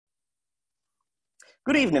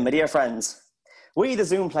Good evening, my dear friends. We, the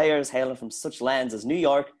Zoom players hailing from such lands as New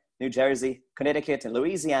York, New Jersey, Connecticut, and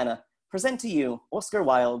Louisiana, present to you Oscar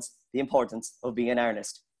Wilde's The Importance of Being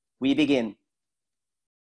Earnest. We begin.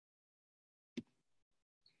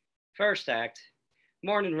 First act.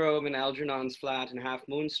 Morning robe in Algernon's flat in Half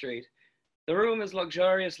Moon Street. The room is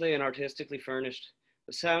luxuriously and artistically furnished.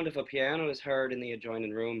 The sound of a piano is heard in the adjoining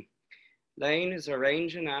room. Lane is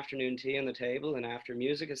arranging afternoon tea on the table, and after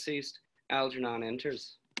music has ceased, Algernon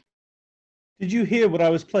enters. Did you hear what I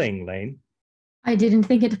was playing, Lane? I didn't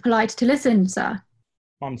think it polite to listen, sir.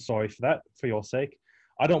 I'm sorry for that, for your sake.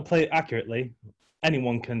 I don't play accurately.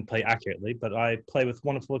 Anyone can play accurately, but I play with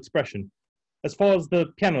wonderful expression. As far as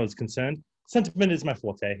the piano is concerned, sentiment is my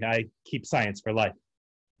forte. I keep science for life.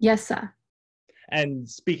 Yes, sir. And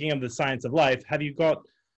speaking of the science of life, have you got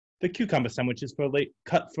the cucumber sandwiches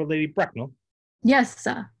cut for Lady Bracknell? Yes,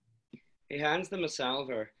 sir. He hands them a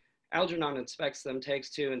salver. Algernon inspects them,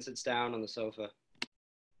 takes two, and sits down on the sofa.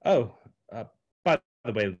 Oh, by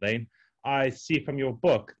the way, Lane, I see from your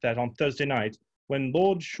book that on Thursday night, when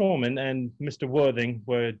Lord Shorman and Mr. Worthing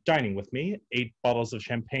were dining with me, 8 bottles of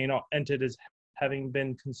champagne are entered as having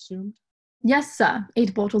been consumed? Yes, sir.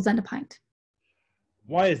 8 bottles and a pint.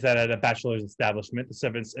 Why is that at a bachelor's establishment the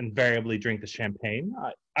servants invariably drink the champagne?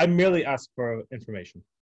 I merely ask for information.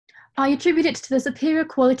 I attribute it to the superior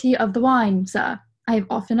quality of the wine, sir. I have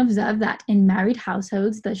often observed that in married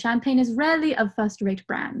households, the champagne is rarely of first-rate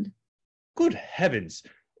brand. Good heavens!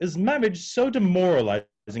 Is marriage so demoralizing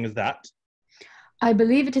as that? I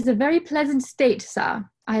believe it is a very pleasant state, sir.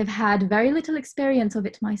 I have had very little experience of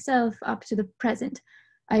it myself up to the present.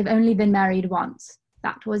 I have only been married once.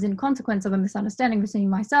 That was in consequence of a misunderstanding between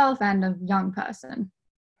myself and a young person.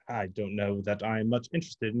 I don't know that I am much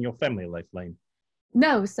interested in your family life, Lane.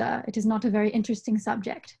 No, sir, it is not a very interesting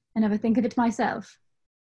subject. I never think of it myself.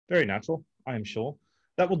 Very natural, I am sure.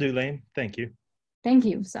 That will do, Lane. Thank you. Thank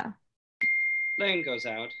you, sir. Lane goes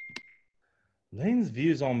out. Lane's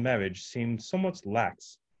views on marriage seem somewhat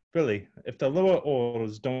lax. Really, if the lower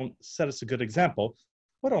orders don't set us a good example,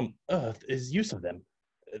 what on earth is use of them?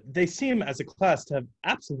 They seem, as a class, to have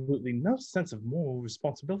absolutely no sense of moral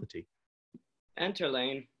responsibility. Enter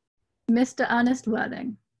Lane. Mr. Ernest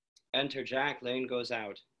Worthing. Enter Jack. Lane goes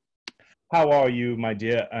out. How are you, my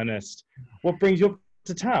dear Ernest? What brings you up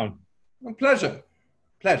to town? Well, pleasure.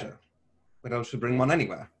 Pleasure. What else should bring one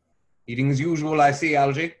anywhere? Eating as usual, I see,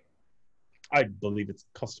 Algie. I believe it's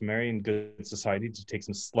customary in good society to take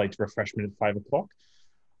some slight refreshment at 5 o'clock.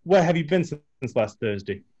 Where have you been since last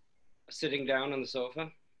Thursday? Sitting down on the sofa.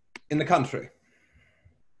 In the country.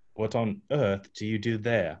 What on earth do you do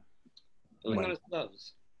there? Pulling on his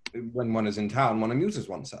gloves. When one is in town, one amuses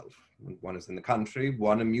oneself. When one is in the country,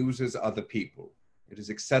 one amuses other people. It is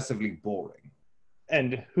excessively boring.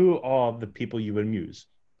 And who are the people you amuse?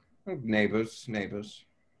 Neighbors.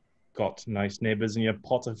 Got nice neighbors in your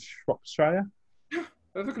pot of Shropshire?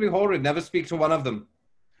 Perfectly horrid. Never speak to one of them.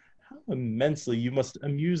 How immensely you must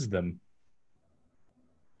amuse them.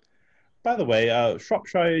 By the way,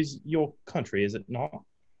 Shropshire is your country, is it not?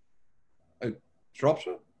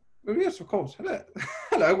 Shropshire? Oh, yes, of course. Hello.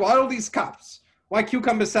 Hello, why all these cups? Why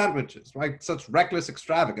cucumber sandwiches? Why such reckless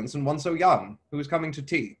extravagance and one so young? Who is coming to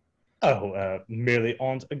tea? Oh, merely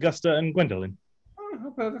Aunt Augusta and Gwendolyn. Oh, how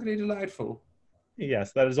perfectly delightful.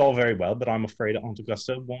 Yes, that is all very well, but I'm afraid Aunt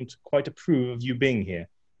Augusta won't quite approve of you being here.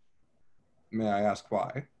 May I ask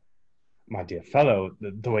why? My dear fellow,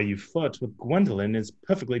 the way you flirt with Gwendolyn is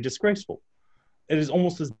perfectly disgraceful. It is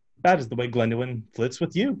almost as bad as the way Gwendolyn flirts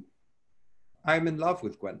with you. I am in love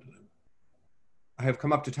with Gwendolyn. I have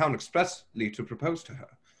come up to town expressly to propose to her.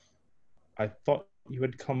 I thought you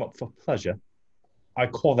had come up for pleasure. I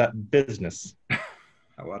call that business.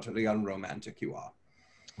 How utterly unromantic you are.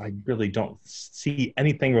 I really don't see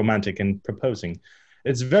anything romantic in proposing.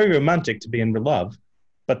 It's very romantic to be in love,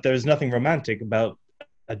 but there's nothing romantic about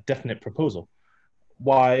a definite proposal.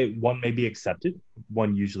 Why, one may be accepted,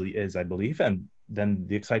 one usually is, I believe, and then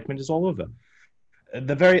the excitement is all over.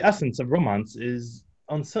 The very essence of romance is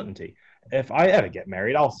uncertainty. If I ever get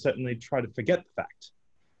married, I'll certainly try to forget the fact.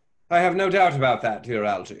 I have no doubt about that, dear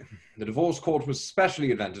Algie. The divorce court was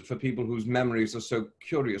specially invented for people whose memories are so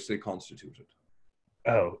curiously constituted.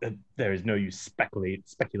 Oh, there is no use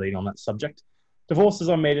speculating on that subject. Divorces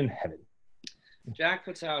are made in heaven. Jack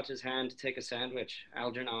puts out his hand to take a sandwich.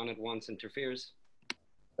 Algernon at once interferes.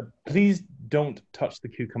 Please don't touch the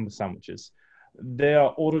cucumber sandwiches. They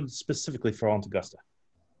are ordered specifically for Aunt Augusta.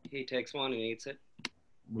 He takes one and eats it.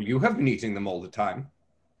 Well, you have been eating them all the time.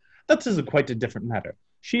 That is quite a different matter.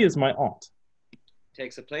 She is my aunt.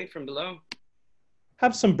 Takes a plate from below.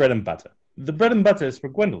 Have some bread and butter. The bread and butter is for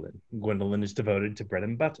Gwendolyn. Gwendolyn is devoted to bread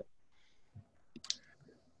and butter.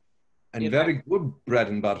 And very good bread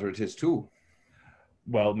and butter it is, too.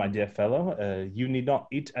 Well, my dear fellow, you need not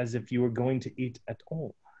eat as if you were going to eat at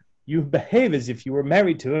all. You behave as if you were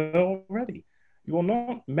married to her already. You are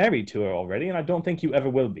not married to her already, and I don't think you ever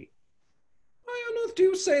will be. Why on earth do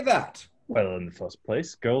you say that? Well, in the first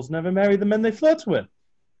place, girls never marry the men they flirt with.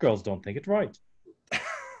 Girls don't think it right.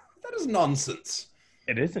 That is nonsense.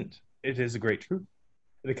 It isn't. It is a great truth.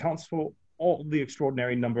 It accounts for all the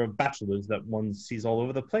extraordinary number of bachelors that one sees all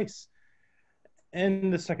over the place. In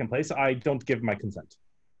the second place, I don't give my consent.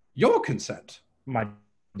 Your consent? My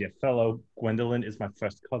dear fellow, Gwendolyn is my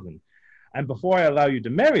first cousin. And before I allow you to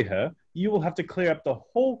marry her, you will have to clear up the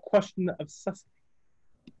whole question of Cecily.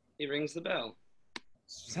 He rings the bell.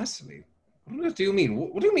 Cecily? What on earth do you mean?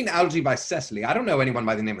 What do you mean Algie by Cecily? I don't know anyone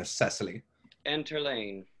by the name of Cecily. Enter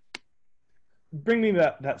Lane. Bring me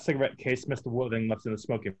that cigarette case Mr. Worthing left in the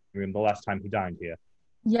smoking room the last time he dined here.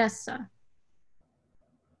 Yes, sir.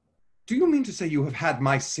 Do you mean to say you have had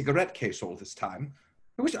my cigarette case all this time?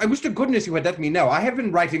 I wish to goodness you had let me know. I have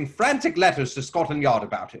been writing frantic letters to Scotland Yard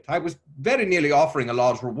about it. I was very nearly offering a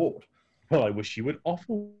large reward. Well, I wish you would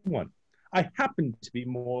offer one. I happen to be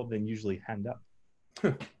more than usually hand up.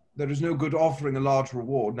 There is no good offering a large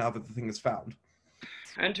reward now that the thing is found.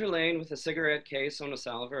 Enter Lane with a cigarette case on a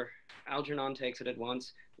salver. Algernon takes it at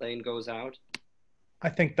once. Lane goes out. I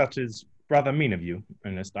think that is rather mean of you,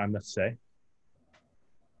 Ernest, I must say.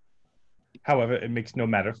 However, it makes no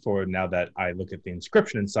matter, for now that I look at the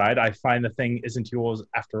inscription inside, I find the thing isn't yours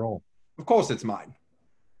after all. Of course it's mine.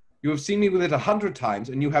 You have seen me with it 100 times,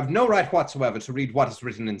 and you have no right whatsoever to read what is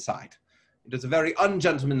written inside. It is a very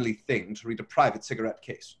ungentlemanly thing to read a private cigarette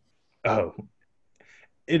case. Oh.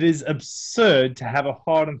 It is absurd to have a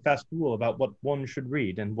hard and fast rule about what one should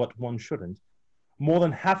read and what one shouldn't. More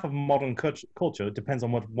than half of modern culture depends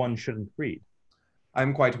on what one shouldn't read. I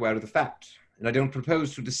am quite aware of the fact, and I don't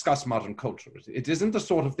propose to discuss modern culture. It isn't the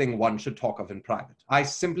sort of thing one should talk of in private. I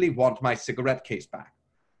simply want my cigarette case back.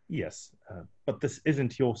 Yes, but this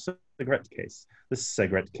isn't your cigarette case. This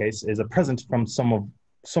cigarette case is a present from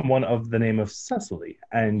someone of the name of Cecily,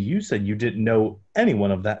 and you said you didn't know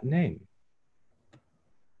anyone of that name.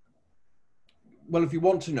 Well, if you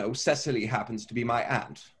want to know, Cecily happens to be my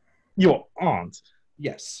aunt. Your aunt?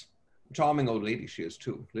 Yes. Charming old lady she is,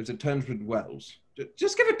 too. Lives at Turnford Wells.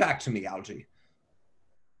 Just give it back to me, Algie.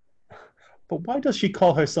 But why does she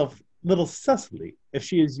call herself Little Cecily if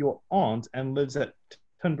she is your aunt and lives at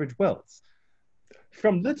Tunbridge Wells?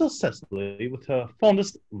 From Little Cecily with her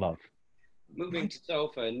fondest love. Moving to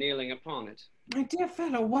sofa and kneeling upon it. My dear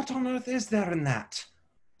fellow, what on earth is there in that?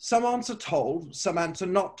 Some aunts are told, some aunts are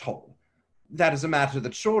not told. That is a matter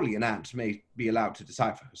that surely an aunt may be allowed to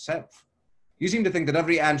decide for herself. You seem to think that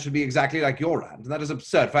every aunt should be exactly like your aunt, and that is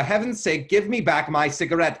absurd. For heaven's sake, give me back my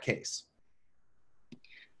cigarette case.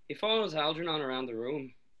 He follows Algernon around the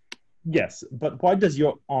room. Yes, but why does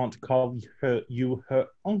your aunt call you her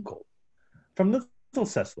uncle? From Little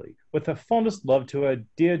Cecily, with her fondest love to her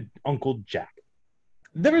dear Uncle Jack.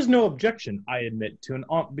 There is no objection, I admit, to an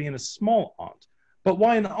aunt being a small aunt. But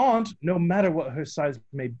why an aunt, no matter what her size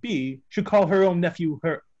may be, should call her own nephew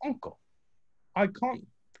her uncle? I can't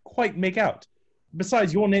quite make out.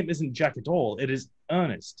 Besides, your name isn't Jack at all. It is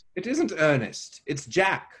Ernest. It isn't Ernest. It's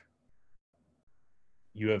Jack.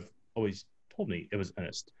 You have always told me it was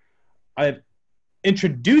Ernest. I have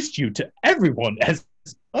introduced you to everyone as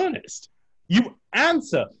Ernest. You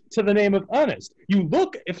answer to the name of Ernest. You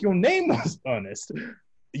look if your name was Ernest.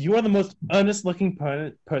 You are the most earnest-looking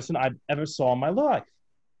person I've ever saw in my life.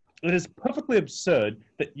 It is perfectly absurd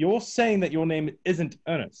that you're saying that your name isn't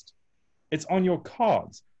Ernest. It's on your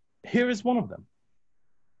cards. Here is one of them.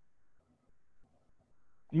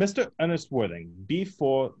 Mr. Ernest Worthing,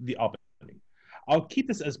 before the opening. I'll keep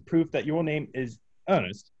this as proof that your name is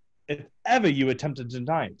Ernest if ever you attempt to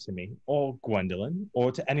deny it to me, or Gwendolyn,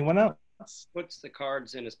 or to anyone else. Puts the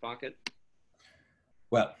cards in his pocket.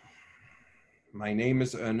 Well, my name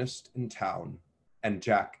is Ernest in town, and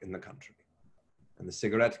Jack in the country. And the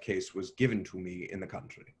cigarette case was given to me in the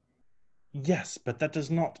country. Yes, but that does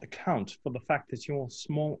not account for the fact that your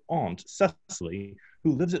small aunt, Cecily,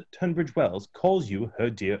 who lives at Tunbridge Wells, calls you her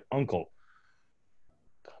dear uncle.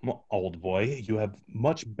 Come on, old boy, you have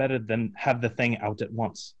much better than have the thing out at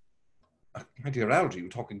once. My dear Algie, you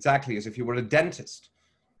talk exactly as if you were a dentist.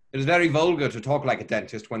 It is very vulgar to talk like a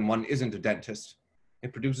dentist when one isn't a dentist.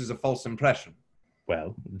 It produces a false impression.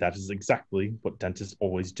 Well, that is exactly what dentists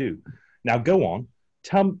always do. Now go on.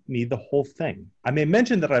 Tell me the whole thing. I may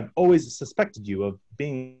mention that I've always suspected you of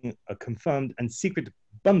being a confirmed and secret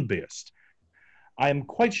bunbuist. I am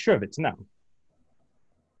quite sure of it now.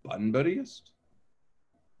 Bunburyist?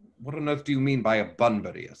 What on earth do you mean by a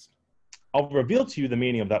Bunburyist? I'll reveal to you the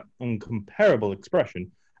meaning of that incomparable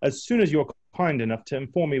expression as soon as you're kind enough to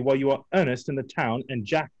inform me why you are Ernest in the town and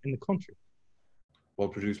Jack in the country. Well,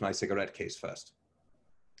 produce my cigarette case first.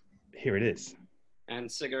 Here it is.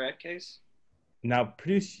 And cigarette case? Now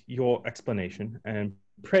produce your explanation, and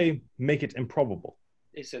pray make it improbable.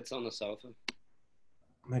 He sits on the sofa.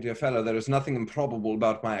 My dear fellow, there is nothing improbable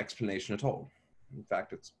about my explanation at all. In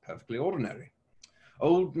fact, it's perfectly ordinary.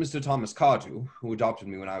 Old Mr. Thomas Cardew, who adopted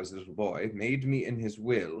me when I was a little boy, made me in his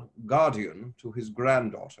will guardian to his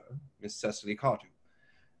granddaughter, Miss Cecily Cardew.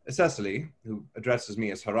 Cecily, who addresses me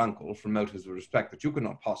as her uncle from motives of respect that you could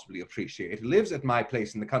not possibly appreciate, lives at my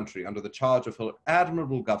place in the country under the charge of her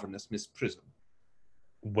admirable governess, Miss Prism.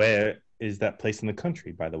 Where is that place in the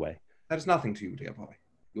country, by the way? That is nothing to you, dear boy.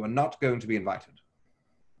 You are not going to be invited.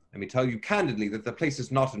 Let me tell you candidly that the place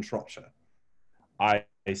is not in Shropshire. I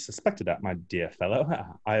suspected that, my dear fellow.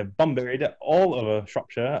 I have Bunburied all over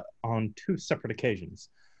Shropshire on 2 separate occasions.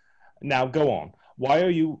 Now go on. Why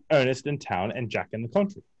are you Ernest in town and Jack in the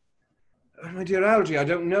country? My dear Algy, I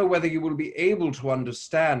don't know whether you will be able to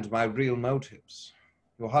understand my real motives.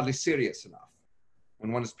 You're hardly serious enough.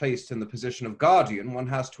 When one is placed in the position of guardian, one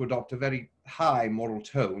has to adopt a very high moral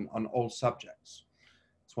tone on all subjects.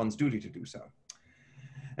 It's one's duty to do so.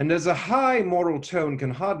 And as a high moral tone can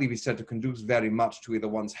hardly be said to conduce very much to either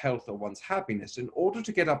one's health or one's happiness, in order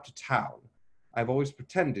to get up to town, I've always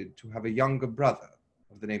pretended to have a younger brother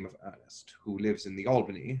of the name of Ernest, who lives in the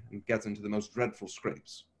Albany and gets into the most dreadful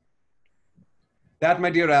scrapes. That, my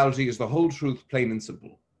dear Algy, is the whole truth, plain and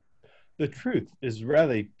simple. The truth is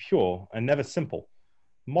rather pure and never simple.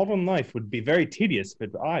 Modern life would be very tedious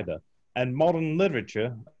if either, and modern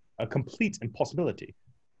literature a complete impossibility.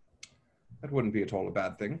 That wouldn't be at all a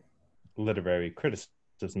bad thing. Literary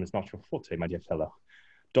criticism is not your forte, my dear fellow.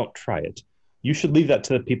 Don't try it. You should leave that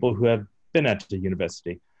to the people who have been at the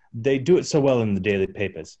university. They do it so well in the daily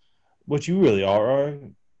papers. What you really are a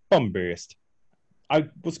Bunburyist. I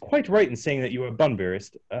was quite right in saying that you are a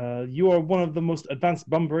Bunburyist. You are one of the most advanced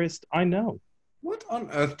Bunburyists I know. What on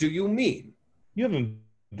earth do you mean? You have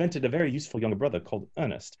invented a very useful younger brother called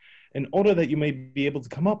Ernest, in order that you may be able to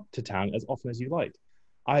come up to town as often as you like.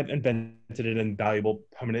 I've invented an invaluable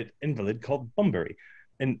permanent invalid called Bunbury,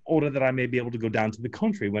 in order that I may be able to go down to the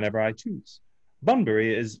country whenever I choose.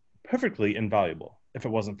 Bunbury is perfectly invaluable. If it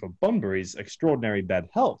wasn't for Bunbury's extraordinary bad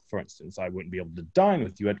health, for instance, I wouldn't be able to dine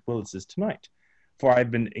with you at Willis's tonight, for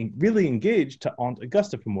I've been really engaged to Aunt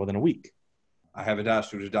Augusta for more than a week. I haven't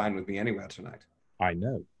asked you to dine with me anywhere tonight. I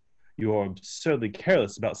know. You are absurdly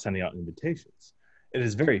careless about sending out invitations. It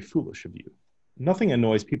is very foolish of you. Nothing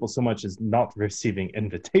annoys people so much as not receiving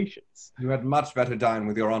invitations. You had much better dine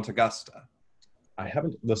with your Aunt Augusta. I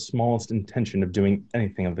haven't the smallest intention of doing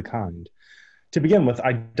anything of the kind. To begin with,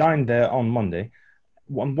 I dined there on Monday.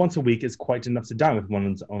 Once a week is quite enough to dine with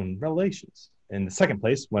one's own relations. In the second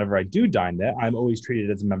place, whenever I do dine there, I'm always treated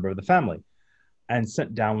as a member of the family, and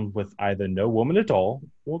sent down with either no woman at all,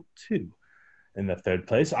 or 2. In the third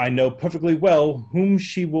place, I know perfectly well whom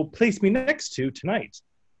she will place me next to tonight.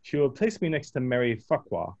 She will place me next to Mary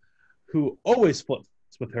Farquhar, who always flirts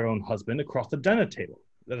with her own husband across the dinner table.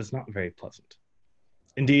 That is not very pleasant.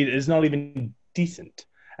 Indeed, it is not even decent.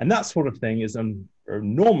 And that sort of thing is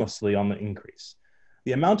enormously on the increase.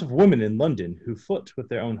 The amount of women in London who flirt with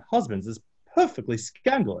their own husbands is perfectly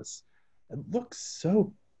scandalous. It looks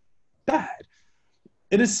so bad.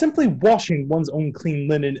 It is simply washing one's own clean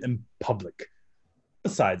linen in public.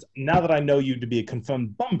 Besides, now that I know you to be a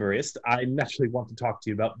confirmed Bunburyist, I naturally want to talk to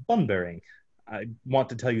you about Bunburying. I want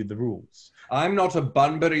to tell you the rules. I'm not a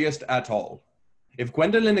Bunburyist at all. If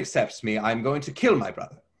Gwendolyn accepts me, I'm going to kill my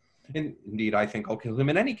brother. Indeed, I think I'll kill him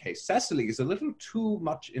in any case. Cecily is a little too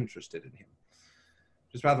much interested in him.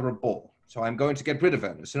 It's rather a bore. So I'm going to get rid of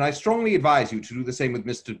Ernest, and I strongly advise you to do the same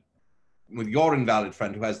with your invalid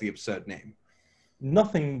friend who has the absurd name.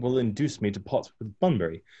 Nothing will induce me to part with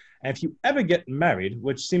Bunbury. And if you ever get married,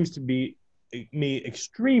 which seems to be me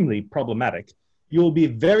extremely problematic, you will be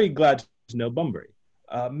very glad to know Bunbury.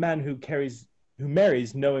 A man who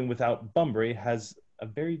marries knowing without Bunbury has a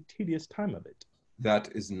very tedious time of it. That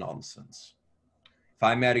is nonsense. If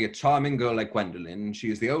I marry a charming girl like Gwendolyn,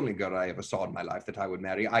 she is the only girl I ever saw in my life that I would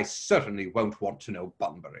marry, I certainly won't want to know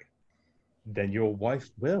Bunbury. Then your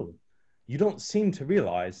wife will. You don't seem to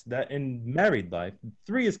realize that in married life,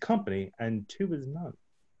 3 is company and 2 is none.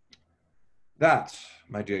 That,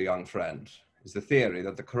 my dear young friend, is the theory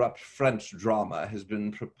that the corrupt French drama has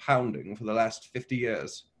been propounding for the last 50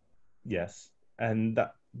 years. Yes, and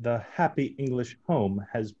that the happy English home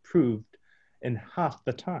has proved in half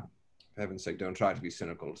the time. For heaven's sake, don't try to be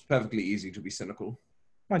cynical. It's perfectly easy to be cynical.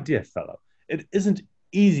 My dear fellow, it isn't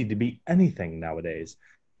easy to be anything nowadays.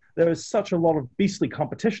 There is such a lot of beastly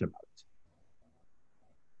competition about it.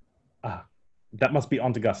 Ah, that must be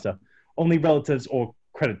Aunt Augusta. Only relatives or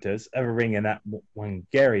creditors ever ring in that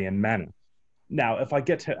Wangarian manner. Now, if I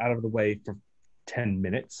get her out of the way for 10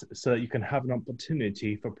 minutes so that you can have an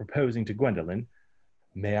opportunity for proposing to Gwendolyn,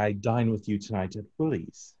 may I dine with you tonight at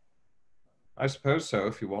Willie's? I suppose so,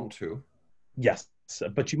 if you want to. Yes,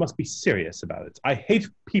 but you must be serious about it. I hate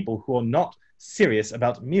people who are not serious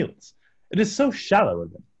about meals. It is so shallow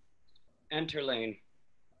of them. Enter Lane.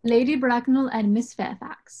 Lady Bracknell and Miss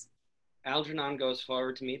Fairfax. Algernon goes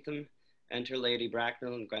forward to meet them. Enter Lady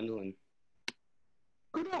Bracknell and Gwendolyn.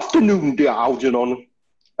 Good afternoon, dear Algernon.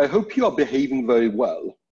 I hope you are behaving very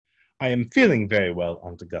well. I am feeling very well,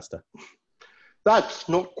 Aunt Augusta. That's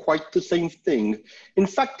not quite the same thing. In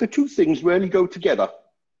fact, the two things rarely go together.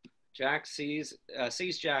 Jack sees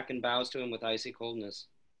Jack and bows to him with icy coldness.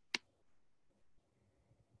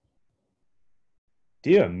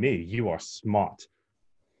 Dear me, you are smart.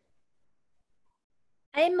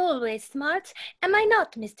 I am always smart, am I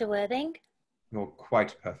not, Mr. Worthing? You're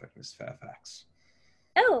quite perfect, Miss Fairfax.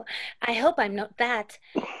 Oh, I hope I'm not that.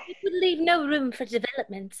 It would leave no room for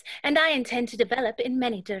developments, and I intend to develop in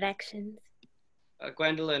many directions.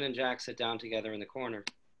 Gwendolyn and Jack sit down together in the corner.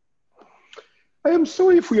 I am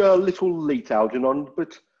sorry if we are a little late, Algernon,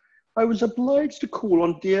 but I was obliged to call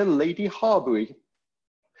on dear Lady Harbury.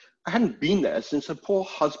 I hadn't been there since her poor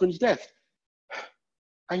husband's death.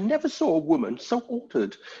 I never saw a woman so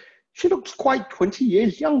altered. She looks quite 20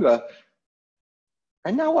 years younger.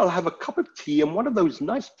 And now I'll have a cup of tea and one of those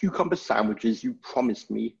nice cucumber sandwiches you promised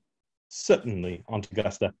me. Certainly, Aunt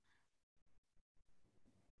Augusta.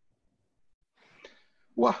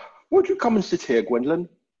 Well, won't you come and sit here, Gwendolyn?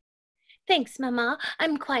 Thanks, Mamma.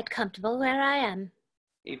 I'm quite comfortable where I am.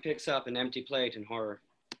 He picks up an empty plate in horror.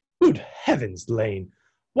 Good heavens, Lane.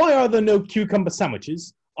 Why are there no cucumber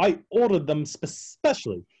sandwiches? I ordered them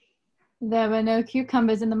specially. There were no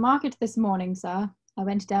cucumbers in the market this morning, sir. I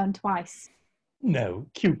went down twice. No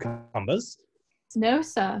cucumbers? No,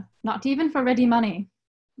 sir. Not even for ready money.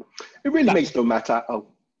 It really makes no matter. Oh.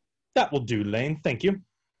 That will do, Lane. Thank you.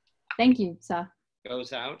 Thank you, sir.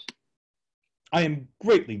 Goes out. I am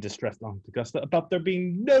greatly distressed, Aunt Augusta, about there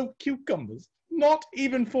being no cucumbers. Not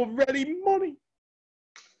even for ready money.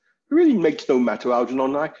 It really makes no matter,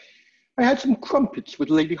 Algernon. I had some crumpets with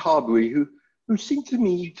Lady Harbury, who seemed to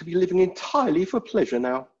me to be living entirely for pleasure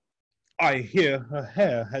now. I hear her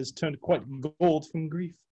hair has turned quite gold from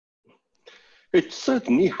grief. It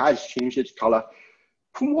certainly has changed its colour.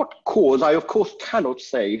 From what cause, I of course cannot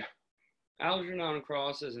say. Algernon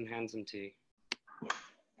crosses and hands him tea.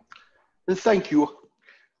 Thank you.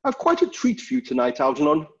 I've quite a treat for you tonight,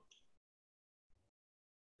 Algernon.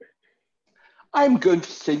 I'm going to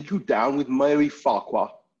send you down with Mary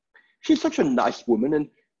Farquhar. She's such a nice woman and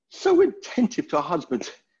so attentive to her husband.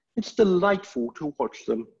 It's delightful to watch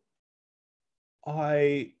them.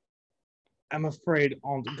 I am afraid,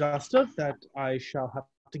 Aunt Augusta, that I shall have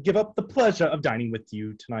to give up the pleasure of dining with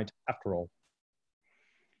you tonight after all.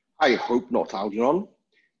 I hope not, Algernon.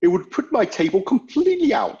 It would put my table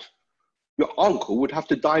completely out. Your uncle would have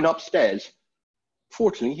to dine upstairs.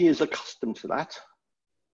 Fortunately, he is accustomed to that.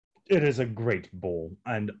 It is a great ball,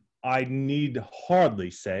 and I need hardly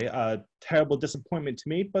say a terrible disappointment to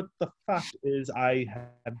me, but the fact is I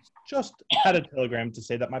have just had a telegram to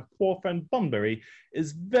say that my poor friend Bunbury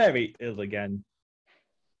is very ill again.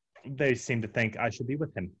 They seem to think I should be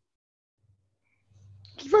with him.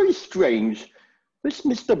 It's very strange. This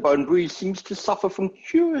Mr. Bunbury seems to suffer from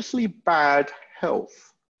curiously bad health.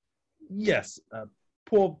 Yes,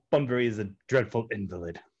 poor Bunbury is a dreadful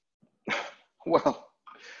invalid. Well,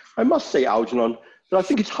 I must say, Algernon, that I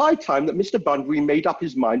think it's high time that Mr. Bunbury made up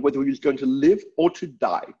his mind whether he was going to live or to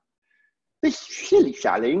die. This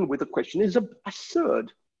shilly-shallying with the question is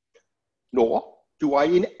absurd. Nor do I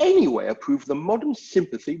in any way approve the modern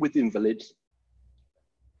sympathy with invalids.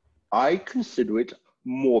 I consider it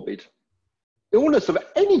morbid. Illness of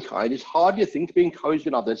any kind is hardly a thing to be encouraged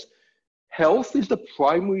in others. Health is the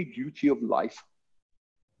primary duty of life.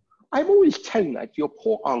 I'm always telling that to your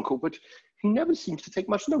poor uncle, but he never seems to take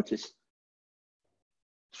much notice.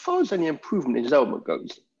 As far as any improvement in his ailment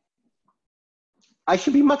goes, I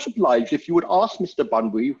should be much obliged if you would ask Mr.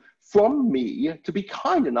 Bunbury from me to be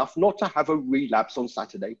kind enough not to have a relapse on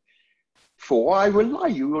Saturday, for I rely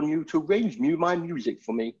on you to arrange my music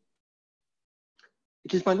for me.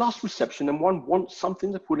 It is my last reception, and one wants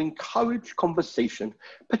something that will encourage conversation,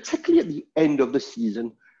 particularly at the end of the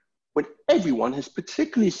season, when everyone has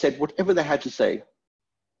particularly said whatever they had to say.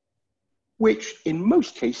 which in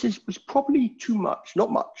most cases was probably too much, not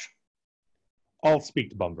much. I'll speak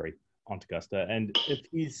to Bunbury, Aunt Augusta, and if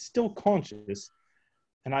he's still conscious,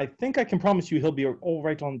 and I think I can promise you he'll be all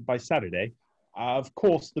right by Saturday, of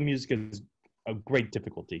course the music is a great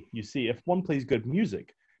difficulty. You see, if one plays good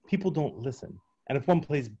music, people don't listen. And if one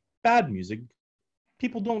plays bad music,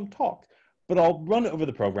 people don't talk. But I'll run over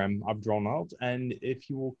the program I've drawn out, and if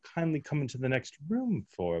you will kindly come into the next room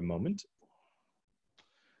for a moment.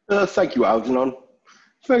 Thank you, Algernon.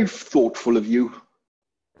 Very thoughtful of you.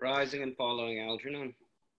 Rising and following Algernon.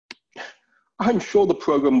 I'm sure the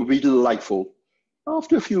program will be delightful.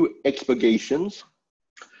 After a few expurgations,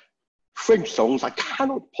 French songs I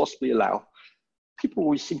cannot possibly allow. People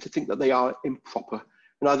always seem to think that they are improper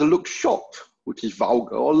and either look shocked, which is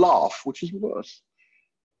vulgar, or laugh, which is worse.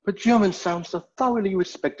 But German sounds a thoroughly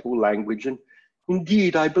respectable language, and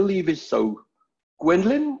indeed I believe is so.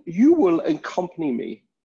 Gwendolyn, you will accompany me.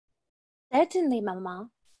 Certainly, Mamma.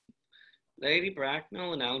 Lady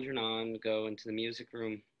Bracknell and Algernon go into the music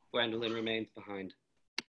room. Gwendolyn remains behind.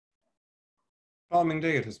 Charming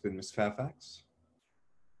day it has been, Miss Fairfax.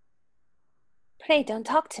 Pray don't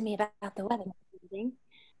talk to me about the weather, Mr. Worthing.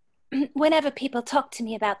 Whenever people talk to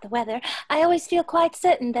me about the weather, I always feel quite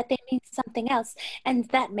certain that they mean something else, and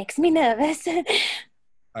that makes me nervous.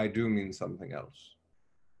 I do mean something else.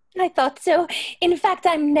 I thought so. In fact,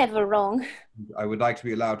 I'm never wrong. I would like to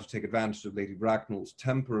be allowed to take advantage of Lady Bracknell's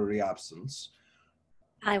temporary absence.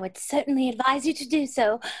 I would certainly advise you to do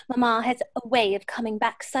so. Mamma has a way of coming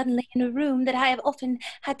back suddenly in a room that I have often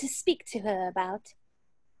had to speak to her about.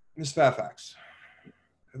 Miss Fairfax,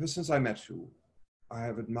 ever since I met you, I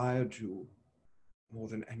have admired you more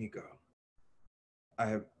than any girl I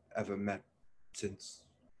have ever met since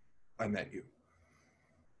I met you.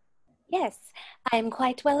 Yes, I am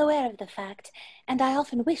quite well aware of the fact, and I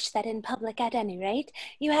often wish that in public, at any rate,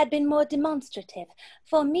 you had been more demonstrative.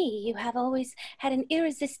 For me, you have always had an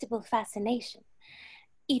irresistible fascination.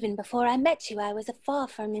 Even before I met you, I was far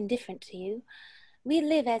from indifferent to you. We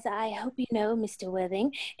live, as I hope you know, Mr.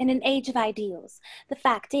 Worthing, in an age of ideals. The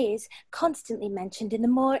fact is, constantly mentioned in the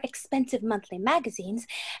more expensive monthly magazines,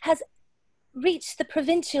 has reached the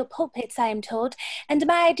provincial pulpits, I am told, and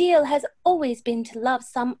my ideal has always been to love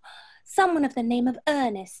someone of the name of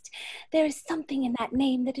Ernest. There is something in that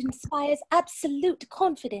name that inspires absolute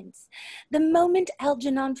confidence. The moment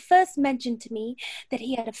Algernon first mentioned to me that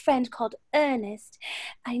he had a friend called Ernest,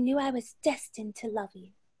 I knew I was destined to love you.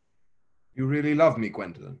 You really love me,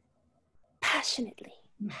 Gwendolyn? Passionately.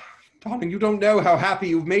 Darling, you don't know how happy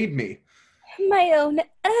you've made me. My own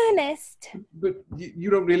Ernest. But you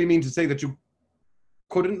don't really mean to say that you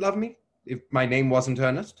couldn't love me if my name wasn't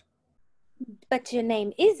Ernest? But your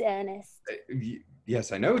name is Ernest.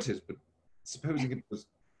 Yes, I know it is, but supposing it was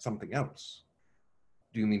something else.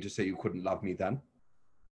 Do you mean to say you couldn't love me then?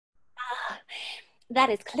 That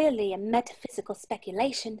is clearly a metaphysical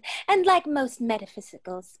speculation, and like most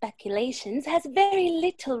metaphysical speculations, has very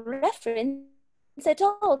little reference at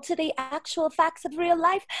all to the actual facts of real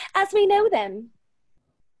life as we know them.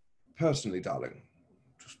 Personally, darling,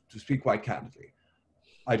 to speak quite candidly,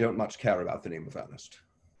 I don't much care about the name of Ernest.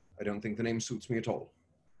 I don't think the name suits me at all.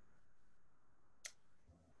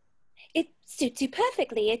 It suits you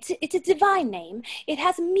perfectly. It's a divine name. It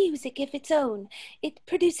has music of its own. It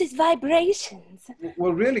produces vibrations.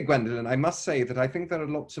 Well, really, Gwendolyn, I must say that I think there are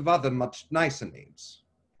lots of other much nicer names.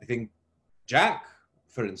 I think Jack,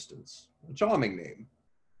 for instance, a charming name.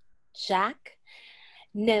 Jack?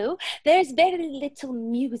 No, there's very little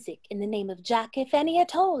music in the name of Jack, if any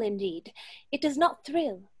at all, indeed. It does not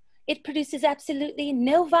thrill. It produces absolutely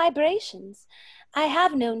no vibrations. I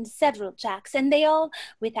have known several Jacks, and they all,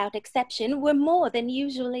 without exception, were more than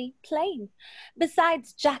usually plain.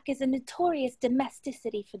 Besides, Jack is a notorious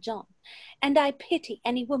domesticity for John, and I pity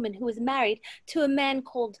any woman who is married to a man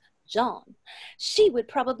called John. She would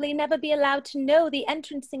probably never be allowed to know the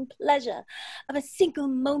entrancing pleasure of a single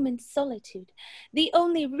moment's solitude. The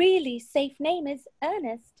only really safe name is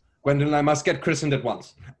Ernest. Gwendolyn, I must get christened at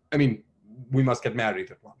once. We must get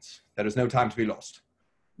married at once. There is no time to be lost.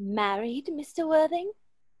 Married, Mr. Worthing?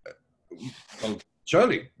 Well,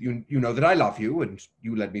 surely, you know that I love you, and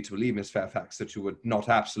you led me to believe, Miss Fairfax, that you were not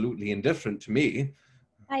absolutely indifferent to me.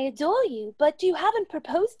 I adore you, but you haven't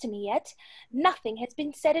proposed to me yet. Nothing has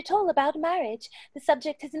been said at all about marriage. The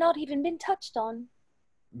subject has not even been touched on.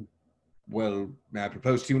 Well, may I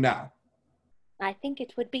propose to you now? I think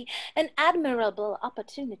it would be an admirable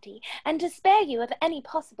opportunity, and to spare you of any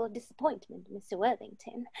possible disappointment, Mr.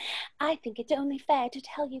 Worthington, I think it only fair to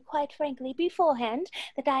tell you quite frankly beforehand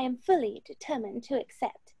that I am fully determined to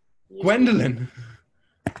accept you. Gwendolyn!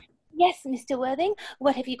 Yes, Mr. Worthing,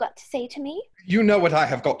 what have you got to say to me? You know what I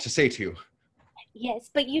have got to say to you. Yes,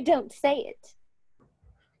 but you don't say it.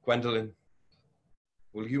 Gwendolyn,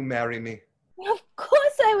 will you marry me? Of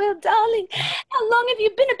course I will, darling. How long have you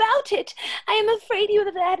been about it? I am afraid you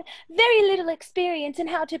have had very little experience in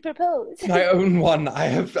how to propose. My own one. I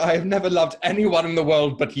have never loved anyone in the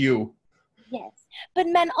world but you. Yes, but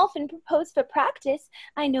men often propose for practice.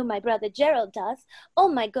 I know my brother Gerald does. All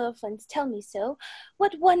my girlfriends tell me so.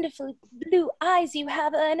 What wonderful blue eyes you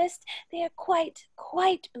have, Ernest. They are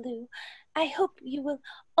quite blue. I hope you will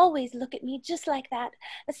always look at me just like that,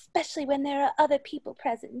 especially when there are other people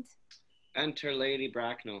present. Enter Lady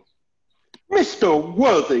Bracknell. Mr.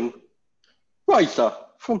 Worthing, rise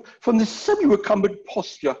up from this semi-recumbent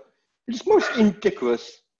posture. It is most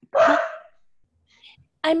indecorous.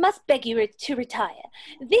 I must beg you to retire.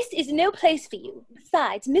 This is no place for you.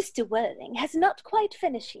 Besides, Mr. Worthing has not quite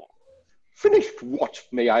finished yet. Finished what,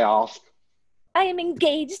 may I ask? I am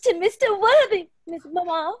engaged to Mr. Worthing, Miss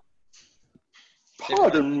Mamma.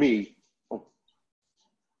 Pardon me. Oh.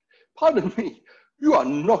 Pardon me. You are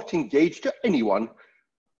not engaged to anyone.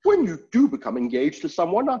 When you do become engaged to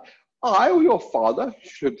someone, I or your father,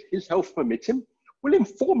 should his health permit him, will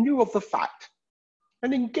inform you of the fact.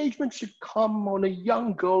 An engagement should come on a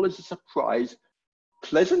young girl as a surprise,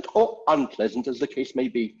 pleasant or unpleasant as the case may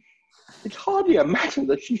be. It's hardly a matter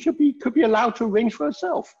that she could be allowed to arrange for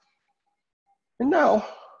herself. And now,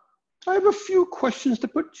 I have a few questions to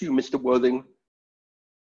put to you, Mr. Worthing.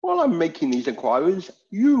 While I'm making these inquiries,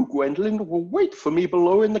 you, Gwendolyn, will wait for me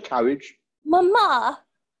below in the carriage. Mamma!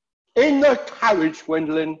 In the carriage,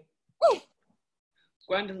 Gwendolyn.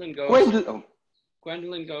 Gwendolyn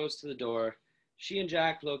goes to the door. She and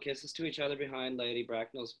Jack blow kisses to each other behind Lady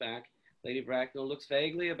Bracknell's back. Lady Bracknell looks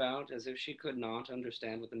vaguely about as if she could not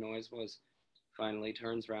understand what the noise was. Finally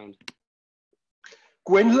turns round.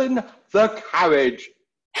 Gwendolyn, the carriage.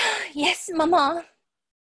 Yes, Mamma.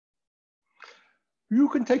 You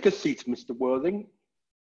can take a seat, Mr. Worthing.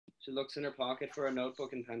 She looks in her pocket for a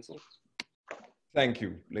notebook and pencil. Thank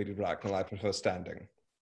you, Lady Bracknell. I prefer standing.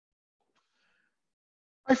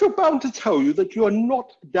 I feel bound to tell you that you are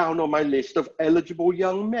not down on my list of eligible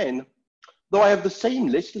young men, though I have the same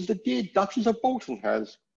list as the dear Duchess of Bolton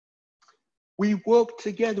has. We work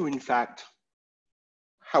together, in fact.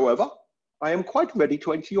 However, I am quite ready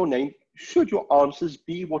to enter your name should your answers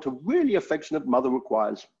be what a really affectionate mother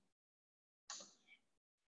requires.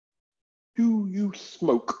 Do you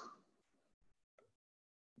smoke?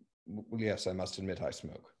 Well, yes, I must admit I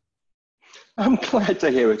smoke. I'm glad to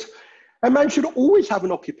hear it. A man should always have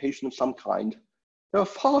an occupation of some kind. There are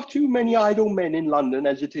far too many idle men in London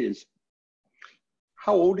as it is.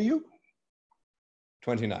 How old are you?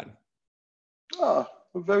 29. Ah,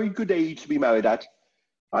 a very good age to be married at.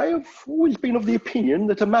 I have always been of the opinion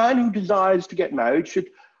that a man who desires to get married should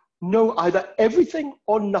know either everything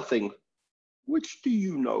or nothing. Which do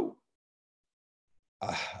you know?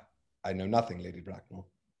 I know nothing, Lady Bracknell.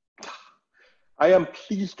 I am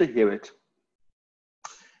pleased to hear it.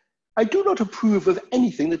 I do not approve of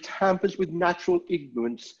anything that tampers with natural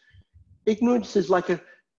ignorance. Ignorance is like a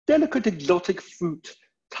delicate exotic fruit.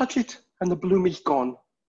 Touch it and the bloom is gone.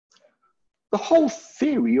 The whole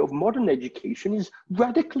theory of modern education is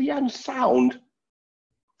radically unsound.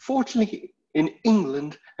 Fortunately, in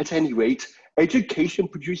England, at any rate, education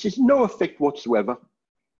produces no effect whatsoever.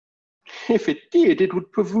 If it did, it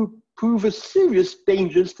would prove a serious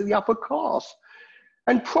danger to the upper class,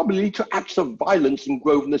 and probably to acts of violence in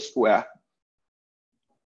Grosvenor Square.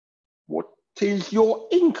 What is your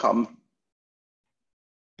income?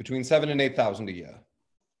 Between 7,000 and 8,000 a year.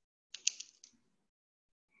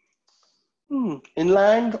 In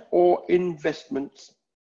land or investments?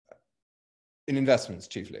 In investments,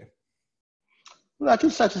 chiefly. That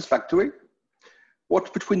is satisfactory.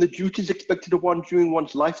 What between the duties expected of one during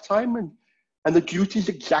one's lifetime and the duties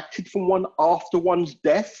exacted from one after one's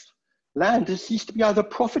death, land has ceased to be either a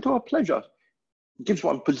profit or a pleasure. It gives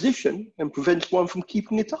one position and prevents one from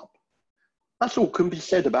keeping it up. That's all can be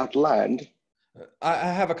said about land. I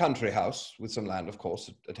have a country house with some land, of course,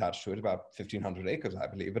 attached to it, about 1,500 acres, I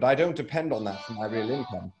believe, but I don't depend on that for my real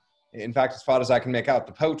income. In fact, as far as I can make out,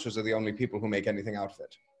 the poachers are the only people who make anything out of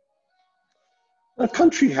it. A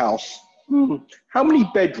country house. How many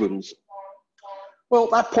bedrooms? Well,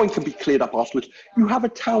 that point can be cleared up afterwards. You have a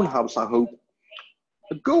townhouse, I hope.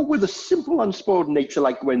 A girl with a simple, unspoiled nature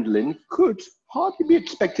like Gwendolyn could hardly be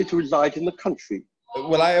expected to reside in the country.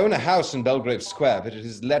 Well, I own a house in Belgrave Square, but it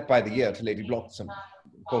is let by the year to Lady Bloxham.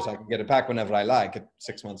 Of course, I can get it back whenever I like, at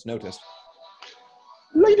 6 months' notice.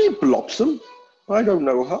 Lady Bloxham? I don't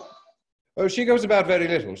know her. Oh, she goes about very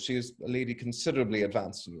little. She is a lady considerably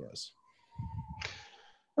advanced in years.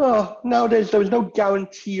 Oh, nowadays there is no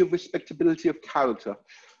guarantee of respectability of character.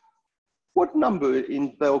 What number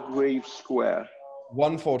in Belgrave Square?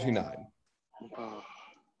 149. Oh,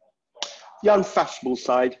 the unfashionable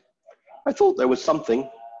side. I thought there was something.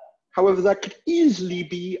 However, that could easily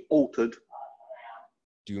be altered.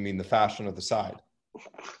 Do you mean the fashion of the side?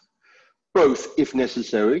 Both, if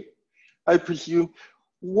necessary. I presume.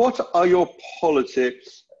 What are your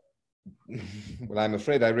politics? Well, I'm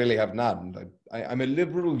afraid I really have none. I'm a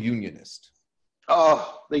liberal unionist.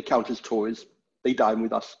 Ah, they count as Tories. They dine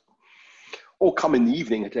with us. Or come in the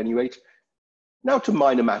evening, at any rate. Now to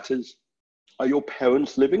minor matters. Are your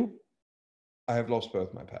parents living? I have lost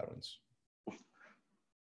both my parents.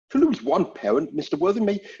 To lose one parent, Mr. Worthing,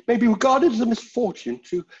 may be regarded as a misfortune.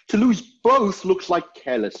 To lose both looks like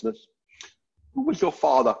carelessness. Who was your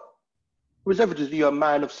father? He was evidently a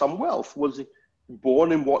man of some wealth. Was he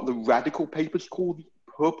born in what the radical papers call the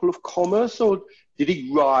purple of commerce, or did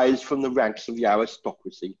he rise from the ranks of the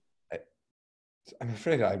aristocracy? I'm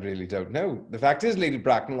afraid I really don't know. The fact is, Lady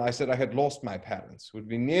Bracknell, I said I had lost my parents. It would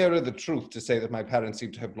be nearer the truth to say that my parents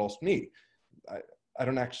seem to have lost me. I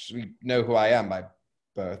don't actually know who I am by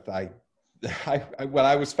birth. I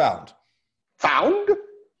was found. Found?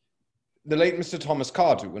 The late Mr. Thomas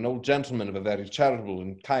Cardew, an old gentleman of a very charitable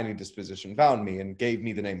and kindly disposition, found me and gave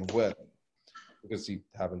me the name of Worthing, because he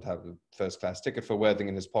happened to have a first-class ticket for Worthing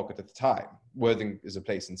in his pocket at the time. Worthing is a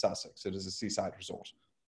place in Sussex. It is a seaside resort.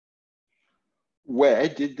 Where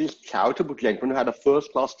did this charitable gentleman who had a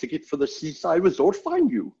first-class ticket for the seaside resort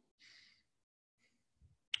find you?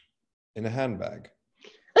 In a handbag.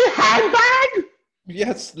 A handbag?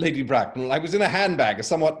 Yes, Lady Bracknell. I was in a handbag, a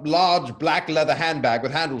somewhat large black leather handbag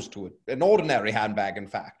with handles to it. An ordinary handbag, in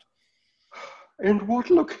fact. And what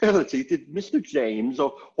locality did Mr. James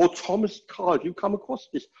or Thomas Cardew come across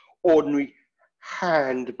this ordinary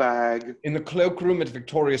handbag? In the cloakroom at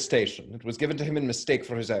Victoria Station. It was given to him in mistake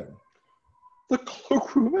for his own. The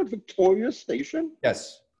cloakroom at Victoria Station?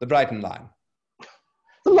 Yes, the Brighton line.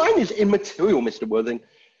 The line is immaterial, Mr. Worthing.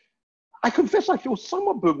 I confess I feel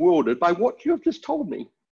somewhat bewildered by what you have just told me.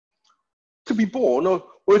 To be born, or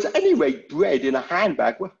at any rate bred in a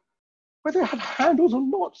handbag, whether it had handles or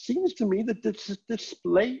not, seems to me that this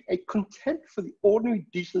display a contempt for the ordinary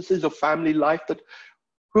decencies of family life that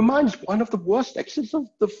reminds one of the worst excesses of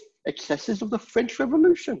the French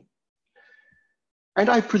Revolution. And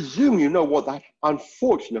I presume you know what that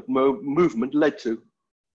unfortunate movement led to.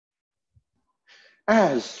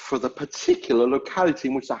 As for the particular locality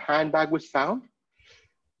in which the handbag was found,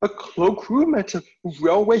 a cloakroom at a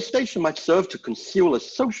railway station might serve to conceal a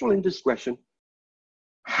social indiscretion,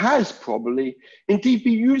 has probably indeed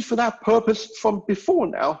been used for that purpose from before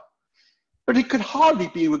now, but it could hardly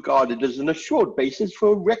be regarded as an assured basis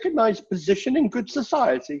for a recognized position in good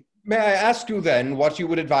society. May I ask you then what you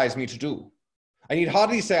would advise me to do? I need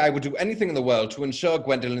hardly say I would do anything in the world to ensure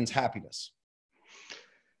Gwendolyn's happiness.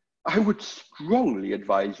 I would strongly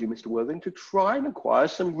advise you, Mr. Worthing, to try and acquire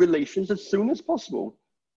some relations as soon as possible,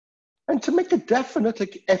 and to make a definite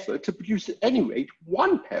effort to produce at any rate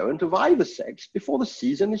one parent of either sex before the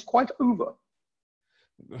season is quite over.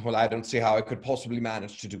 Well, I don't see how I could possibly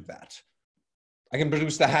manage to do that. I can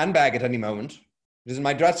produce the handbag at any moment. It is in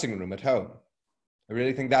my dressing room at home. I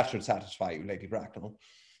really think that should satisfy you, Lady Bracknell.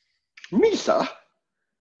 Me, sir?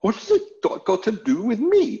 What has it got to do with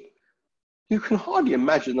me? You can hardly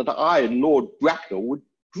imagine that I and Lord Bracknell would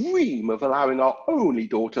dream of allowing our only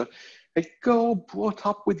daughter, a girl brought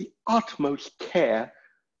up with the utmost care,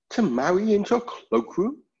 to marry into a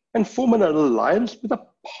cloakroom and form an alliance with a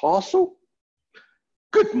parcel?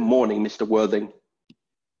 Good morning, Mr. Worthing.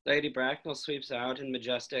 Lady Bracknell sweeps out in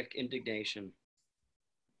majestic indignation.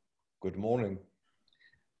 Good morning.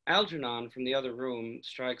 Algernon from the other room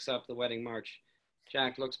strikes up the wedding march.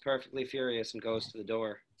 Jack looks perfectly furious and goes to the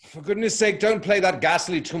door. For goodness sake, don't play that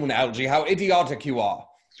ghastly tune, Algie. How idiotic you are.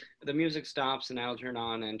 The music stops and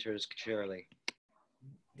Algernon enters cheerily.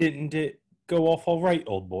 Didn't it go off all right,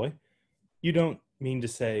 old boy? You don't mean to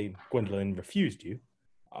say Gwendolyn refused you?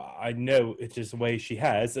 I know it is the way she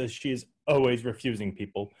has, as she is always refusing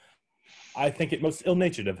people. I think it most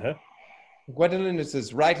ill-natured of her. Gwendolyn is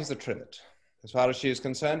as right as a trivet. As far as she is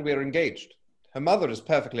concerned, we are engaged. Her mother is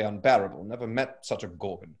perfectly unbearable, never met such a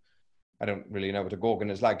gorgon. I don't really know what a gorgon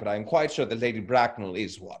is like, but I am quite sure that Lady Bracknell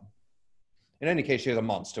is one. In any case, she is a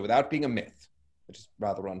monster without being a myth, which is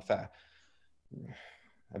rather unfair.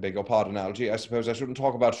 I beg your pardon, Algie. I suppose I shouldn't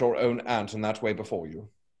talk about your own aunt in that way before you.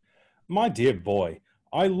 My dear boy,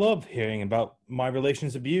 I love hearing about my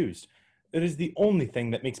relations abused. It is the only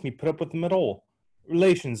thing that makes me put up with them at all.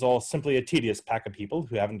 Relations are simply a tedious pack of people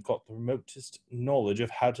who haven't got the remotest knowledge of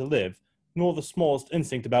how to live, nor the smallest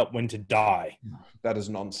instinct about when to die. That is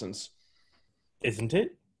nonsense. Isn't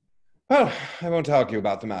it? Well, I won't argue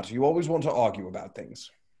about the matter. You always want to argue about things.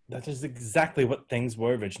 That is exactly what things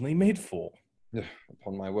were originally made for.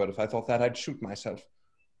 Upon my word, if I thought that, I'd shoot myself.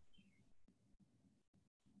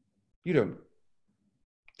 You don't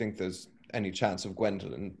think there's any chance of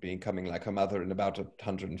Gwendolyn becoming like her mother in about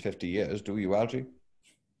 150 years, do you, Algie?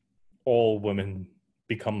 All women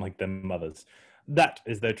become like their mothers. That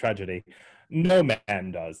is their tragedy. No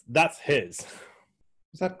man does. That's his.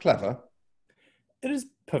 Is that clever? It is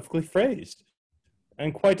perfectly phrased,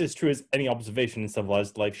 and quite as true as any observation in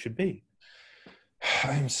civilized life should be.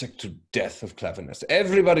 I'm sick to death of cleverness.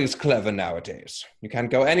 Everybody's clever nowadays. You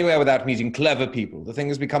can't go anywhere without meeting clever people. The thing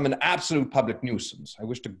has become an absolute public nuisance. I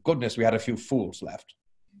wish to goodness we had a few fools left.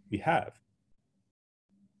 We have.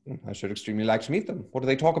 I should extremely like to meet them. What do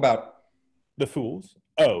they talk about? The fools?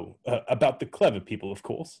 Oh, about the clever people, of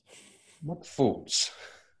course. What fools?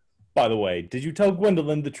 By the way, did you tell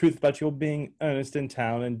Gwendolyn the truth about your being Ernest in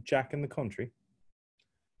town and Jack in the country?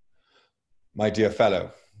 My dear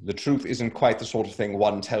fellow, the truth isn't quite the sort of thing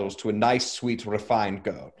one tells to a nice, sweet, refined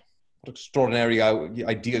girl. What extraordinary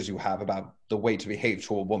ideas you have about the way to behave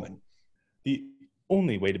to a woman. The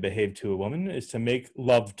only way to behave to a woman is to make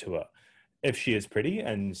love to her. If she is pretty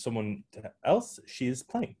and someone else, she is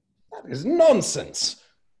plain. That is nonsense.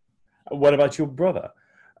 What about your brother?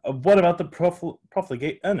 What about the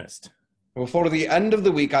profligate Ernest? Before the end of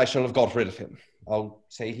the week, I shall have got rid of him. I'll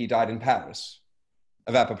say he died in Paris.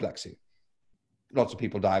 Of apoplexy. Lots of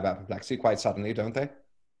people die of apoplexy quite suddenly, don't they?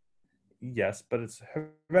 Yes, but it's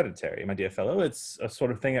hereditary, my dear fellow. It's a sort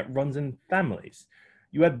of thing that runs in families.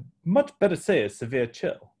 You had much better say a severe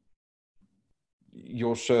chill.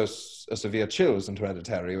 You're sure a severe chill isn't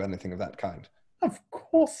hereditary or anything of that kind? Of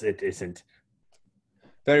course it isn't.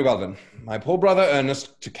 Very well then. My poor brother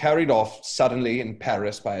Ernest carried off suddenly in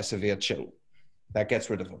Paris by a severe chill. That gets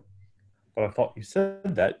rid of him. But I thought you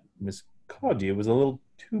said that Miss Cardew was a little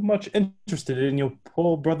too much interested in your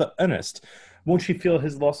poor brother Ernest. Won't she feel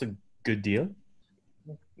his loss a good deal?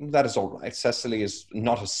 That is all right. Cecily is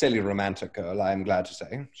not a silly romantic girl, I am glad to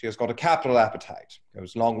say. She has got a capital appetite,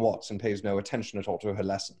 goes long walks and pays no attention at all to her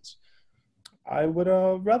lessons. I would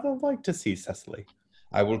rather like to see Cecily.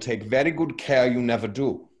 I will take very good care you never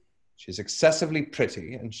do. She is excessively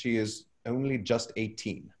pretty, and she is only just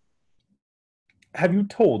 18. Have you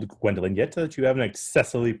told Gwendolyn yet that you have an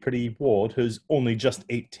excessively pretty ward who's only just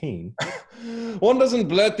 18? One doesn't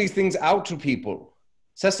blurt these things out to people.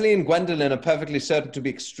 Cecily and Gwendolyn are perfectly certain to be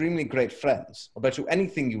extremely great friends. I'll bet you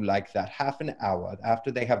anything you like that half an hour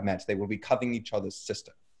after they have met, they will be covering each other's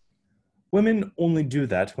sister. Women only do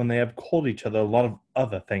that when they have called each other a lot of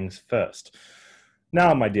other things first.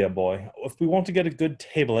 Now, my dear boy, if we want to get a good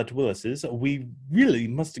table at Willis's, we really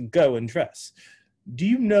must go and dress. Do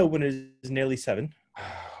you know when it is nearly 7?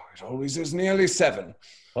 It always is nearly 7.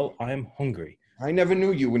 Well, I am hungry. I never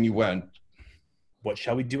knew you when you weren't. What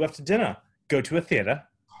shall we do after dinner? Go to a theatre?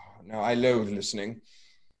 No, I loathe listening.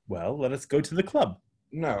 Well, let us go to the club.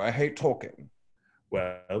 No, I hate talking.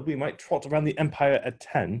 Well, we might trot around the Empire at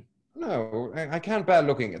 10. No, I can't bear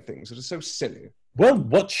looking at things. It is so silly. Well,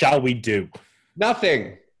 what shall we do?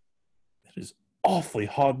 Nothing. It is awfully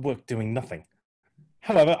hard work doing nothing.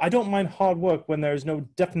 However, I don't mind hard work when there is no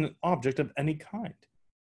definite object of any kind.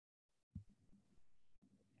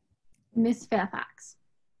 Miss Fairfax.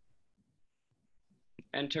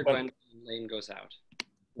 Enter Gwendolyn. Lane goes out.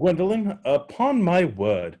 Gwendolyn, upon my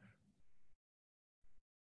word.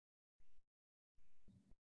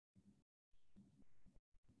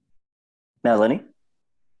 Melanie?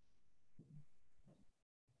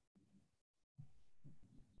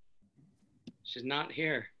 She's not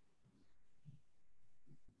here.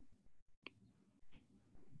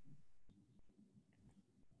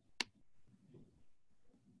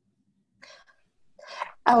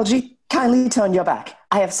 Algie, kindly turn your back.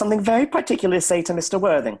 I have something very particular to say to Mr.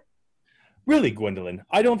 Worthing. Really, Gwendolyn,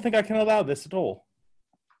 I don't think I can allow this at all.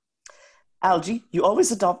 Algie, you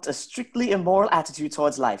always adopt a strictly immoral attitude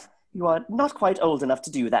towards life. You are not quite old enough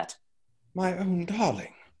to do that. My own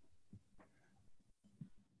darling.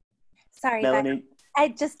 Sorry, Melanie, I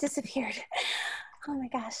just disappeared. Oh my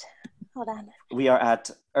gosh. Hold on. we are at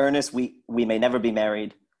Ernest. We may never be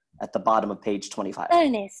married at the bottom of page 25.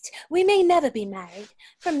 Ernest, we may never be married.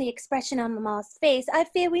 From the expression on Mamma's face, I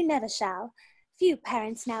fear we never shall. Few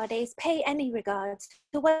parents nowadays pay any regard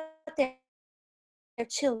to what their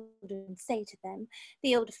children say to them.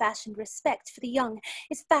 The old-fashioned respect for the young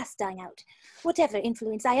is fast dying out. Whatever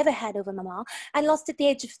influence I ever had over Mamma, I lost at the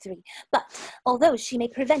age of 3. But although she may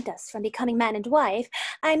prevent us from becoming man and wife,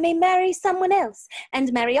 I may marry someone else,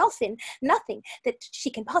 and marry often. Nothing that she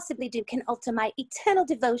can possibly do can alter my eternal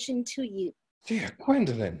devotion to you. Dear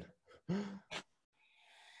Gwendolyn.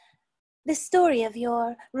 The story of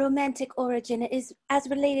your romantic origin is as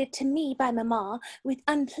related to me by Mamma, with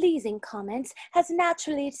unpleasing comments, has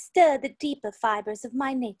naturally stirred the deeper fibers of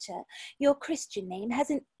my nature. Your Christian name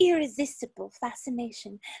has an irresistible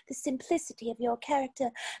fascination. The simplicity of your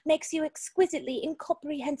character makes you exquisitely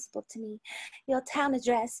incomprehensible to me. Your town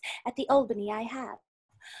address at the Albany I have.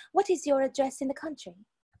 What is your address in the country?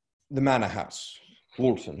 The Manor House,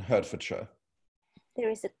 Walton, Hertfordshire. There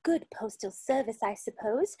is a good postal service, I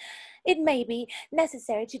suppose. It may be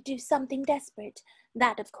necessary to do something desperate.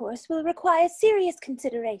 That, of course, will require serious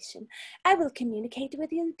consideration. I will communicate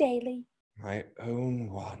with you daily. My own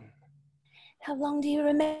one. How long do you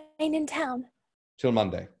remain in town? Till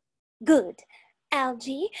Monday. Good.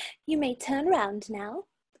 Algie, you may turn round now.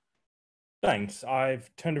 Thanks,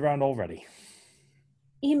 I've turned around already.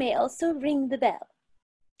 You may also ring the bell.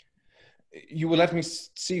 You will let me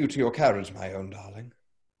see you to your carriage, my own darling?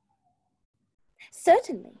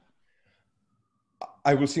 Certainly.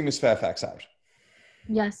 I will see Miss Fairfax out.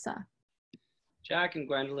 Yes, sir. Jack and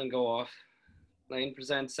Gwendolyn go off. Lane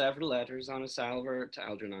presents several letters on a salver to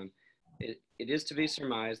Algernon. It is to be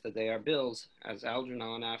surmised that they are bills, as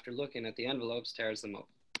Algernon, after looking at the envelopes, tears them up.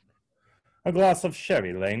 A glass of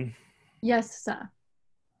sherry, Lane. Yes, sir.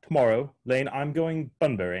 Tomorrow, Lane, I'm going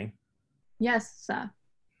bunburying. Yes, sir.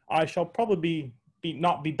 I shall probably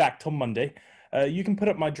not be back till Monday. You can put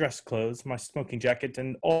up my dress clothes, my smoking jacket,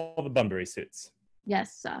 and all the Bunbury suits.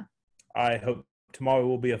 Yes, sir. I hope tomorrow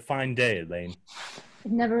will be a fine day, Lane.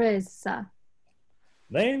 It never is, sir.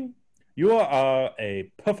 Lane, you are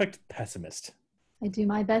a perfect pessimist. I do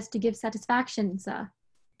my best to give satisfaction, sir.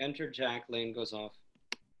 Enter Jack. Lane goes off.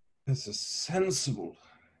 It's a sensible,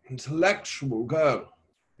 intellectual girl.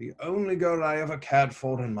 The only girl I ever cared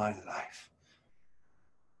for in my life.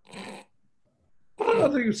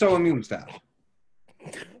 What are you so amused at?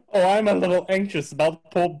 Oh, I'm a little anxious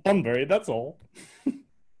about poor Bunbury, that's all.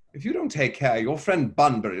 If you don't take care, your friend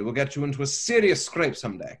Bunbury will get you into a serious scrape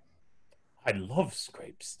someday. I love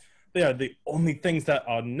scrapes. They are the only things that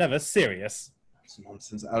are never serious. That's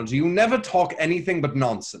nonsense, Algie. You never talk anything but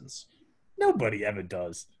nonsense. Nobody ever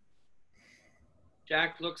does.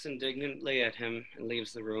 Jack looks indignantly at him and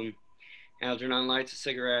leaves the room. Algernon lights a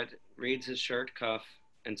cigarette, reads his shirt cuff,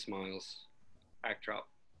 and smiles. Backdrop.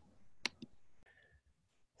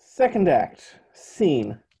 Second act.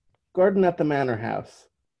 Scene. Garden at the manor house.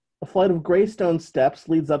 A flight of gray stone steps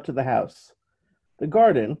leads up to the house. The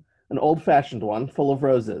garden, an old-fashioned one, full of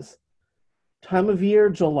roses. Time of year,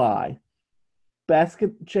 July.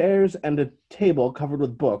 Basket chairs and a table covered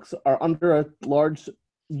with books are under a large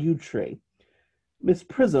yew tree. Miss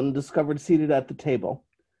Prism discovered seated at the table.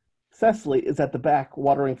 Cecily is at the back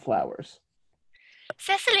watering flowers.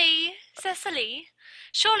 Cecily,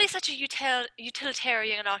 surely such a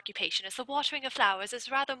utilitarian occupation as the watering of flowers is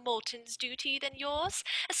rather Moulton's duty than yours,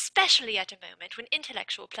 especially at a moment when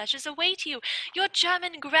intellectual pleasures await you. Your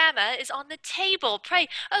German grammar is on the table. Pray,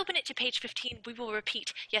 open it to page 15. We will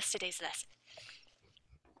repeat yesterday's lesson.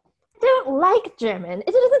 I don't like German.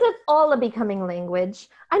 It isn't at all a becoming language.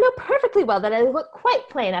 I know perfectly well that I look quite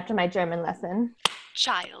plain after my German lesson.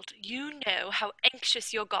 Child, you know how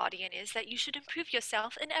anxious your guardian is that you should improve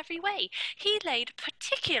yourself in every way. He laid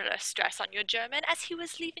particular stress on your German as he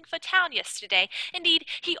was leaving for town yesterday. Indeed,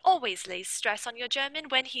 he always lays stress on your German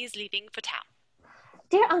when he is leaving for town.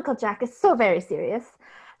 Dear Uncle Jack is so very serious.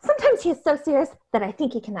 Sometimes he is so serious that I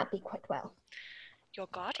think he cannot be quite well. Your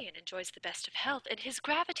guardian enjoys the best of health, and his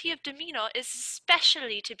gravity of demeanor is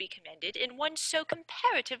especially to be commended in one so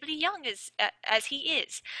comparatively young as he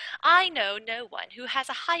is. I know no one who has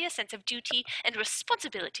a higher sense of duty and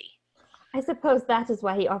responsibility. I suppose that is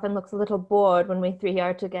why he often looks a little bored when we three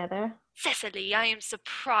are together. Cecily, I am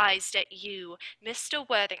surprised at you. Mr.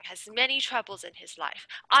 Worthing has many troubles in his life.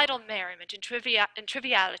 Idle merriment and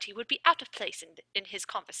triviality would be out of place in his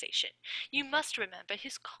conversation. You must remember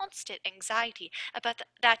his constant anxiety about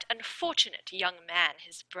that unfortunate young man,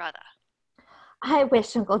 his brother. I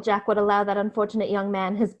wish Uncle Jack would allow that unfortunate young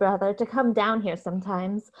man, his brother, to come down here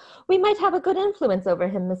sometimes. We might have a good influence over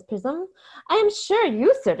him, Miss Prism. I am sure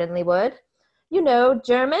you certainly would. You know,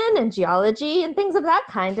 German and geology and things of that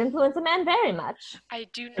kind influence a man very much. I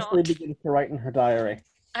do not. Cecily begins to write in her diary.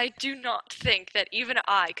 I do not think that even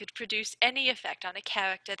I could produce any effect on a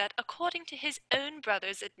character that, according to his own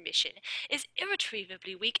brother's admission, is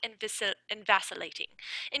irretrievably weak and vacillating.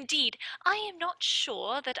 Indeed, I am not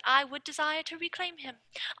sure that I would desire to reclaim him.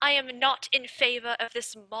 I am not in favor of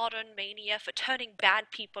this modern mania for turning bad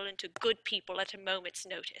people into good people at a moment's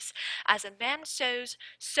notice. As a man sows,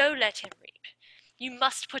 so let him reap. You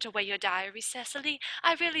must put away your diary, Cecily.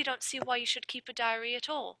 I really don't see why you should keep a diary at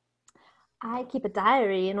all. I keep a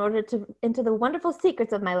diary in order to enter the wonderful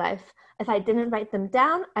secrets of my life. If I didn't write them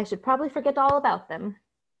down, I should probably forget all about them.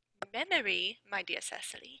 Memory, my dear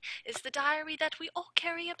Cecily, is the diary that we all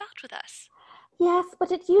carry about with us. Yes,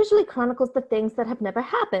 but it usually chronicles the things that have never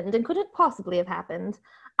happened and couldn't possibly have happened.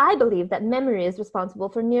 I believe that memory is responsible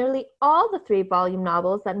for nearly all the 3-volume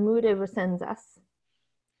novels that Mude sends us.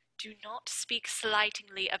 Do not speak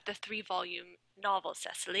slightingly of the 3-volume novel,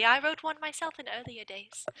 Cecily. I wrote one myself in earlier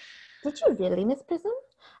days. Did you really, Miss Prism?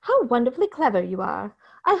 How wonderfully clever you are.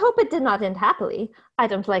 I hope it did not end happily. I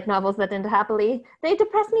don't like novels that end happily. They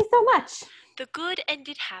depress me so much. The good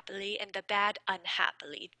ended happily and the bad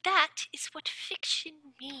unhappily. That is what fiction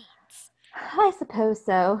means. I suppose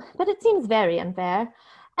so, but it seems very unfair.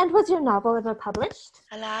 And was your novel ever published?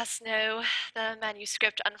 Alas, no. The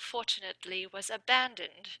manuscript, unfortunately, was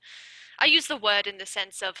abandoned. I use the word in the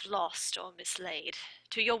sense of lost or mislaid.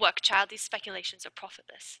 To your work, child, these speculations are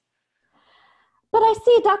profitless. But I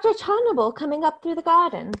see Dr. Chasuble coming up through the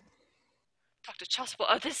garden. Dr. Chasuble,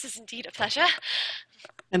 oh, this is indeed a pleasure.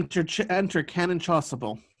 Enter Canon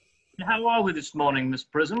Chasuble. How are we this morning, Miss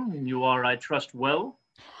Prism? You are, I trust, well?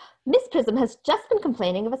 Miss Prism has just been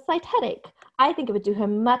complaining of a slight headache. I think it would do her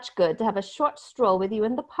much good to have a short stroll with you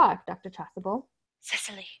in the park, Dr. Chasuble.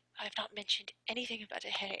 Cecily, I have not mentioned anything about a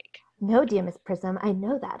headache. No, dear Miss Prism, I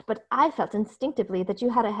know that, but I felt instinctively that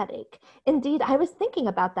you had a headache. Indeed, I was thinking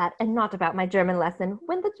about that and not about my German lesson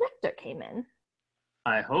when the director came in.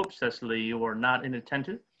 I hope, Cecily, you are not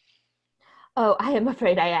inattentive. Oh, I am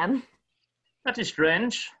afraid I am. That is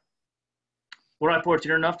strange. Were I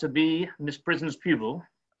fortunate enough to be Miss Prism's pupil,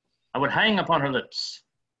 I would hang upon her lips.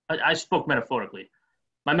 I spoke metaphorically.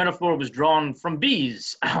 My metaphor was drawn from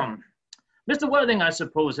bees. Mr. Worthing, I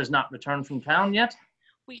suppose, has not returned from town yet?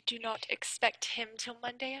 We do not expect him till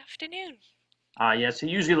Monday afternoon. Ah, yes, he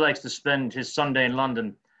usually likes to spend his Sunday in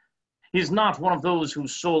London. He's not one of those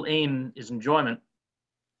whose sole aim is enjoyment,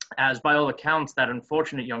 as by all accounts that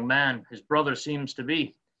unfortunate young man, his brother, seems to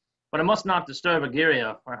be. But I must not disturb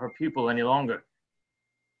Egeria or her pupil any longer.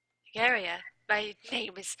 Egeria? My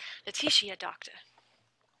name is Letitia, Doctor.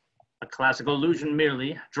 A classical allusion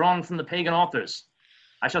merely, drawn from the pagan authors.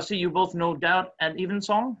 I shall see you both, no doubt, at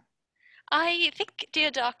evensong? I think, dear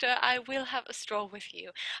Doctor, I will have a stroll with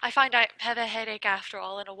you. I find I have a headache after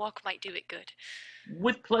all, and a walk might do it good.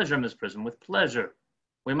 With pleasure, Miss Prism, with pleasure.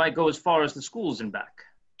 We might go as far as the schools and back.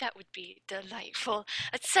 That would be delightful.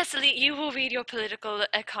 Cecily, you will read your political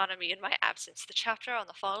economy in my absence. The chapter on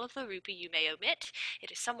the fall of the rupee you may omit.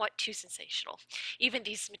 It is somewhat too sensational. Even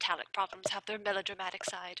these metallic problems have their melodramatic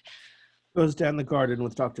side. Goes down the garden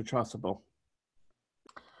with Dr. Chasuble.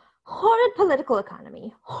 Horrid political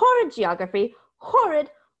economy, horrid geography, horrid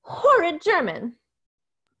German.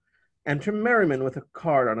 Enter Merriman with a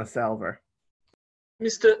card on a salver.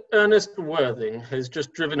 Mr. Ernest Worthing has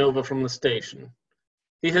just driven over from the station.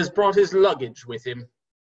 He has brought his luggage with him.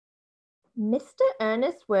 Mr.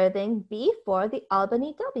 Ernest Worthing, B4 the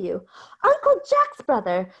Albany W. Uncle Jack's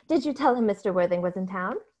brother. Did you tell him Mr. Worthing was in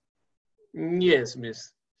town? Yes,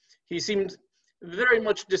 miss. He seemed very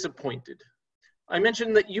much disappointed. I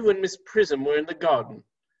mentioned that you and Miss Prism were in the garden.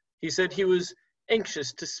 He said he was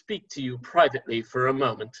anxious to speak to you privately for a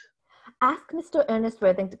moment. Ask Mr. Ernest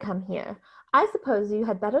Worthing to come here. I suppose you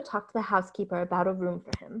had better talk to the housekeeper about a room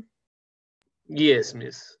for him. Yes,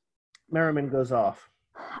 miss. Merriman goes off.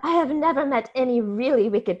 I have never met any really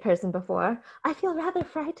wicked person before. I feel rather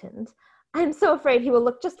frightened. I am so afraid he will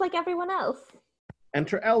look just like everyone else.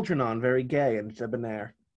 Enter Algernon, very gay and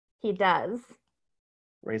debonair. He does.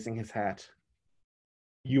 Raising his hat.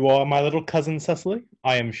 You are my little cousin, Cecily,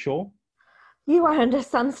 I am sure. You are under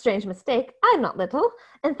some strange mistake. I'm not little.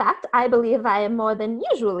 In fact, I believe I am more than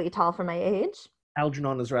usually tall for my age.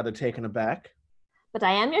 Algernon is rather taken aback. But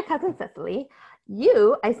I am your cousin Cecily.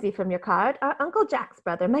 You, I see from your card, are Uncle Jack's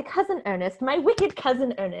brother, my cousin Ernest, my wicked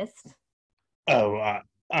cousin Ernest. Oh,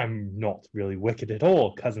 I'm not really wicked at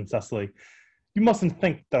all, cousin Cecily. You mustn't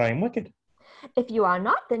think that I am wicked. If you are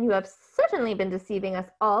not, then you have certainly been deceiving us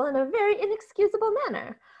all in a very inexcusable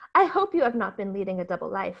manner. I hope you have not been leading a double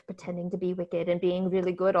life, pretending to be wicked and being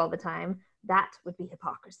really good all the time. That would be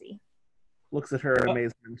hypocrisy. Looks at her in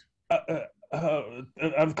amazement.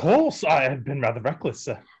 Of course, I have been rather reckless.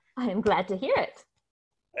 I am glad to hear it.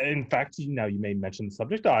 In fact, now you may mention the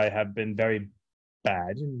subject, I have been very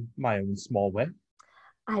bad in my own small way.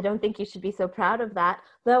 I don't think you should be so proud of that,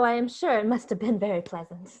 though I am sure it must have been very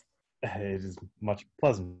pleasant. It is much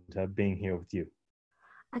pleasanter being here with you.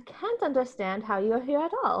 I can't understand how you are here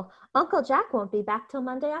at all. Uncle Jack won't be back till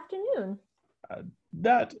Monday afternoon.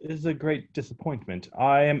 That is a great disappointment.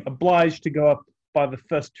 I am obliged to go up by the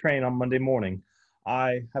first train on Monday morning.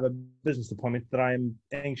 I have a business appointment that I am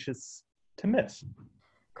anxious to miss.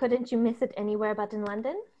 Couldn't you miss it anywhere but in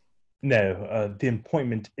London? No, the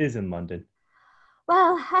appointment is in London.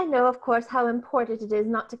 Well, I know, of course, how important it is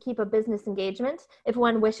not to keep a business engagement if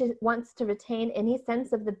one wants to retain any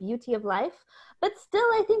sense of the beauty of life. But still,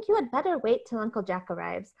 I think you had better wait till Uncle Jack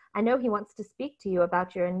arrives. I know he wants to speak to you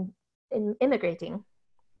about your immigrating.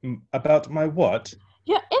 About my what?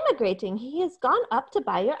 You're immigrating. He has gone up to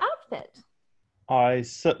buy your outfit. I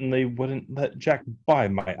certainly wouldn't let Jack buy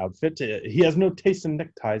my outfit. He has no taste in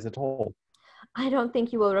neckties at all. I don't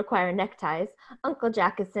think you will require neckties. Uncle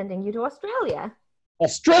Jack is sending you to Australia.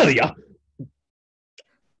 Australia?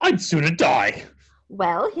 I'd sooner die.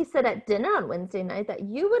 Well, he said at dinner on Wednesday night that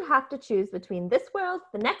you would have to choose between this world,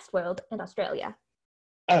 the next world, and Australia.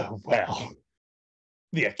 Oh, well.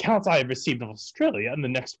 The accounts I have received of Australia and the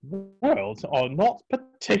next world are not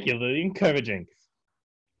particularly encouraging.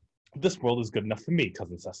 This world is good enough for me,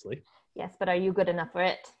 Cousin Cecily. Yes, but are you good enough for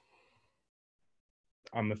it?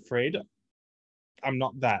 I'm afraid I'm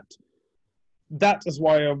not that. That is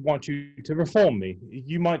why I want you to reform me.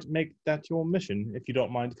 You might make that your mission, if you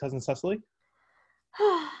don't mind, Cousin Cecily.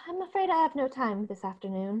 I'm afraid I have no time this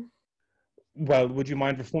afternoon. Well, would you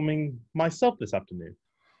mind reforming myself this afternoon?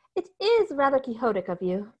 It is rather quixotic of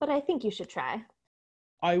you, but I think you should try.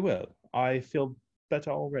 I will. I feel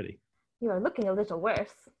better already. You are looking a little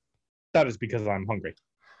worse. That is because I'm hungry.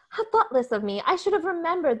 How thoughtless of me. I should have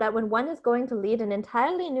remembered that when one is going to lead an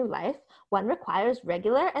entirely new life, one requires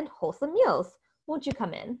regular and wholesome meals. Won't you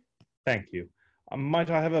come in? Thank you. Might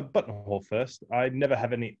I have a buttonhole first? I never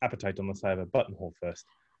have any appetite unless I have a buttonhole first.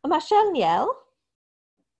 A Marshall Niel?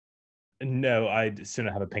 No, I'd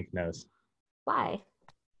sooner have a pink nose. Why?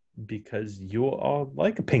 Because you are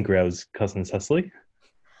like a pink rose, Cousin Cecily.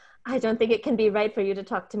 I don't think it can be right for you to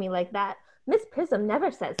talk to me like that. Miss Prism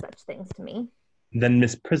never says such things to me. Then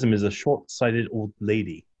Miss Prism is a short-sighted old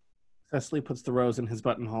lady. Cecily puts the rose in his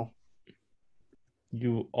buttonhole.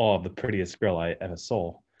 You are the prettiest girl I ever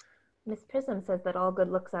saw. Miss Prism says that all good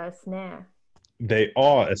looks are a snare. They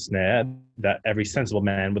are a snare that every sensible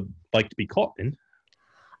man would like to be caught in.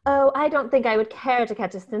 Oh, I don't think I would care to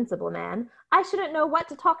catch a sensible man. I shouldn't know what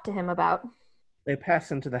to talk to him about. They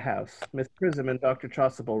pass into the house. Miss Prism and Dr.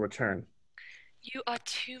 Chasuble return. You are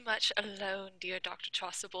too much alone, dear Dr.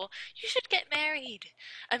 Chasuble. You should get married.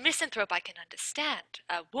 A misanthrope I can understand.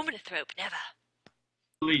 A womananthrope, never.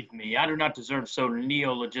 Believe me, I do not deserve so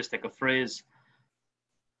neologistic a phrase.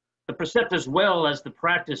 The precept as well as the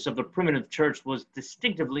practice of the primitive church was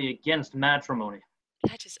distinctively against matrimony.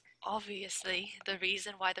 That is obviously the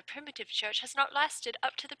reason why the primitive church has not lasted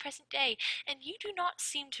up to the present day, and you do not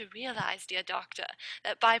seem to realize, dear doctor,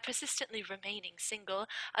 that by persistently remaining single,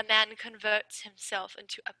 a man converts himself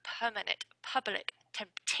into a permanent public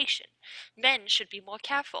temptation. Men should be more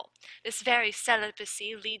careful. This very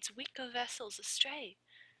celibacy leads weaker vessels astray.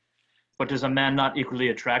 But is a man not equally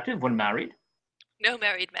attractive when married? No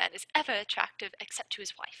married man is ever attractive except to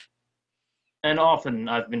his wife. And often,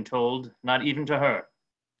 I've been told, not even to her.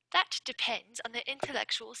 That depends on the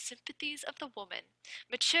intellectual sympathies of the woman.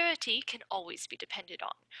 Maturity can always be depended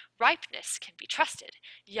on. Ripeness can be trusted.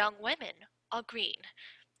 Young women are green.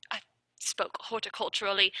 I spoke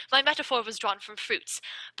horticulturally. My metaphor was drawn from fruits.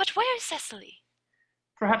 But where is Cecily?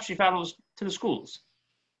 Perhaps she travels to the schools.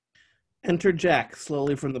 Enter Jack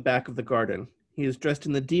slowly from the back of the garden. He is dressed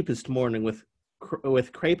in the deepest mourning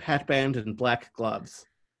with crepe hatband and black gloves.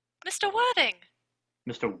 Mr. Worthing!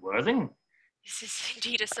 Mr. Worthing? This is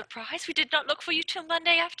indeed a surprise. We did not look for you till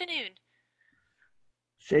Monday afternoon.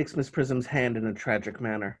 Shakes Miss Prism's hand in a tragic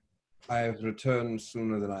manner. I have returned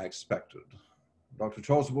sooner than I expected. Dr.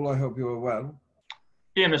 Chasuble, I hope you are well.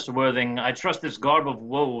 Dear Mr. Worthing, I trust this garb of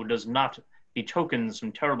woe does not betoken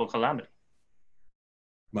some terrible calamity.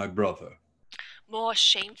 My brother. More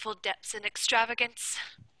shameful depths and extravagance.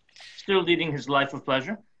 Still leading his life of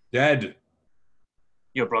pleasure? Dead.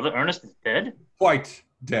 Your brother Ernest is dead? Quite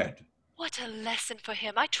dead. What a lesson for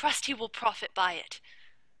him. I trust he will profit by it.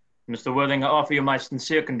 Mr. Worthing, I offer you my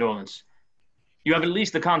sincere condolence. You have at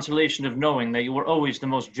least the consolation of knowing that you were always the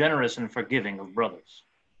most generous and forgiving of brothers.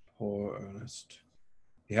 Poor Ernest.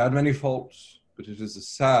 He had many faults, but it is a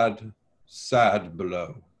sad, sad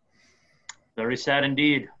blow. Very sad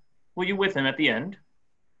indeed. Were you with him at the end?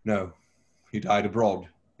 No, he died abroad,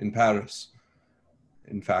 in Paris.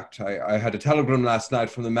 In fact, I had a telegram last night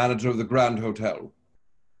from the manager of the Grand Hotel.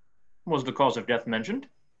 Was the cause of death mentioned?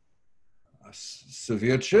 A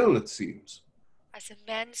severe chill, it seems. As a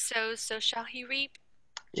man sows, so shall he reap.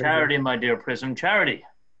 Charity, my dear Prism, charity.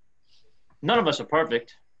 None of us are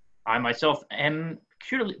perfect. I myself am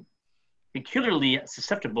peculiarly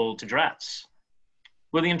susceptible to drafts.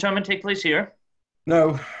 Will the interment take place here?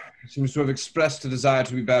 No, he seems to have expressed a desire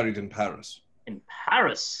to be buried in Paris. In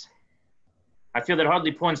Paris? I feel that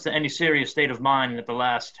hardly points to any serious state of mind at the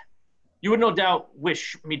last. You would no doubt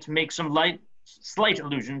wish me to make some slight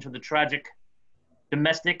allusion to the tragic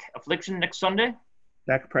domestic affliction next Sunday?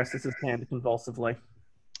 Jack presses his hand convulsively.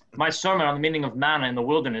 My sermon on the meaning of manna in the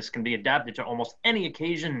wilderness can be adapted to almost any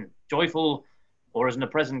occasion, joyful, or as in the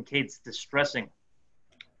present case, distressing.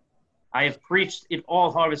 I have preached at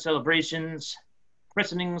all harvest celebrations,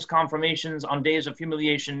 christenings, confirmations, on days of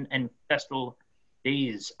humiliation, and festal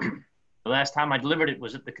days. The last time I delivered it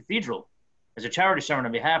was at the cathedral, as a charity sermon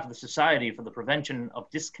on behalf of the Society for the Prevention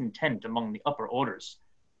of Discontent among the upper orders.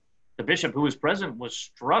 The bishop who was present was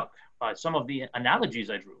struck by some of the analogies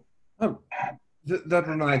I drew. Oh, that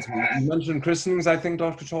reminds me. You mentioned christenings, I think,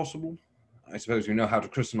 Dr. Chasuble. I suppose you know how to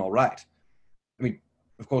christen all right. I mean,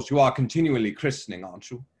 of course, you are continually christening, aren't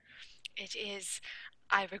you? It is,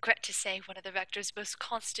 I regret to say, one of the rector's most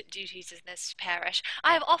constant duties in this parish.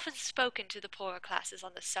 I have often spoken to the poorer classes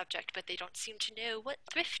on this subject, but they don't seem to know what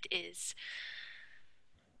thrift is.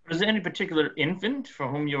 Was there any particular infant for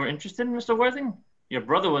whom you were interested in, Mr. Worthing? Your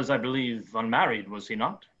brother was, I believe, unmarried, was he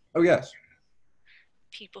not? Oh, yes.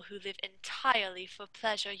 People who live entirely for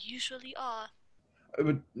pleasure usually are.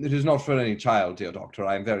 But it is not for any child, dear doctor.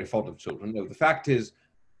 I am very fond of children. No, the fact is,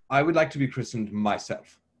 I would like to be christened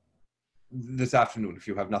myself. This afternoon, if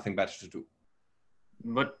you have nothing better to do.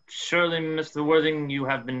 But surely, Mr. Worthing, you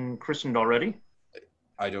have been christened already?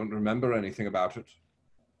 I don't remember anything about it.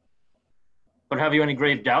 But have you any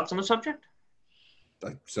grave doubts on the subject?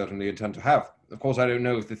 I certainly intend to have. Of course, I don't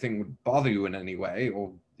know if the thing would bother you in any way,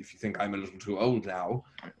 or if you think I'm a little too old now.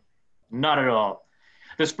 Not at all.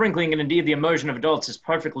 The sprinkling and indeed the immersion of adults is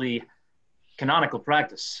perfectly canonical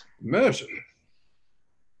practice. Immersion?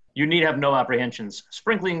 You need have no apprehensions.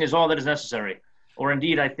 Sprinkling is all that is necessary, or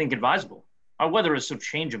indeed I think advisable. Our weather is so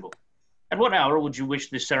changeable. At what hour would you wish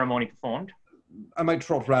this ceremony performed? I might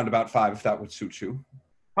trot round about 5 if that would suit you.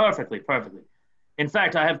 Perfectly, perfectly. In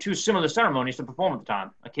fact, I have 2 similar ceremonies to perform at the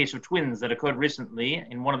time. A case of twins that occurred recently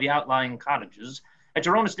in one of the outlying cottages at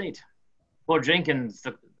your own estate. Poor Jenkins,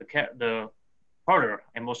 the harder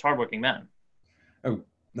and most hardworking man. Oh,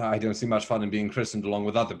 no, I don't see much fun in being christened along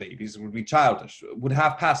with other babies. It would be childish. Would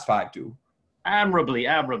 5:30 do? Admirably,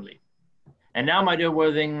 admirably. And now, my dear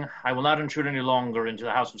Worthing, I will not intrude any longer into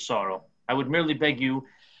the house of sorrow. I would merely beg you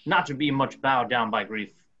not to be much bowed down by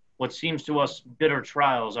grief. What seems to us bitter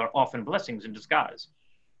trials are often blessings in disguise.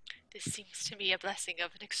 This seems to me a blessing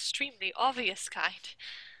of an extremely obvious kind.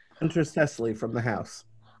 Enter Cecily from the house.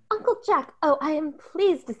 Uncle Jack, oh, I am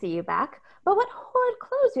pleased to see you back. But what horrid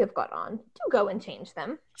clothes you have got on. Do go and change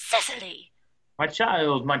them. Cecily! My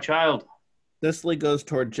child, my child. Cecily goes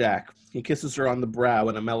toward Jack. He kisses her on the brow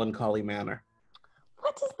in a melancholy manner.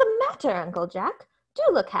 What is the matter, Uncle Jack? Do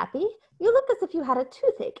look happy. You look as if you had a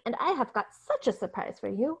toothache, and I have got such a surprise for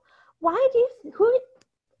you. Who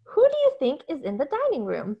do you think is in the dining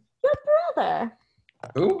room? Your brother.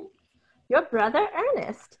 Who? Your brother,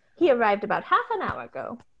 Ernest. He arrived about half an hour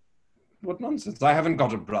ago. What nonsense. I haven't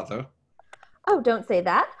got a brother. Oh, don't say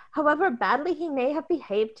that. However badly he may have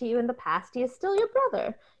behaved to you in the past, he is still your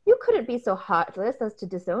brother. You couldn't be so heartless as to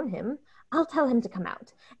disown him. I'll tell him to come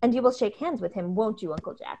out, and you will shake hands with him, won't you,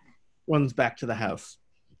 Uncle Jack? Runs back to the house.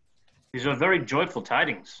 These are very joyful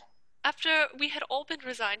tidings. After we had all been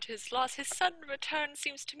resigned to his loss, his sudden return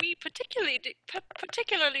seems to me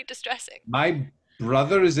particularly distressing. My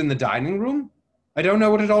brother is in the dining room? I don't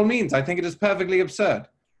know what it all means. I think it is perfectly absurd.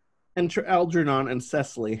 Enter Algernon and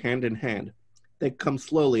Cecily hand in hand. They come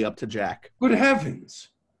slowly up to Jack. Good heavens!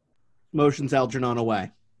 Motions Algernon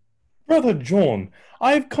away. Brother John,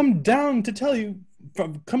 I have come down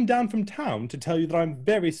from town to tell you that I'm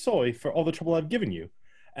very sorry for all the trouble I've given you,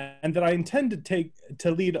 and that I intend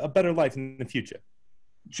to lead a better life in the future.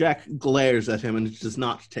 Jack glares at him and does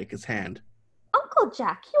not take his hand. Uncle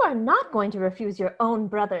Jack, you are not going to refuse your own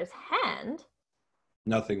brother's hand.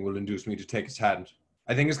 Nothing will induce me to take his hand.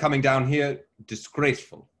 I think his coming down here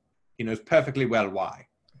disgraceful. He knows perfectly well why.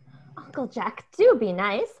 Uncle Jack, do be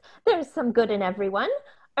nice. There is some good in everyone.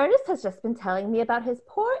 Ernest has just been telling me about his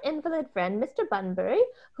poor invalid friend, Mr. Bunbury,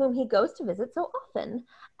 whom he goes to visit so often.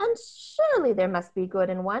 And surely there must be good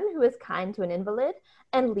in one who is kind to an invalid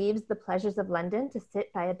and leaves the pleasures of London to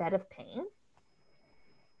sit by a bed of pain.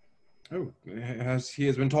 Oh, he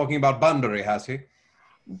has been talking about Bunbury, has he?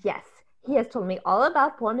 Yes, he has told me all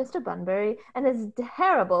about poor Mr. Bunbury and his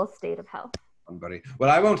terrible state of health. Bunbury. Well,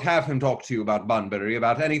 I won't have him talk to you about Bunbury,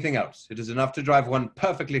 about anything else. It is enough to drive one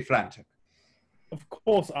perfectly frantic. Of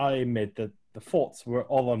course, I admit that the faults were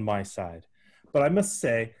all on my side, but I must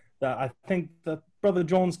say that I think that Brother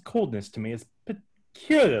John's coldness to me is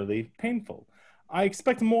peculiarly painful. I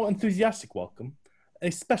expect a more enthusiastic welcome,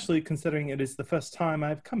 especially considering it is the first time I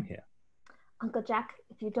have come here. Uncle Jack,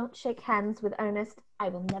 if you don't shake hands with Ernest, I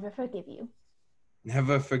will never forgive you.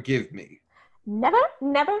 Never forgive me? Never,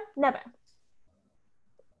 never, never.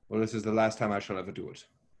 Well, this is the last time I shall ever do it.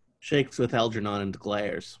 Shakes with Algernon and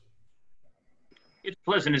glares. It's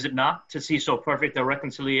pleasant, is it not, to see so perfect a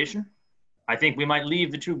reconciliation? I think we might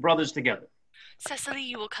leave the two brothers together. Cecily,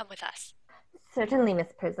 you will come with us. Certainly,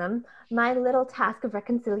 Miss Prism. My little task of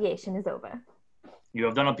reconciliation is over. You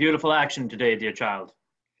have done a beautiful action today, dear child.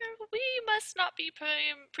 We must not be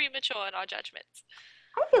premature in our judgments.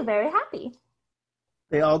 I feel very happy.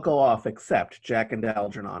 They all go off except Jack and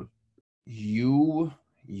Algernon. You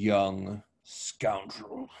young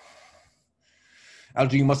scoundrel.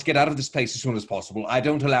 Alger, you must get out of this place as soon as possible. I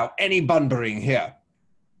don't allow any Bunburying here.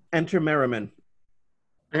 Enter Merriman.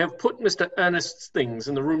 I have put Mr. Ernest's things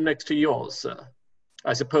in the room next to yours, sir.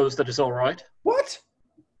 I suppose that is all right? What?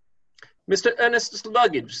 Mr. Ernest's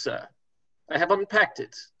luggage, sir. I have unpacked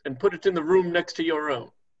it and put it in the room next to your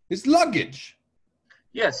own. His luggage?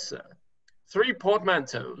 Yes, sir. 3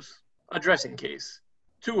 portmanteaus, a dressing case,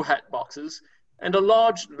 2 hat boxes, and a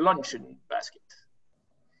large luncheon basket.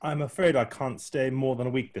 I'm afraid I can't stay more than a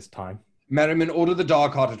week this time. Merriman, order the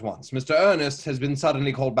dog cart at once. Mr. Ernest has been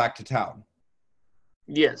suddenly called back to town.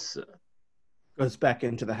 Yes, sir. Goes back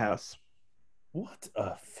into the house. What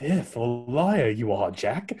a fearful liar you are,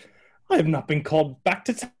 Jack. I have not been called back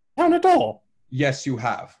to town at all. Yes, you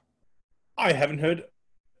have. I haven't heard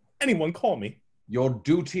anyone call me. Your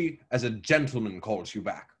duty as a gentleman calls you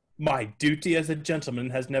back. My duty as a gentleman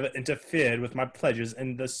has never interfered with my pleasures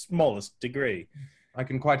in the smallest degree. I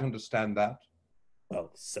can quite understand that.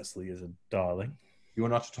 Well, Cecily is a darling. You are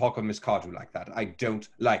not to talk of Miss Cardew like that. I don't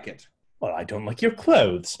like it. Well, I don't like your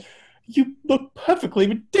clothes. You look perfectly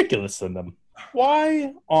ridiculous in them.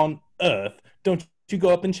 Why on earth don't you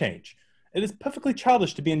go up and change? It is perfectly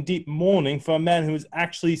childish to be in deep mourning for a man who is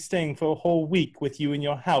actually staying for a whole week with you in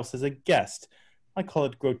your house as a guest. I call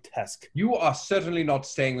it grotesque. You are certainly not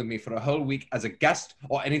staying with me for a whole week as a guest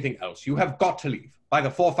or anything else. You have got to leave by the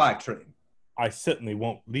 4:05 train. I certainly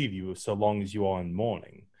won't leave you so long as you are in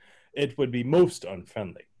mourning. It would be most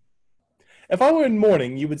unfriendly. If I were in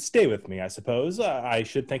mourning, you would stay with me, I suppose. I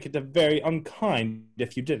should think it very unkind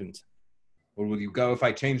if you didn't. Or will you go if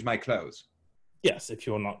I change my clothes? Yes, if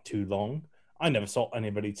you're not too long. I never saw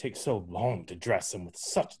anybody take so long to dress and with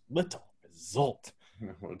such little result.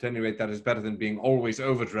 Well, at any rate, that is better than being always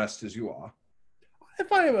overdressed as you are.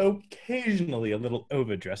 If I am occasionally a little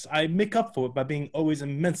overdressed, I make up for it by being always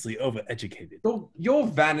immensely overeducated. Your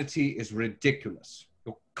vanity is ridiculous.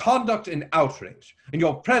 Your conduct an outrage, and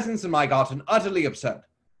your presence in my garden utterly absurd.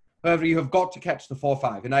 However, you have got to catch the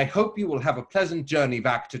 4:05, and I hope you will have a pleasant journey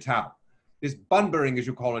back to town. This Bunburying, as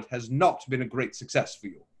you call it, has not been a great success for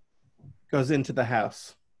you. Goes into the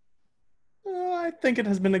house. I think it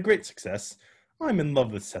has been a great success. I'm in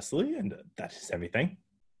love with Cecily, and that is everything.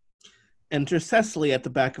 Enter Cecily at the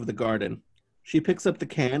back of the garden. She picks up the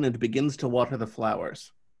can and begins to water the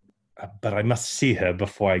flowers. But I must see her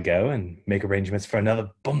before I go and make arrangements for another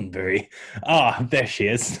Bunbury. Ah, there she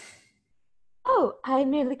is. Oh, I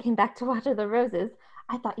merely came back to water the roses.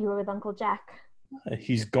 I thought you were with Uncle Jack.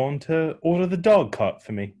 He's gone to order the dog cart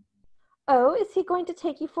for me. Oh, is he going to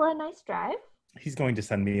take you for a nice drive? He's going to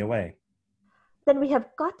send me away. Then we have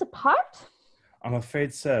got to part? I'm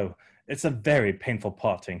afraid so. It's a very painful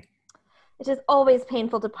parting. It is always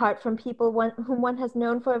painful to part from people whom one has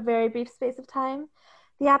known for a very brief space of time.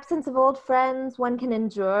 The absence of old friends one can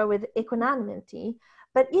endure with equanimity,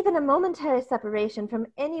 but even a momentary separation from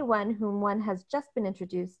anyone whom one has just been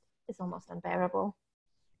introduced is almost unbearable.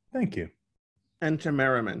 Thank you. Enter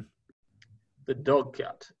Merriman. The dog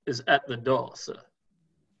cat is at the door, sir.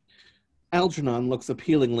 Algernon looks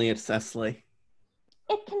appealingly at Cecily.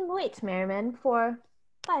 It can wait, Merriman, for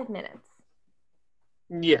 5 minutes.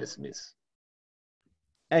 Yes, miss.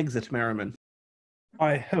 Exit Merriman.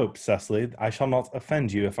 I hope, Cecily, I shall not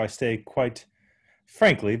offend you if I say quite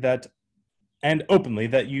frankly that and openly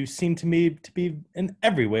that you seem to me to be in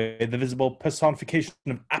every way the visible personification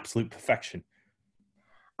of absolute perfection.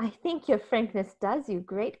 I think your frankness does you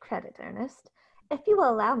great credit, Ernest. If you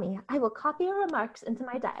will allow me, I will copy your remarks into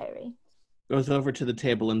my diary. Goes over to the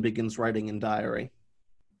table and begins writing in diary.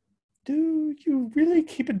 Do you really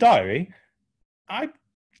keep a diary? I'd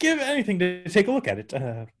give anything to take a look at it.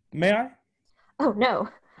 May I? Oh, no.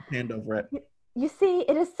 Hand over it. You see,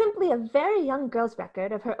 it is simply a very young girl's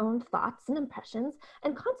record of her own thoughts and impressions,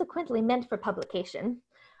 and consequently meant for publication.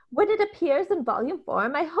 When it appears in volume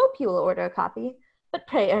form, I hope you will order a copy. But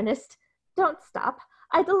pray, Ernest, don't stop.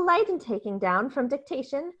 I delight in taking down from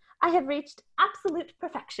dictation. I have reached absolute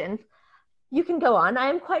perfection. You can go on. I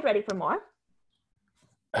am quite ready for more.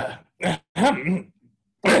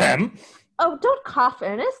 Oh, don't cough,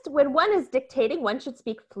 Ernest. When one is dictating, one should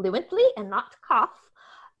speak fluently and not cough.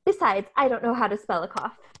 Besides, I don't know how to spell a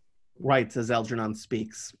cough. Writes as Algernon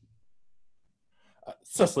speaks.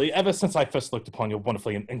 Cecily, ever since I first looked upon your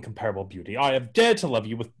wonderfully and incomparable beauty, I have dared to love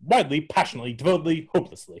you with wildly, passionately, devotedly,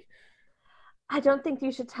 hopelessly. I don't think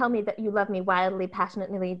you should tell me that you love me wildly,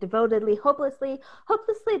 passionately, devotedly, hopelessly.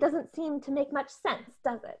 Hopelessly doesn't seem to make much sense,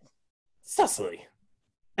 does it? Cecily!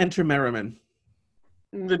 Enter Merriman.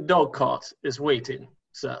 The dog cart is waiting,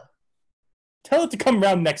 sir. Tell it to come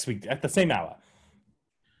round next week at the same hour.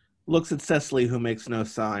 Looks at Cecily, who makes no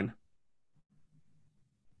sign.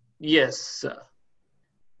 Yes, sir.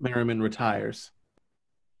 Merriman retires.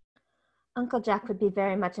 Uncle Jack would be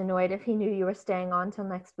very much annoyed if he knew you were staying on till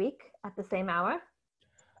next week at the same hour.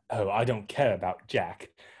 Oh, I don't care about Jack.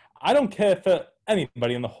 I don't care for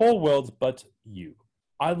anybody in the whole world but you.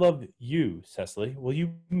 I love you, Cecily. Will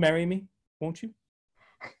you marry me? Won't you?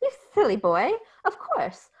 You silly boy. Of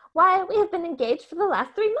course. Why, we have been engaged for the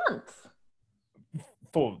last 3 months.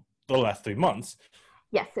 For the last 3 months?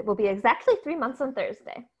 Yes, it will be exactly 3 months on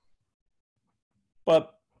Thursday.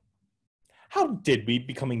 But how did we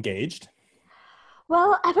become engaged?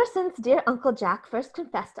 Well, ever since dear Uncle Jack first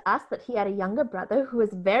confessed to us that he had a younger brother who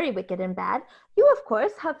was very wicked and bad, you, of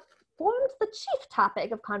course, have formed the chief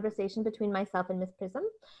topic of conversation between myself and Miss Prism.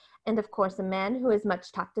 And, of course, a man who is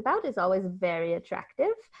much talked about is always very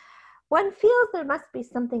attractive. One feels there must be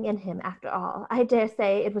something in him after all. I dare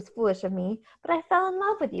say it was foolish of me, but I fell in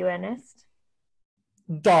love with you, Ernest.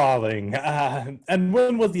 Darling, and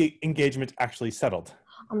when was the engagement actually settled?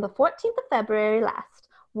 On the 14th of February last.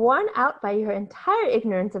 Worn out by your entire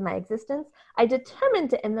ignorance of my existence, I determined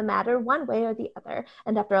to end the matter one way or the other,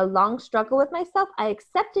 and after a long struggle with myself, I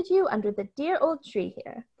accepted you under the dear old tree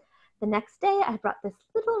here. The next day, I brought this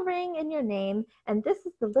little ring in your name, and this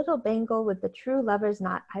is the little bangle with the true lover's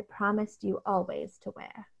knot I promised you always to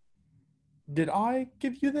wear. Did I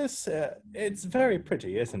give you this? It's very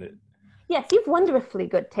pretty, isn't it? Yes, you've wonderfully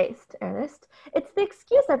good taste, Ernest. It's the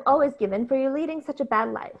excuse I've always given for you leading such a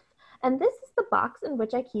bad life. And this is the box in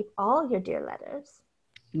which I keep all your dear letters.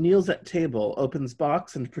 Kneels at table, opens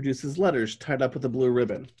box, and produces letters tied up with a blue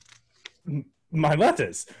ribbon. My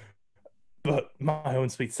letters? But my own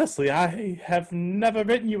sweet Cecily, I have never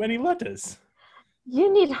written you any letters.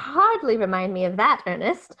 You need hardly remind me of that,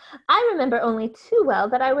 Ernest. I remember only too well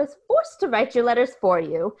that I was forced to write your letters for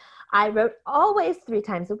you. I wrote always 3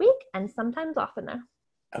 times a week, and sometimes oftener.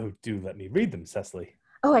 Oh, do let me read them, Cecily.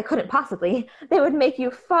 Oh, I couldn't possibly. They would make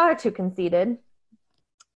you far too conceited.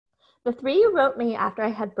 The 3 you wrote me after I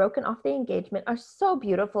had broken off the engagement are so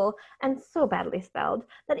beautiful and so badly spelled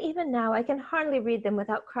that even now I can hardly read them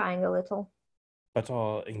without crying a little. But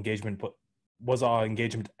was our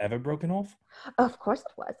engagement ever broken off? Of course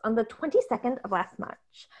it was, on the 22nd of last March.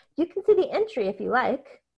 You can see the entry if you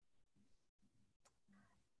like.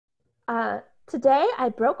 Today I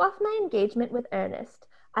broke off my engagement with Ernest.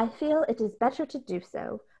 I feel it is better to do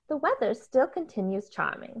so. The weather still continues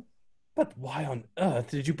charming. But why on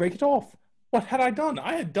earth did you break it off? What had I done?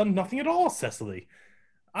 I had done nothing at all, Cecily.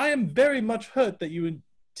 I am very much hurt that you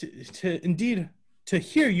to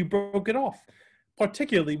hear you broke it off,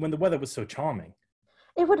 particularly when the weather was so charming.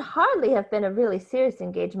 It would hardly have been a really serious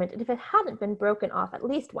engagement if it hadn't been broken off at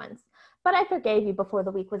least once, but I forgave you before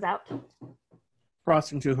the week was out.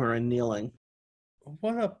 Crossing to her and kneeling.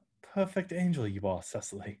 What a perfect angel you are,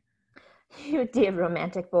 Cecily. You dear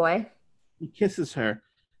romantic boy. He kisses her.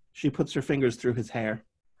 She puts her fingers through his hair.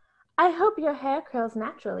 I hope your hair curls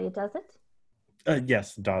naturally, does it?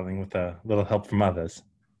 Yes, darling, with a little help from others.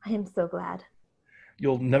 I am so glad.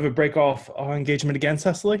 You'll never break off our engagement again,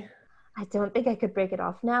 Cecily? I don't think I could break it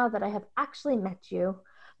off now that I have actually met you.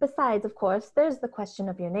 Besides, of course, there's the question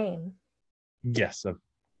of your name. Yes, of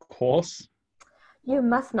course. You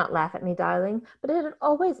must not laugh at me, darling, but it had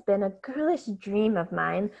always been a girlish dream of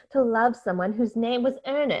mine to love someone whose name was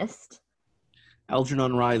Ernest.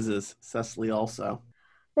 Algernon rises, Cecily also.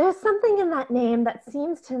 There's something in that name that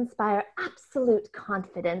seems to inspire absolute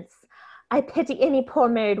confidence. I pity any poor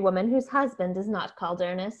married woman whose husband is not called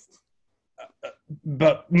Ernest.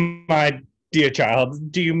 But, my dear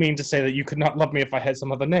child, do you mean to say that you could not love me if I had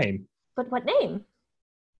some other name? But what name?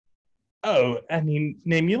 Oh, any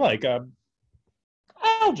name you like.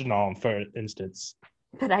 Algernon, for instance.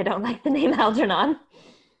 But I don't like the name Algernon.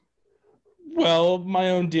 Well, my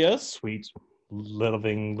own dear, sweet,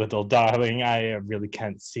 living little darling, I really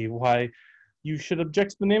can't see why you should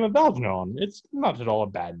object to the name of Algernon. It's not at all a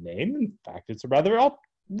bad name. In fact, it's a rather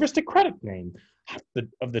aristocratic name. Half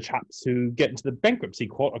of the chaps who get into the bankruptcy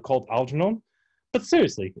court are called Algernon. But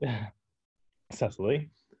seriously, Cecily,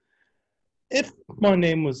 if my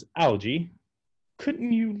name was Algie,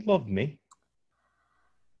 couldn't you love me?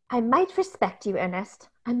 I might respect you, Ernest.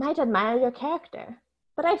 I might admire your character.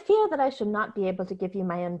 But I fear that I should not be able to give you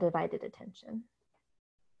my undivided attention.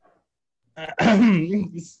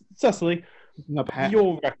 Cecily,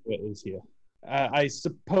 your record is here. I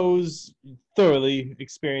suppose thoroughly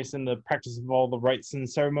experienced in the practice of all the rites and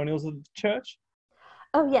ceremonials of the church?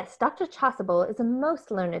 Oh yes, Dr. Chasuble is a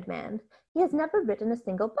most learned man. He has never written a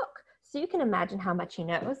single book, so you can imagine how much he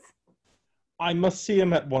knows. I must see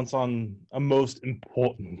him at once on a most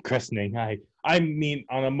important christening. I mean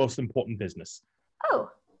on a most important business.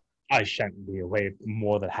 Oh. I shan't be away for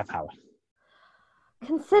more than half hour.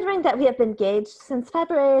 Considering that we have been engaged since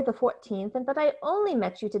February the 14th and that I only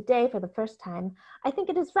met you today for the first time, I think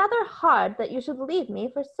it is rather hard that you should leave me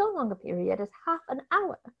for so long a period as half an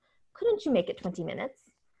hour. Couldn't you make it 20 minutes?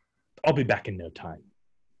 I'll be back in no time.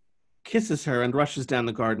 Kisses her and rushes down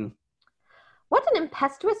the garden. What an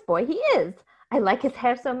impetuous boy he is! I like his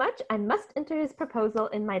hair so much, I must enter his proposal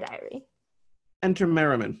in my diary. Enter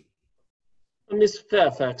Merriman. Miss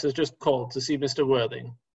Fairfax has just called to see Mr.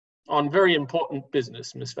 Worthing. On very important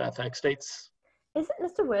business, Miss Fairfax states. Isn't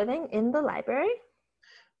Mr. Worthing in the library?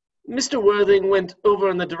 Mr. Worthing went over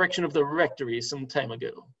in the direction of the rectory some time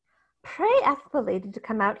ago. Pray ask the lady to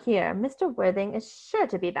come out here. Mr. Worthing is sure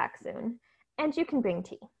to be back soon. And you can bring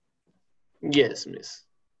tea. Yes, miss.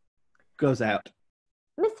 Goes out.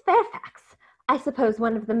 Miss Fairfax, I suppose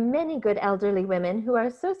one of the many good elderly women who are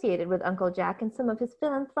associated with Uncle Jack in some of his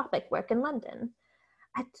philanthropic work in London.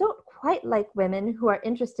 I don't quite like women who are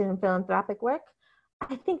interested in philanthropic work.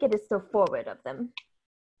 I think it is so forward of them.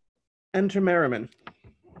 Enter Merriman.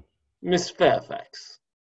 Miss Fairfax.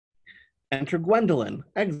 Enter Gwendolyn.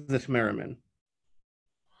 Exit Merriman.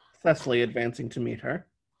 Cecily advancing to meet her.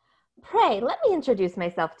 Pray, let me introduce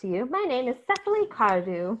myself to you. My name is Cecily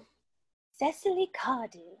Cardew. Cecily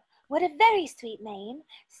Cardew. What a very sweet name.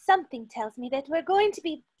 Something tells me that we're going to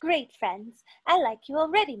be great friends. I like you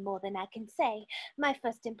already more than I can say. My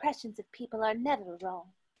first impressions of people are never wrong.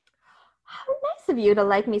 How nice of you to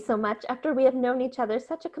like me so much after we have known each other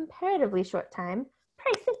such a comparatively short time.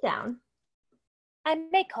 Pray sit down. I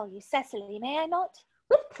may call you Cecily, may I not?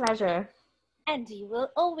 With pleasure. And you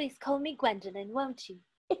will always call me Gwendolyn, won't you?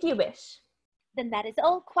 If you wish. Then that is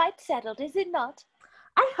all quite settled, is it not?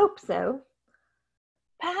 I hope so.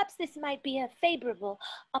 Perhaps this might be a favorable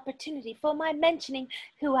opportunity for my mentioning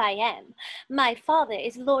who I am. My father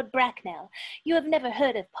is Lord Bracknell. You have never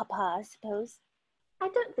heard of Papa, I suppose? I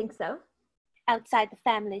don't think so. Outside the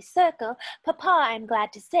family circle, Papa, I'm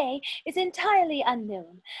glad to say, is entirely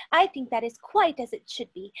unknown. I think that is quite as it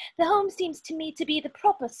should be. The home seems to me to be the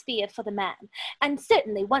proper sphere for the man, and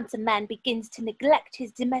certainly once a man begins to neglect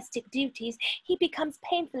his domestic duties, he becomes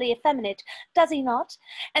painfully effeminate, does he not?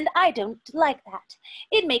 And I don't like that.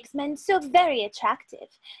 It makes men so very attractive.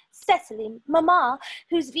 Cecily, Mamma,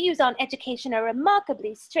 whose views on education are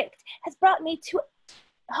remarkably strict, has brought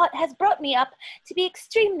me up to be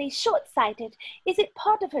extremely short-sighted. Is it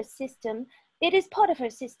part of her system? It is part of her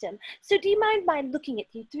system. So do you mind my looking at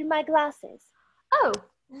you through my glasses? Oh,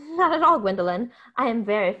 not at all, Gwendolyn. I am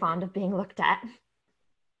very fond of being looked at.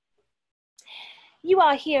 You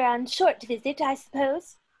are here on short visit, I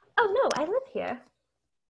suppose? Oh, no, I live here.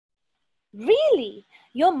 Really?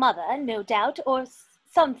 Your mother, no doubt, or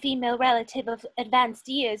some female relative of advanced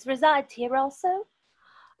years resides here also?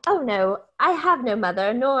 Oh, no, I have no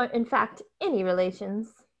mother, nor, in fact, any relations.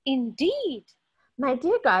 Indeed. My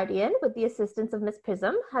dear guardian, with the assistance of Miss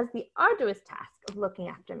Prism, has the arduous task of looking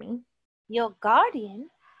after me. Your guardian?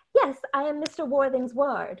 Yes, I am Mr. Worthing's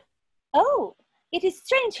ward. Oh, it is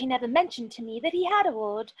strange he never mentioned to me that he had a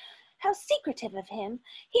ward. How secretive of him.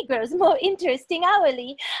 He grows more interesting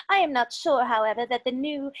hourly. I am not sure, however, that the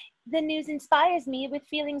news inspires me with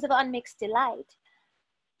feelings of unmixed delight.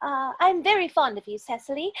 I'm very fond of you,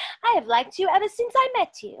 Cecily. I have liked you ever since I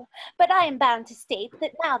met you. But I am bound to state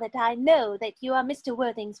that now that I know that you are Mr.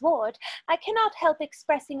 Worthing's ward, I cannot help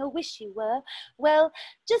expressing a wish you were, well,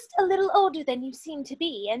 just a little older than you seem to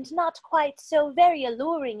be, and not quite so very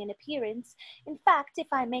alluring in appearance. In fact, if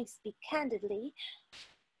I may speak candidly...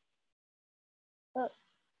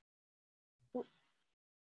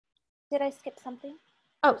 did I skip something?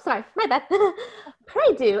 Oh, sorry, my bad.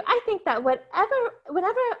 Pray do, I think that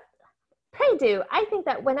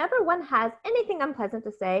whenever one has anything unpleasant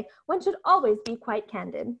to say, one should always be quite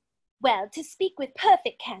candid. Well, to speak with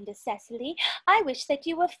perfect candor, Cecily, I wish that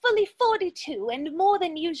you were fully 42 and more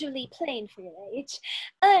than usually plain for your age.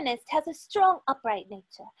 Ernest has a strong, upright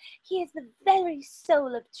nature. He is the very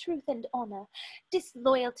soul of truth and honor.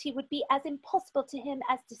 Disloyalty would be as impossible to him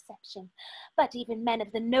as deception. But even men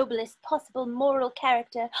of the noblest possible moral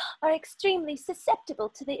character are extremely susceptible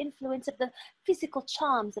to the influence of the physical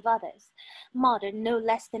charms of others. Modern, no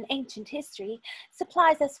less than ancient history,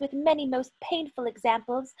 supplies us with many most painful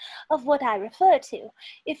examples of what I refer to.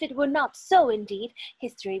 If it were not so, indeed,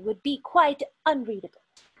 history would be quite unreadable.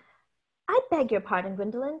 I beg your pardon,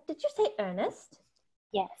 Gwendolyn. Did you say Ernest?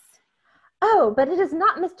 Yes. Oh, but it is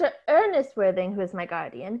not Mr. Ernest Worthing who is my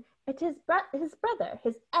guardian. It is his brother,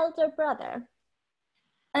 his elder brother.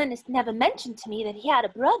 Ernest never mentioned to me that he had a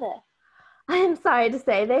brother. I am sorry to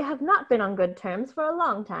say they have not been on good terms for a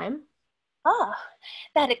long time. Ah,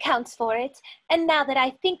 that accounts for it. And now that I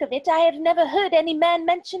think of it, I have never heard any man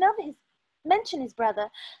mention his brother.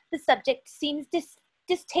 The subject seems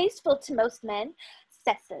distasteful to most men.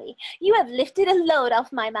 Cecily, you have lifted a load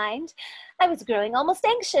off my mind. I was growing almost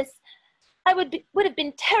anxious. I would have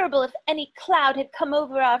been terrible if any cloud had come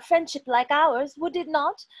over our friendship like ours, would it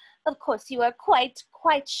not? Of course, you are quite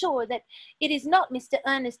sure that it is not Mr.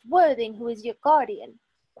 Ernest Worthing who is your guardian.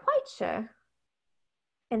 Quite sure.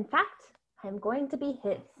 In fact, I am going to be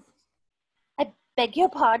his. I beg your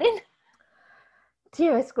pardon?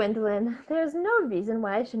 Dearest Gwendolyn, there is no reason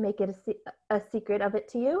why I should make it a secret of it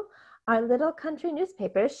to you. Our little country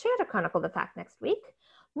newspaper is sure to chronicle the fact next week.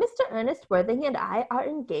 Mr. Ernest Worthing and I are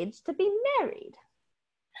engaged to be married.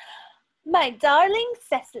 My darling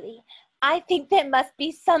Cecily, I think there must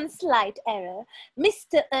be some slight error.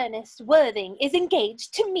 Mr. Ernest Worthing is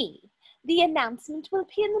engaged to me. The announcement will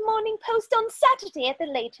appear in the Morning Post on Saturday at the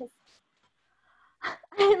latest.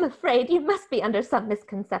 I am afraid you must be under some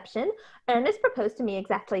misconception. Ernest proposed to me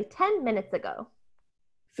exactly 10 minutes ago.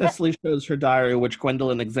 Cecily shows her diary, which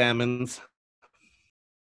Gwendolyn examines.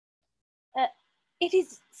 It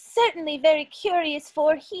is certainly very curious,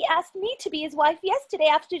 for he asked me to be his wife yesterday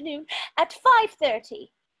afternoon at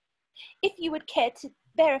 5:30. If you would care to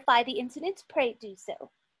verify the incident, pray do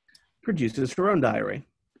so. Produces her own diary.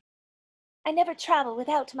 I never travel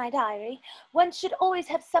without my diary. One should always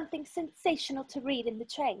have something sensational to read in the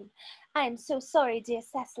train. I am so sorry, dear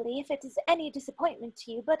Cecily, if it is any disappointment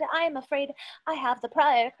to you, but I am afraid I have the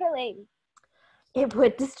prior claim. It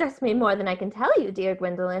would distress me more than I can tell you, dear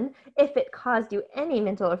Gwendolyn, if it caused you any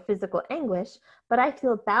mental or physical anguish, but I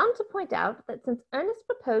feel bound to point out that since Ernest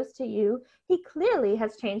proposed to you, he clearly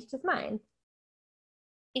has changed his mind.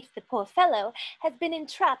 If the poor fellow has been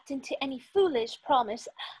entrapped into any foolish promise,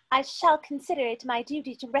 I shall consider it my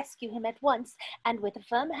duty to rescue him at once and with a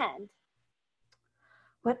firm hand.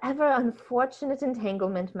 Whatever unfortunate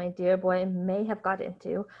entanglement my dear boy may have got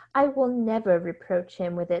into, I will never reproach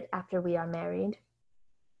him with it after we are married.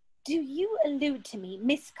 Do you allude to me,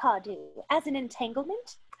 Miss Cardew, as an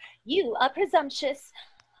entanglement? You are presumptuous.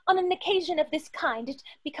 On an occasion of this kind, it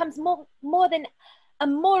becomes more than a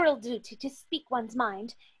moral duty to speak one's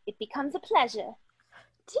mind. It becomes a pleasure.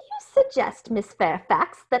 Do you suggest, Miss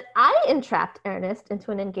Fairfax, that I entrapped Ernest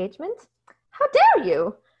into an engagement? How dare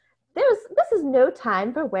you? This is no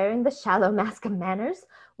time for wearing the shallow mask of manners.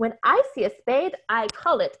 When I see a spade, I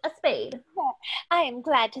call it a spade. I am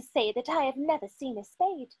glad to say that I have never seen a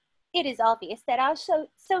spade. It is obvious that our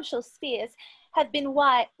social spheres have been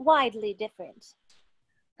widely different.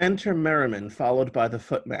 Enter Merriman, followed by the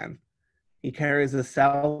footman. He carries a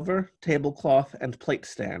salver, tablecloth, and plate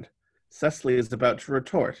stand. Cecily is about to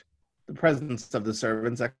retort. The presence of the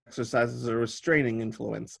servants exercises a restraining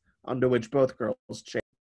influence, under which both girls shake.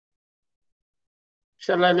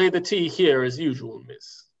 Shall I lay the tea here as usual,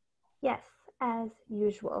 miss? Yes, as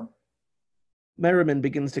usual. Merriman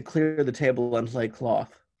begins to clear the table and lay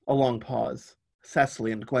cloth. A long pause.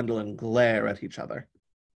 Cecily and Gwendolyn glare at each other.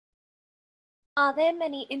 Are there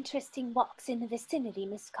many interesting walks in the vicinity,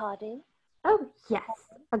 Miss Cardew? Oh, yes,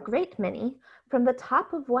 a great many. From the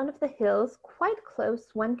top of one of the hills, quite close,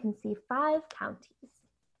 one can see 5 counties.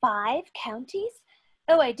 5 counties?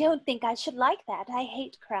 Oh, I don't think I should like that. I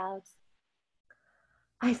hate crowds.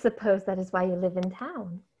 I suppose that is why you live in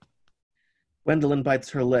town. Gwendolyn bites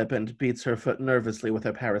her lip and beats her foot nervously with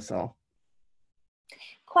her parasol.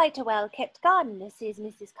 Quite a well-kept garden, this is,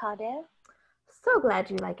 Mrs. Cardew. So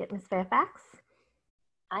glad you like it, Miss Fairfax.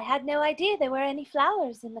 I had no idea there were any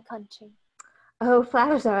flowers in the country. Oh,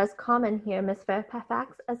 flowers are as common here, Miss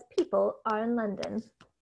Fairfax, as people are in London.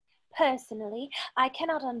 Personally, I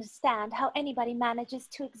cannot understand how anybody manages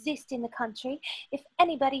to exist in the country, if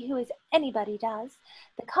anybody who is anybody does.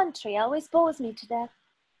 The country always bores me to death.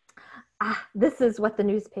 Ah, this is what the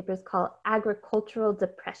newspapers call agricultural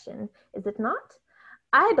depression, is it not?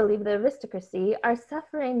 I believe the aristocracy are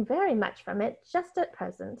suffering very much from it just at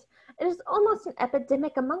present. It is almost an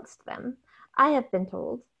epidemic amongst them, I have been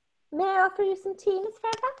told. May I offer you some tea, Miss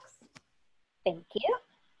Fairfax? Thank you.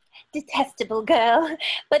 Detestable girl,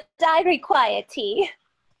 but I require tea.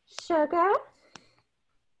 Sugar?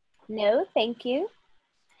 No, thank you.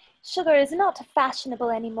 Sugar is not fashionable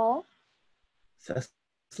anymore.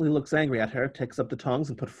 Cecily looks angry at her, takes up the tongs,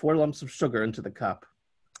 and puts 4 lumps of sugar into the cup.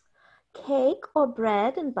 Cake or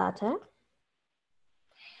bread and butter?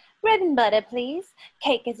 Bread and butter, please.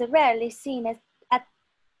 Cake is rarely seen at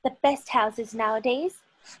the best houses nowadays.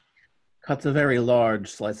 Cuts a very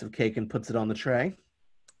large slice of cake and puts it on the tray.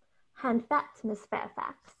 Hand that to Miss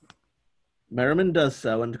Fairfax. Merriman does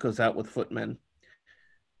so and goes out with footmen.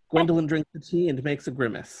 Gwendolyn drinks the tea and makes a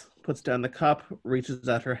grimace, puts down the cup, reaches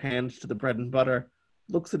out her hand to the bread and butter,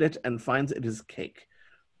 looks at it and finds it is cake,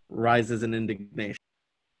 rises in indignation.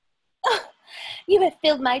 You have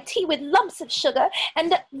filled my tea with lumps of sugar,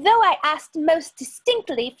 and though I asked most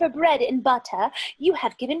distinctly for bread and butter, you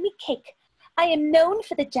have given me cake. I am known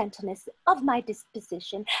for the gentleness of my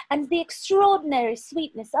disposition and the extraordinary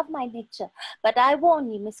sweetness of my nature, but I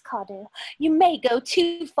warn you, Miss Cardew, you may go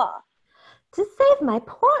too far. To save my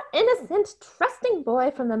poor, innocent, trusting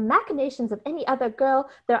boy from the machinations of any other girl,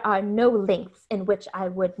 there are no lengths in which I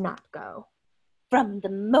would not go. From the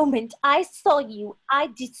moment I saw you, I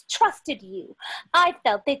distrusted you. I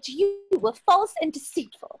felt that you were false and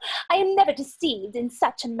deceitful. I am never deceived in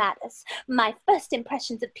such matters. My first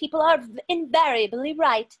impressions of people are invariably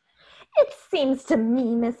right. It seems to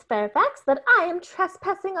me, Miss Fairfax, that I am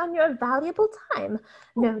trespassing on your valuable time.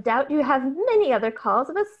 No doubt you have many other calls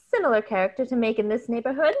of a similar character to make in this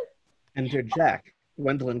neighborhood. Enter Jack.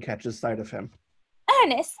 Gwendolyn catches sight of him.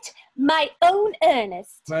 Ernest, my own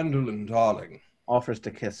Ernest. Gwendolyn, darling. Offers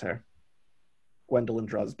to kiss her. Gwendolyn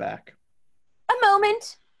draws back. A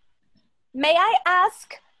moment. May I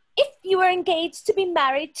ask if you are engaged to be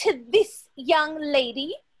married to this young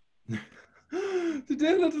lady? The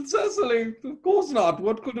dear little Cecily. Of course not.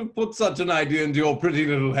 What could have put such an idea into your pretty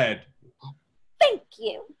little head? Thank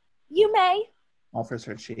you. You may. Offers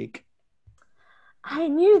her cheek. I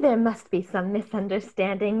knew there must be some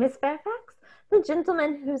misunderstanding, Miss Fairfax. The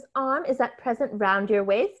gentleman whose arm is at present round your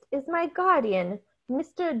waist is my guardian,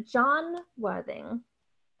 Mr. John Worthing.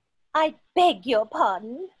 I beg your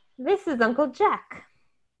pardon? This is Uncle Jack.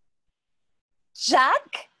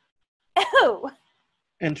 Jack? Oh.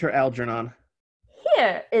 Enter Algernon.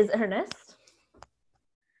 Here is Ernest.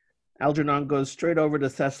 Algernon goes straight over to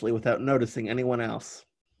Cecily without noticing anyone else.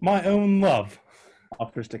 My own love.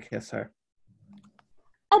 Offers to kiss her.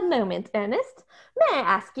 A moment, Ernest. May I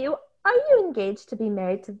ask you, are you engaged to be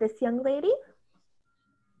married to this young lady?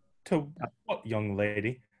 To what young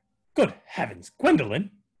lady? Good heavens, Gwendolyn!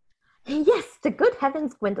 Yes, to good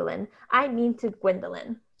heavens, Gwendolyn. I mean to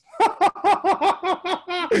Gwendolyn.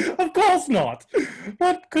 Of course not!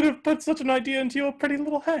 What could have put such an idea into your pretty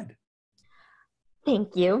little head?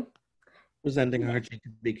 Thank you. Presenting her cheek to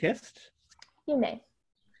be kissed. You may.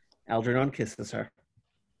 Algernon kisses her.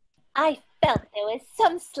 I felt there was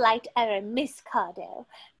some slight error, Miss Cardew.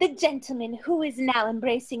 The gentleman who is now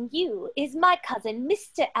embracing you is my cousin,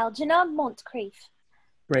 Mr. Algernon Moncreif.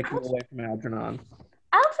 Breaking away from Algernon.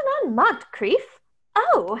 Algernon Moncreif?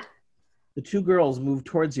 Oh! The 2 girls move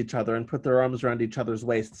towards each other and put their arms around each other's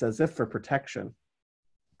waists as if for protection.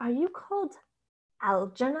 Are you called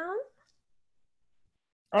Algernon?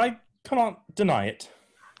 I cannot deny it.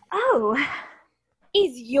 Oh.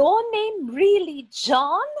 Is your name really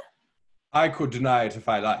John? I could deny it if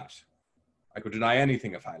I liked. I could deny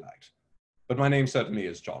anything if I liked. But my name certainly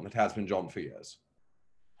is John. It has been John for years.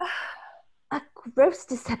 A gross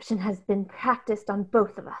deception has been practiced on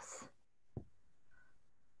both of us.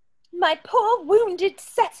 My poor wounded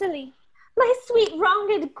Cecily. My sweet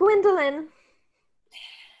wronged Gwendolyn.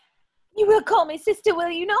 You will call me sister, will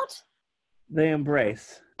you not? They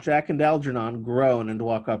embrace. Jack and Algernon groan and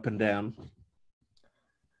walk up and down.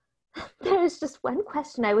 There is just one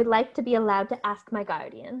question I would like to be allowed to ask my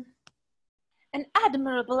guardian. An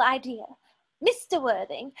admirable idea. Mr.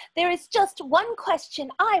 Worthing, there is just one question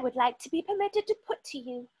I would like to be permitted to put to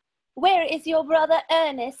you. Where is your brother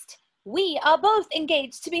Ernest? We are both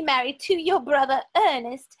engaged to be married to your brother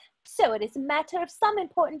Ernest, so it is a matter of some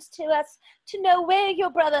importance to us to know where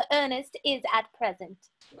your brother Ernest is at present.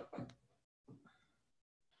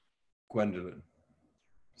 Gwendolyn,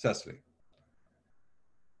 Cecily,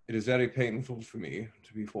 it is very painful for me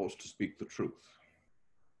to be forced to speak the truth.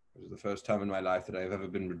 It is the first time in my life that I have ever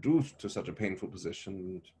been reduced to such a painful position,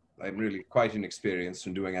 and I am really quite inexperienced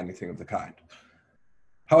in doing anything of the kind.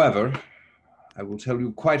 However, I will tell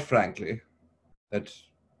you quite frankly that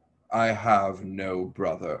I have no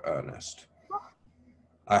brother Ernest.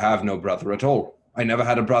 I have no brother at all. I never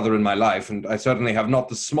had a brother in my life, and I certainly have not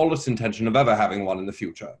the smallest intention of ever having one in the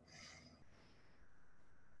future.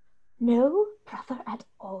 No brother at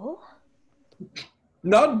all?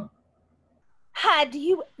 None. Had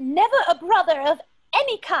you never a brother of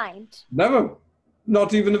any kind? Never.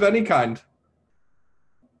 Not even of any kind.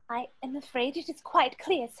 I am afraid it is quite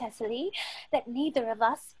clear, Cecily, that neither of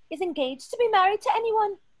us is engaged to be married to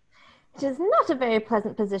anyone. It is not a very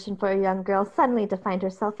pleasant position for a young girl suddenly to find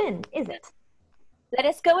herself in, is it? Let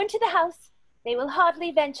us go into the house. They will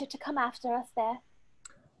hardly venture to come after us there.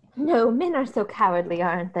 No, men are so cowardly,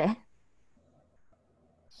 aren't they?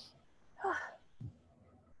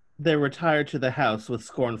 They retired to the house with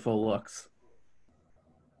scornful looks.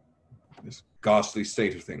 This ghastly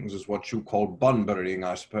state of things is what you call bun-burying,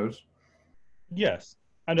 I suppose. Yes,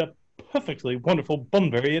 and a perfectly wonderful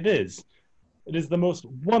bunbury it is. It is the most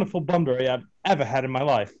wonderful bunbury I've ever had in my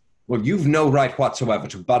life. Well, you've no right whatsoever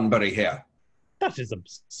to bunbury here. That is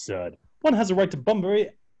absurd. One has a right to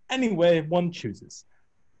bunbury any way one chooses.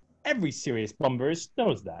 Every serious bunburist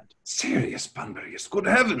knows that. Serious bunburyist? Good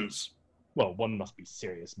heavens! Well, one must be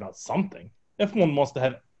serious about something, if one wants to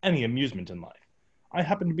have any amusement in life. I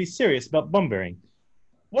happen to be serious about bunburying.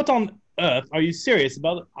 What on earth are you serious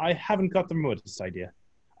about? I haven't got the remotest idea.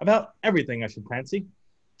 About everything, I should fancy.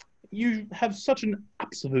 You have such an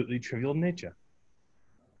absolutely trivial nature.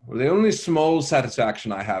 Well, the only small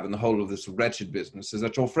satisfaction I have in the whole of this wretched business is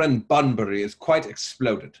that your friend Bunbury is quite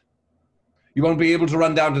exploded. You won't be able to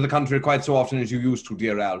run down to the country quite so often as you used to,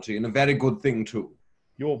 dear Algy, and a very good thing, too.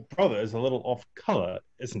 Your brother is a little off colour,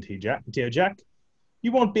 isn't he, dear Jack?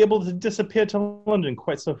 You won't be able to disappear to London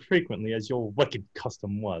quite so frequently as your wicked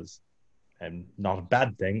custom was. And not a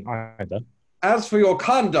bad thing, either. As for your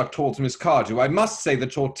conduct towards Miss Cardew, I must say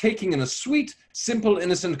that your taking in a sweet, simple,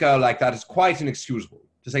 innocent girl like that is quite inexcusable,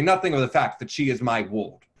 to say nothing of the fact that she is my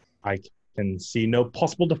ward. I can see no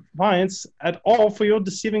possible defiance at all for your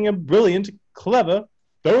deceiving a brilliant, clever,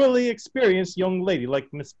 thoroughly experienced young lady like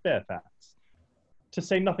Miss Fairfax. To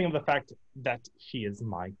say nothing of the fact that she is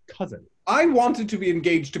my cousin. I wanted to be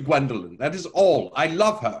engaged to Gwendolyn. That is all. I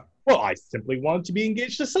love her. Well, I simply wanted to be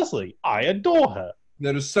engaged to Cecily. I adore her.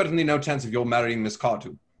 There is certainly no chance of your marrying Miss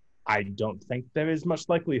Cardew. I don't think there is much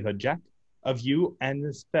likelihood, Jack, of you and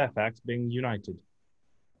Miss Fairfax being united.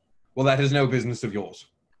 Well, that is no business of yours.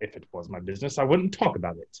 If it was my business, I wouldn't talk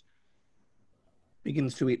about it.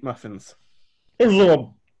 Begins to eat muffins. It's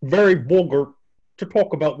very vulgar to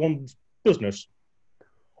talk about one's business.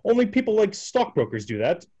 Only people like stockbrokers do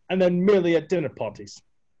that, and then merely at dinner parties.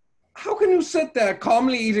 How can you sit there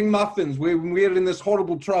calmly eating muffins when we're in this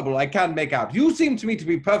horrible trouble? I can't make out. You seem to me to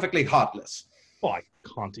be perfectly heartless. Well, I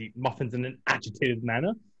can't eat muffins in an agitated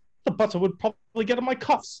manner. The butter would probably get on my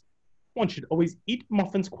cuffs. One should always eat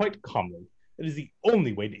muffins quite calmly. It is the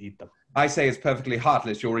only way to eat them. I say it's perfectly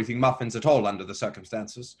heartless you're eating muffins at all under the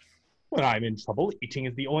circumstances. When I'm in trouble, eating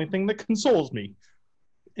is the only thing that consoles me.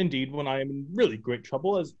 Indeed, when I am in really great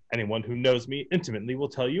trouble, as anyone who knows me intimately will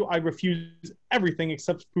tell you, I refuse everything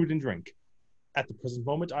except food and drink. At the present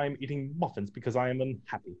moment, I am eating muffins because I am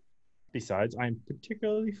unhappy. Besides, I am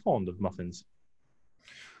particularly fond of muffins.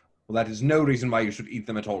 Well, that is no reason why you should eat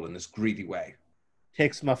them at all in this greedy way.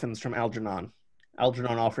 Takes muffins from Algernon.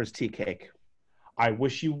 Algernon offers tea cake. I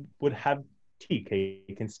wish you would have tea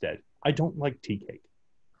cake instead. I don't like tea cake.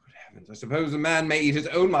 Good heavens, I suppose a man may eat his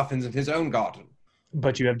own muffins in his own garden.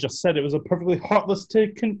 But you have just said it was a perfectly heartless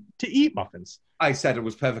to eat muffins. I said it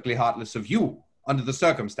was perfectly heartless of you, under the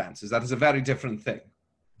circumstances. That is a very different thing.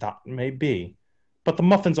 That may be. But the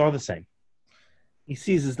muffins are the same. He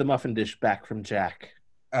seizes the muffin dish back from Jack.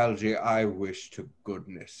 Algy, I wish to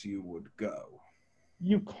goodness you would go.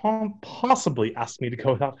 You can't possibly ask me to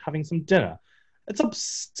go without having some dinner. It's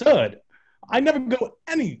absurd. I never go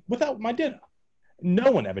without my dinner.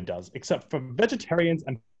 No one ever does, except for vegetarians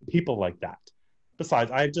and people like that.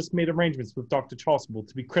 Besides, I have just made arrangements with Dr. Chasuble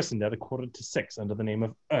to be christened at 5:45 under the name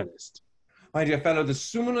of Ernest. My dear fellow, the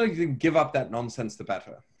sooner you give up that nonsense, the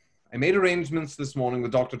better. I made arrangements this morning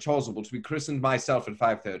with Dr. Chasuble to be christened myself at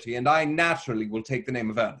 5:30, and I naturally will take the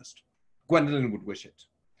name of Ernest. Gwendolyn would wish it.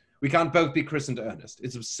 We can't both be christened Ernest.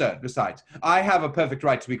 It's absurd. Besides, I have a perfect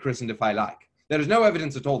right to be christened if I like. There is no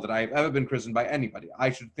evidence at all that I have ever been christened by anybody.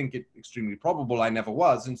 I should think it extremely probable I never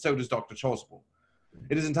was, and so does Dr. Chasuble.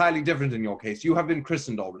 It is entirely different in your case. You have been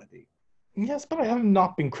christened already. Yes, but I have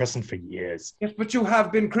not been christened for years. Yes, but you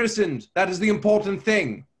have been christened. That is the important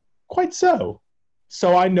thing. Quite so.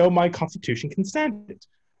 So I know my constitution can stand it.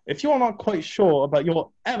 If you are not quite sure about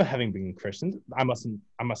your ever having been christened, I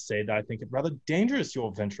must say that I think it rather dangerous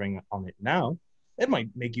you're venturing on it now. It might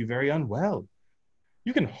make you very unwell.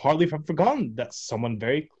 You can hardly have forgotten that someone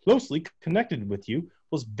very closely connected with you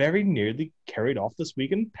was very nearly carried off this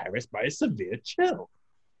week in Paris by a severe chill.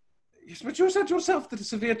 Yes, but you said yourself that a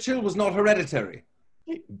severe chill was not hereditary.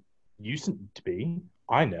 It used to be,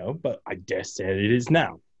 I know, but I dare say it is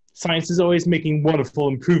now. Science is always making wonderful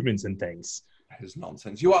improvements in things. That is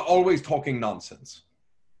nonsense. You are always talking nonsense.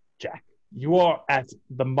 Jack, you are at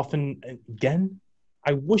the muffin again?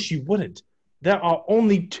 I wish you wouldn't. There are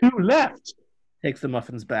only 2 left. Takes the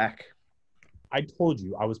muffins back. I told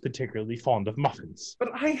you I was particularly fond of muffins. But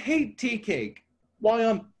I hate tea cake. Why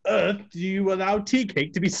on earth do you allow tea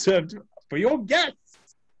cake to be served for your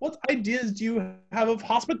guests? What ideas do you have of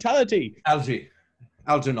hospitality?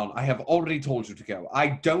 Algernon, I have already told you to go. I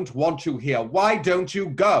don't want you here. Why don't you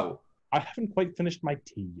go? I haven't quite finished my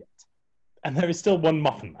tea yet. And there is still 1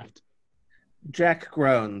 muffin left. Jack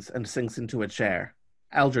groans and sinks into a chair.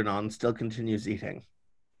 Algernon still continues eating.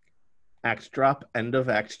 Act drop, end of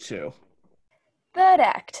Act 2. Third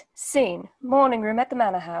act. Scene. Morning room at the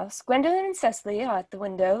manor house. Gwendolyn and Cecily are at the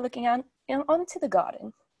window looking out onto the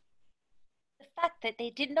garden. The fact that they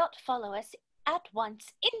did not follow us at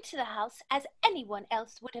once into the house as anyone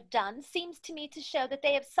else would have done seems to me to show that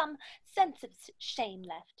they have some sense of shame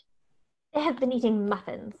left. They have been eating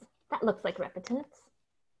muffins. That looks like repentance.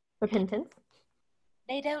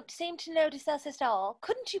 They don't seem to notice us at all.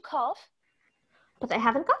 Couldn't you cough? But they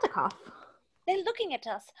haven't got a cough. They're looking at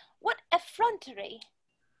us. What effrontery!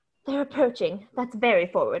 They're approaching. That's very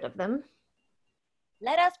forward of them.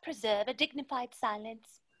 Let us preserve a dignified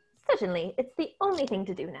silence. Certainly. It's the only thing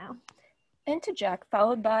to do now. Enter Jack,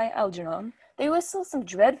 followed by Algernon. They whistle some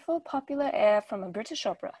dreadful popular air from a British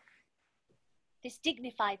opera. This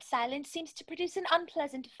dignified silence seems to produce an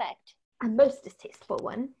unpleasant effect. A most distasteful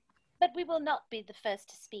one. But we will not be the first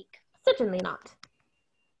to speak. Certainly not.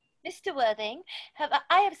 Mr. Worthing,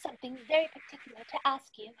 I have something very particular to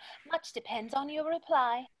ask you. Much depends on your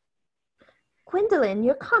reply. Gwendolyn,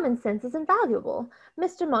 your common sense is invaluable.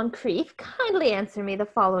 Mr. Moncreif, kindly answer me the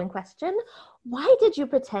following question. Why did you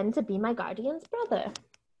pretend to be my guardian's brother?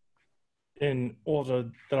 In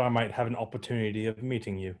order that I might have an opportunity of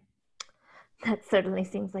meeting you. That certainly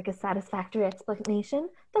seems like a satisfactory explanation,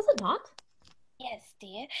 does it not? Yes,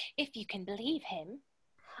 dear, if you can believe him.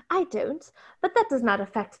 I don't, but that does not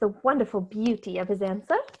affect the wonderful beauty of his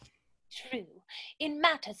answer. True. In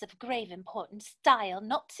matters of grave importance, style,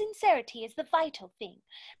 not sincerity, is the vital thing.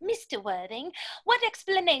 Mr. Worthing, what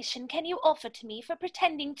explanation can you offer to me for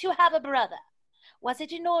pretending to have a brother? Was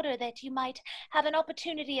it in order that you might have an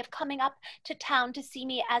opportunity of coming up to town to see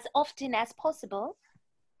me as often as possible?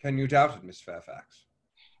 Can you doubt it, Miss Fairfax?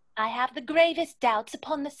 I have the gravest doubts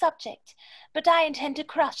upon the subject, but I intend to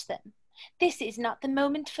crush them. This is not the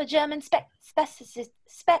moment for German skepticism.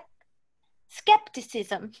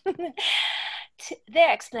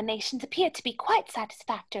 Their explanations appear to be quite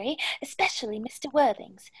satisfactory, especially Mr.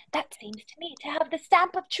 Worthing's. That seems to me to have the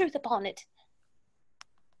stamp of truth upon it.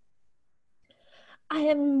 I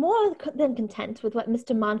am more than content with what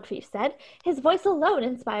Mr. Moncreif said. His voice alone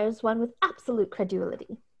inspires one with absolute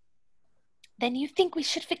credulity. Then you think we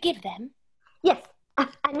should forgive them? Yes,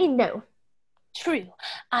 I mean no. True,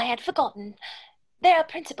 I had forgotten. There are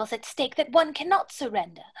principles at stake that one cannot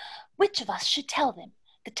surrender. Which of us should tell them?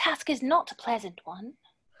 The task is not a pleasant one.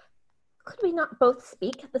 Could we not both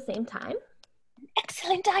speak at the same time?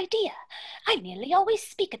 Excellent idea. I nearly always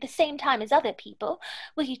speak at the same time as other people.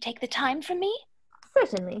 Will you take the time from me?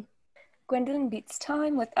 Certainly. Gwendolyn beats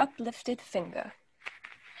time with uplifted finger.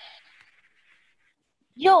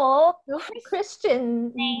 Your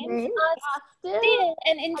Christian names are still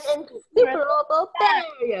an insuperable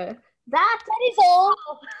barrier. That is all.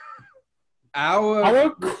 Our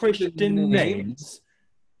Christian names?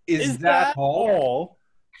 Is that all?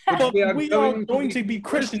 But we are going to be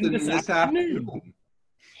Christian this afternoon.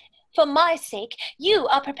 For my sake, you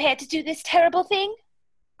are prepared to do this terrible thing?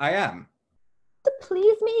 I am. To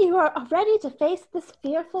please me, you are ready to face this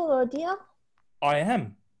fearful ordeal? I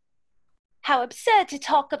am. How absurd to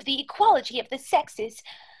talk of the equality of the sexes.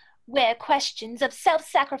 Where questions of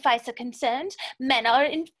self-sacrifice are concerned, men are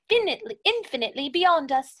infinitely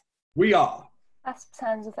beyond us. We are. Clasps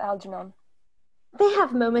hands with Algernon. They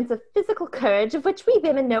have moments of physical courage of which we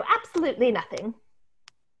women know absolutely nothing.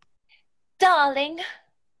 Darling.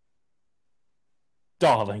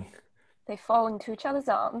 Darling. They fall into each other's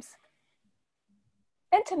arms.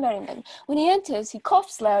 Enter Merriman. When he enters, he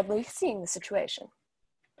coughs loudly, seeing the situation.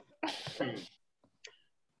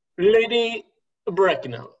 Lady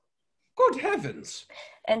Bracknell. Good heavens!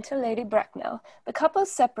 Enter Lady Bracknell. The couple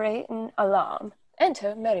separate in alarm.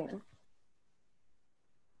 Enter Merriman.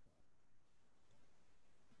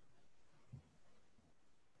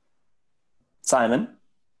 Simon?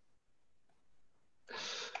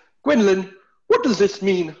 Gwendolyn, what does this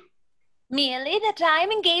mean? Merely that I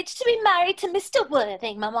am engaged to be married to Mr.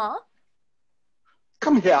 Worthing, Mamma.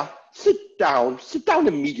 Come here. Sit down. Sit down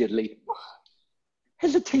immediately.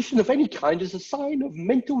 Hesitation of any kind is a sign of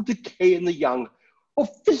mental decay in the young, of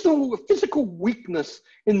physical weakness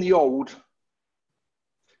in the old.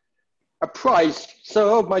 Apprised,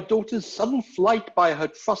 sir, of my daughter's sudden flight by her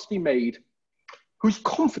trusty maid, whose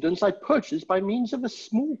confidence I purchased by means of a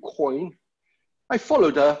small coin, I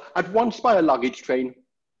followed her at once by a luggage train.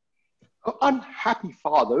 Her unhappy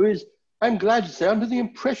father is, I am glad to say, under the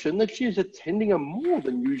impression that she is attending a more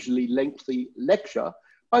than usually lengthy lecture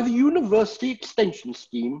by the University Extension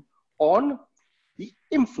Scheme on the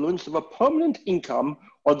influence of a permanent income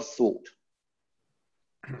on thought.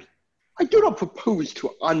 I do not propose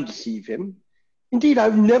to undeceive him. Indeed, I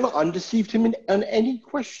have never undeceived him on any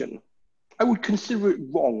question. I would consider it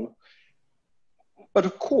wrong. But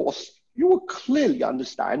of course, you will clearly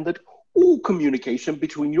understand that all communication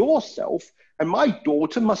between yourself and my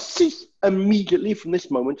daughter must cease immediately from this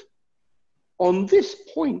moment. On this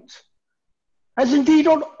point, as indeed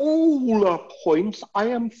on all points, I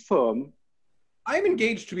am firm. I am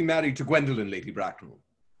engaged to be married to Gwendolyn, Lady Bracknell.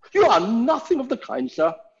 You are nothing of the kind,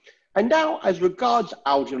 sir. And now, as regards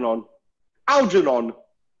Algernon. Algernon!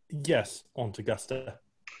 Yes, Aunt Augusta.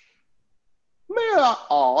 May I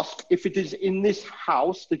ask if it is in this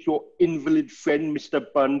house that your invalid friend, Mr.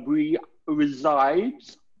 Bunbury,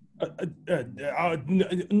 resides?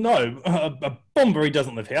 No, Bunbury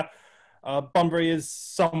doesn't live here. Bunbury is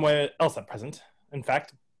somewhere else at present. In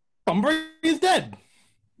fact, Bunbury is dead.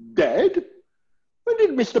 Dead? When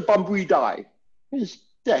did Mr. Bunbury die? His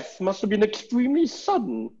death must have been extremely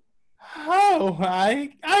sudden. Oh,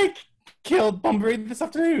 I killed Bunbury this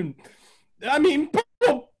afternoon. I mean,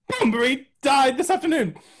 Bunbury died this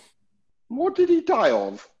afternoon. What did he die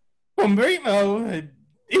of? Bunbury? Oh,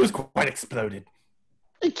 he was quite exploded.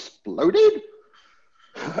 Exploded?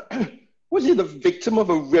 Was he the victim of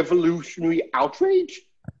a revolutionary outrage?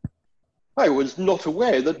 I was not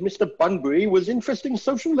aware that Mr. Bunbury was interested in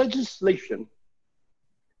social legislation.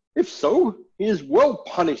 If so, he is well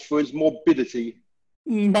punished for his morbidity.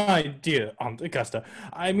 My dear Aunt Augusta,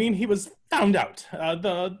 I mean, he was found out.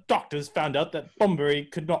 The doctors found out that Bunbury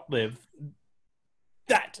could not live.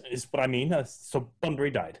 That is what I mean. So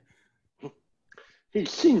Bunbury died. He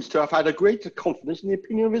seems to have had a greater confidence in the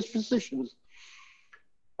opinion of his physicians.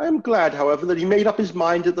 I am glad, however, that he made up his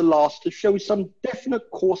mind at the last to show some definite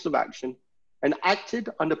course of action and acted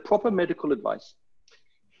under proper medical advice.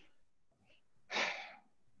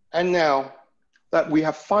 And now that we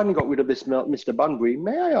have finally got rid of this Mr. Bunbury,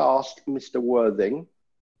 may I ask Mr. Worthing,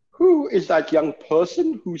 who is that young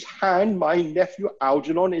person whose hand my nephew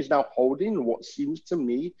Algernon is now holding in what seems to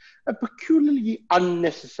me a peculiarly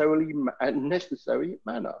necessary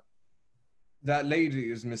manner? That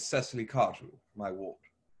lady is Miss Cecily Cardew, my ward.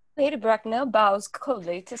 Lady Bracknell bows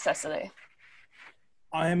coldly to Cecily.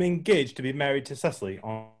 I am engaged to be married to Cecily,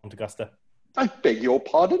 Aunt Augusta. I beg your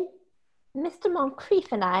pardon? Mr.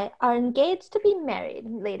 Moncreif and I are engaged to be married,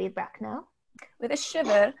 Lady Bracknell. With a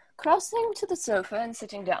shiver, crossing to the sofa and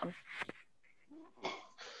sitting down.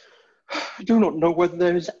 I do not know whether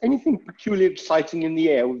there is anything peculiarly exciting in the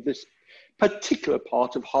air with this particular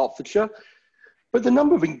part of Hertfordshire, but the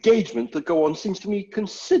number of engagements that go on seems to me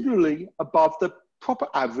considerably above the proper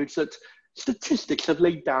average that statistics have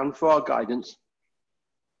laid down for our guidance.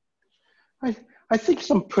 I think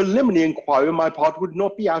some preliminary inquiry on my part would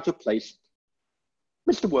not be out of place.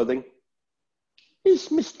 Mr. Worthing,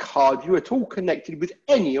 is Miss Cardew at all connected with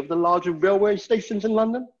any of the larger railway stations in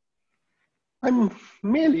London? I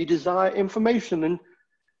merely desire information, and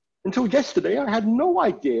until yesterday I had no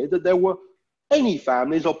idea that there were any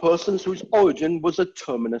families or persons whose origin was a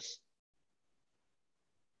terminus.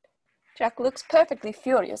 Jack looks perfectly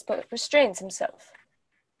furious, but restrains himself.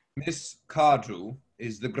 Miss Cardew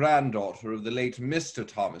is the granddaughter of the late Mr.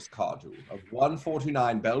 Thomas Cardew of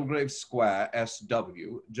 149 Belgrave Square,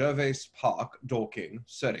 SW, Gervase Park, Dorking,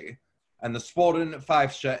 Surrey, and the Sporran,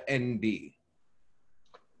 Fifeshire, NB.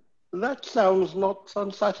 That sounds not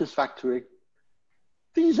unsatisfactory.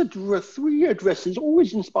 These three addresses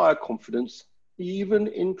always inspire confidence, even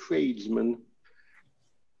in tradesmen.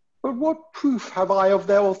 But what proof have I of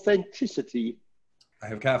their authenticity? I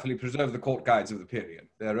have carefully preserved the court guides of the period.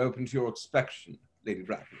 They are open to your inspection, Lady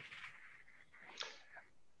Bracknell.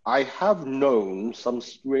 I have known some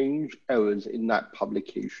strange errors in that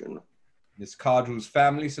publication. Miss Cardew's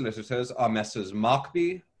family solicitors are Messrs.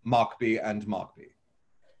 Markby, and Markby.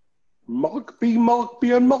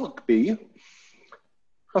 Markby, and Markby?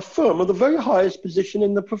 A firm of the very highest position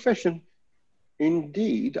in the profession.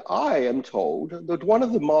 Indeed, I am told that one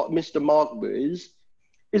of the Mr. Markbys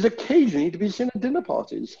is occasionally to be seen at dinner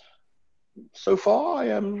parties. So far, I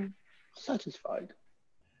am satisfied.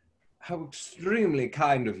 How extremely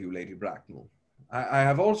kind of you, Lady Bracknell. I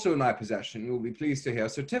have also in my possession, you will be pleased to hear,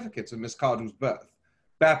 certificates of Miss Cardew's birth,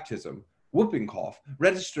 baptism, whooping cough,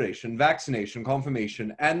 registration, vaccination,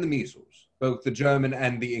 confirmation, and the measles, both the German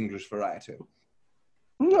and the English variety.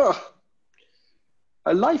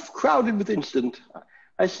 A life crowded with incident,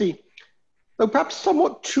 I see, though perhaps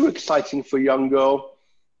somewhat too exciting for a young girl.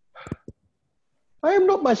 I am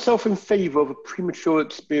not myself in favor of a premature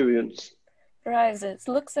experience. Rises,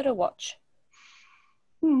 looks at a watch.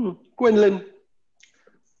 Gwendolyn,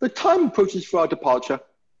 the time approaches for our departure.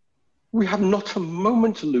 We have not a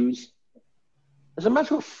moment to lose. As a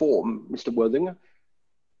matter of form, Mr. Worthing,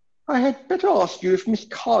 I had better ask you if Miss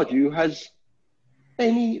Cardew has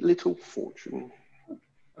any little fortune.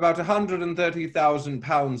 About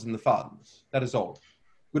 £130,000 in the funds. That is all.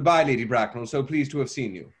 Goodbye, Lady Bracknell. So pleased to have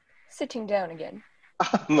seen you. Sitting down again.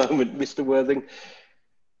 A moment, Mr. Worthing.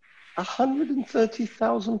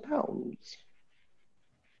 £130,000.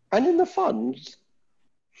 And in the funds?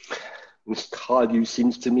 Miss Cardew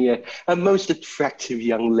seems to me a most attractive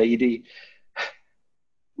young lady.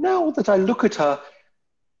 Now that I look at her,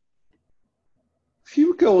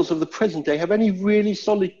 few girls of the present day have any really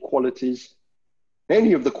solid qualities.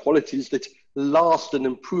 Any of the qualities that last and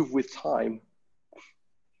improve with time.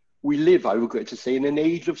 We live, I regret to say, in an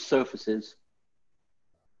age of surfaces.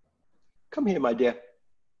 Come here, my dear.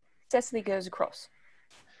 Cecily goes across.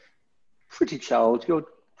 Pretty child, your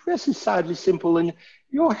dress is sadly simple and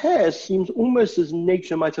your hair seems almost as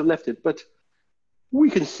nature might have left it, but we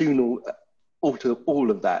can soon alter all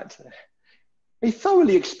of that. A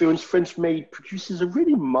thoroughly experienced French maid produces a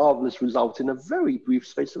really marvelous result in a very brief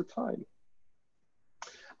space of time.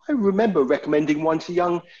 I remember recommending one to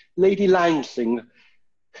young Lady Langsing.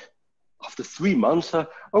 After 3 months, her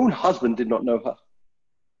own husband did not know her.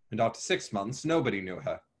 And after 6 months, nobody knew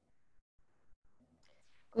her.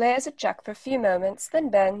 Glares at Jack for a few moments, then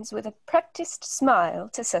bends with a practiced smile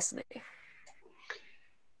to Cecily.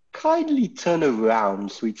 Kindly turn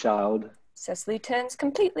around, sweet child. Cecily turns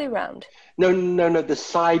completely round. No, the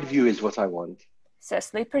side view is what I want.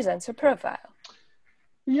 Cecily presents her profile.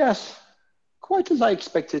 Yes, quite as I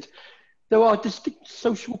expected. There are distinct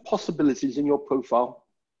social possibilities in your profile.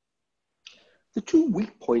 The two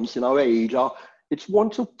weak points in our age are its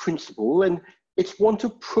want of principle and its want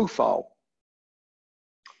of profile.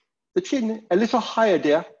 The chin, a little higher,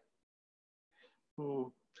 dear.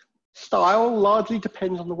 Style largely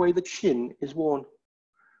depends on the way the chin is worn.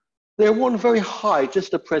 They are worn very high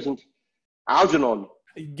just at present. Algernon.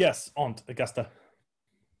 Yes, Aunt Augusta.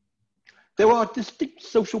 There are distinct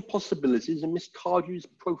social possibilities in Miss Cardew's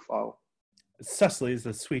profile. Cecily is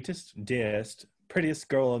the sweetest, dearest, prettiest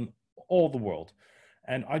girl in all the world,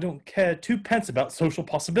 and I don't care 2 pence about social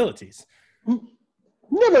possibilities.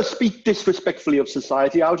 Never speak disrespectfully of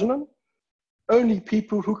society, Algernon. Only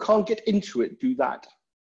people who can't get into it do that.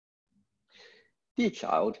 Dear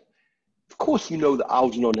child, of course you know that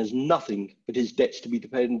Algernon has nothing but his debts to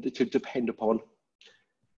depend upon.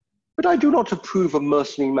 But I do not approve of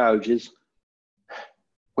mercenary marriages.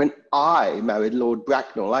 When I married Lord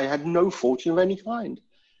Bracknell, I had no fortune of any kind.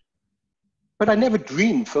 But I never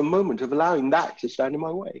dreamed for a moment of allowing that to stand in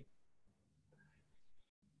my way.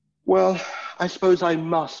 Well, I suppose I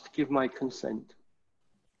must give my consent.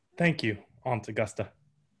 Thank you, Aunt Augusta.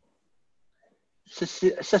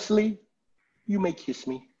 Cecily, you may kiss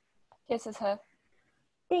me. Kisses her.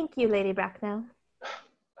 Thank you, Lady Bracknell.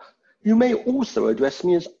 You may also address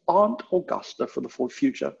me as Aunt Augusta for the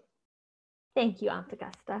future. Thank you, Aunt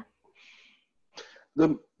Augusta.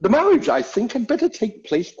 The marriage, I think, had better take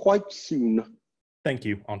place quite soon. Thank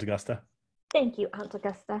you, Aunt Augusta. Thank you, Aunt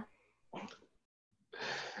Augusta.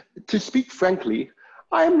 To speak frankly,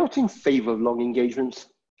 I am not in favor of long engagements.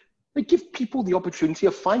 They give people the opportunity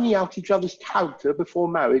of finding out each other's character before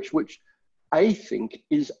marriage, which I think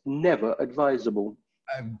is never advisable.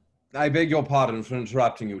 I beg your pardon for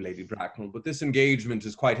interrupting you, Lady Bracknell, but this engagement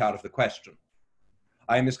is quite out of the question.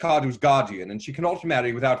 I am Miss Cardew's guardian, and she cannot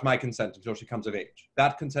marry without my consent until she comes of age.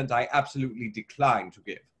 That consent I absolutely decline to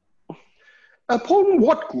give. Upon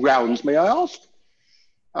what grounds, may I ask?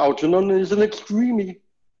 Algernon is an extremely,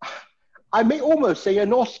 I may almost say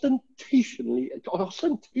an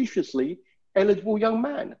ostentatiously eligible young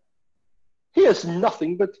man. He has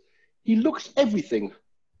nothing, but he looks everything.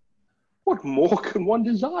 What more can one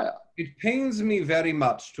desire? It pains me very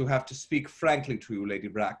much to have to speak frankly to you, Lady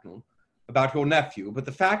Bracknell, about your nephew, but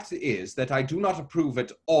the fact is that I do not approve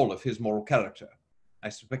at all of his moral character. I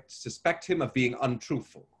suspect him of being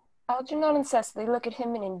untruthful. Algernon and Cecily look at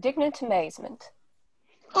him in indignant amazement.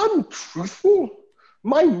 Untruthful?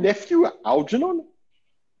 My nephew Algernon?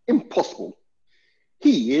 Impossible.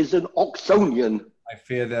 He is an Oxonian. I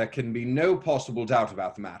fear there can be no possible doubt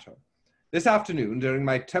about the matter. This afternoon, during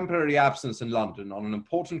my temporary absence in London on an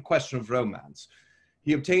important question of romance,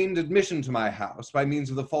 he obtained admission to my house by means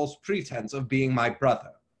of the false pretense of being my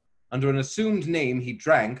brother. Under an assumed name, he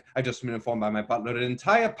drank, I just been informed by my butler, an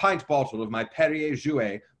entire pint bottle of my Perrier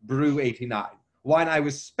Jouet Brew 89, wine I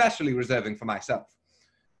was specially reserving for myself.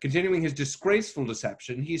 Continuing his disgraceful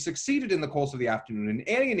deception, he succeeded in the course of the afternoon in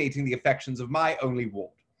alienating the affections of my only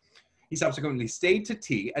ward. He subsequently stayed to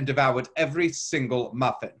tea and devoured every single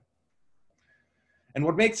muffin. And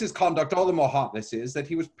what makes his conduct all the more heartless is that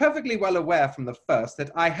he was perfectly well aware from the first that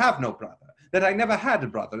I have no brother, that I never had a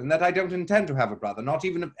brother, and that I don't intend to have a brother, not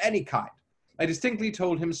even of any kind. I distinctly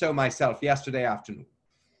told him so myself yesterday afternoon.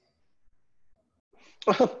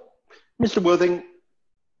 Mr. Worthing,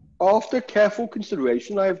 after careful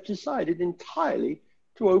consideration, I have decided entirely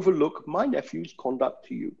to overlook my nephew's conduct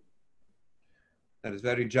to you. That is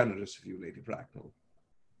very generous of you, Lady Bracknell.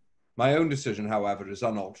 My own decision, however, is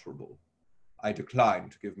unalterable. I decline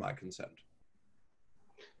to give my consent.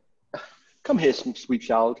 Come here, sweet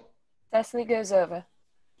child. Cecily goes over.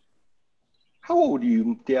 How old are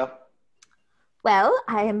you, dear? Well,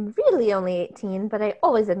 I am really only 18, but I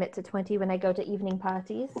always admit to 20 when I go to evening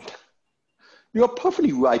parties. You are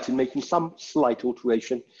perfectly right in making some slight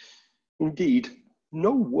alteration. Indeed,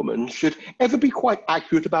 no woman should ever be quite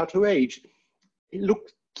accurate about her age. It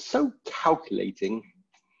looked so calculating.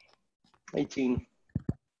 18.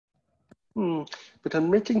 But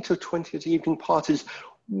admitting to 20 at evening parties,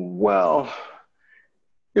 well,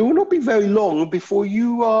 it will not be very long before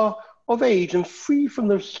you are of age and free from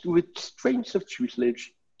the restraints of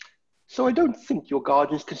tutelage. So I don't think your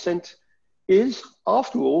guardian's consent is,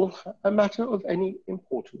 after all, a matter of any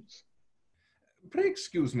importance. Pray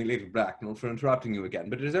excuse me, Lady Bracknell, for interrupting you again,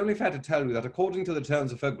 but it is only fair to tell you that according to the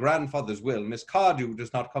terms of her grandfather's will, Miss Cardew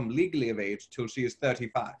does not come legally of age till she is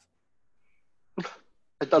 35.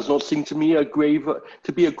 It does not seem to me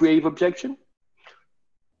to be a grave objection.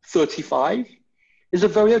 35 is a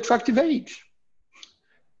very attractive age.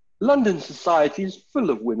 London society is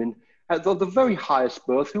full of women of the very highest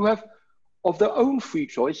birth who have, of their own free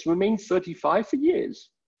choice, remained 35 for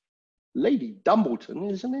years. Lady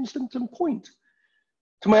Dumbleton is an instance in point.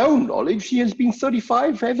 To my own knowledge, she has been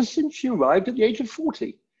 35 ever since she arrived at the age of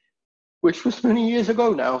 40, which was many years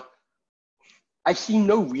ago now. I see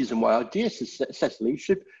no reason why our dear Cecily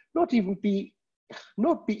should not be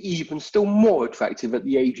even still more attractive at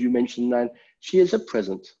the age you mentioned than she is at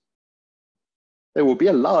present. There will be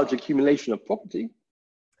a large accumulation of property.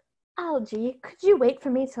 Algie, could you wait for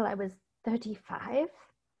me till I was 35?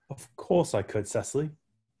 Of course I could, Cecily.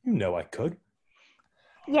 You know I could.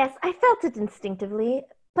 Yes, I felt it instinctively,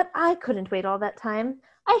 but I couldn't wait all that time.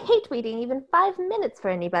 I hate waiting even 5 minutes for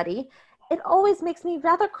anybody. It always makes me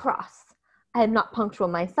rather cross. I am not punctual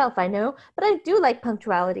myself, I know, but I do like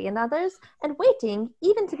punctuality in others, and waiting,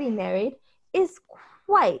 even to be married, is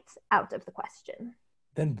quite out of the question.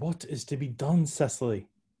 Then what is to be done, Cecily?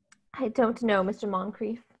 I don't know, Mr.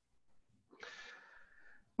 Moncreif.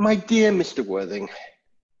 My dear Mr. Worthing,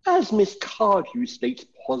 as Miss Cardew states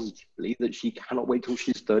positively that she cannot wait till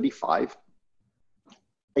she's 35,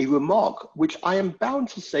 a remark which I am bound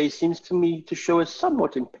to say seems to me to show a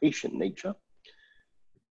somewhat impatient nature,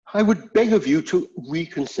 I would beg of you to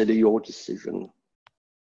reconsider your decision.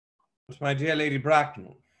 But my dear Lady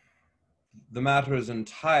Bracknell, the matter is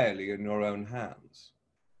entirely in your own hands.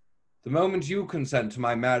 The moment you consent to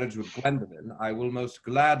my marriage with Gwendolyn, I will most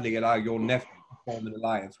gladly allow your nephew to form an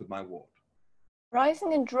alliance with my ward.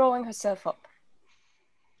 Rising and drawing herself up.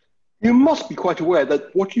 You must be quite aware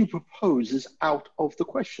that what you propose is out of the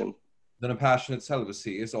question. Then a passionate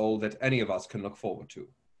celibacy is all that any of us can look forward to.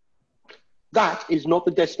 That is not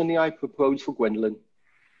the destiny I propose for Gwendolyn.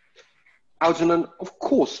 Algernon, of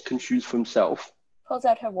course, can choose for himself. Pulls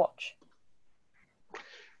out her watch.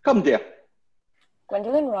 Come, dear.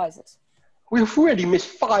 Gwendolyn rises. We have already missed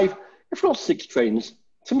 5, if not 6 trains.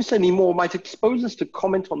 To miss any more might expose us to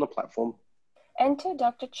comment on the platform. Enter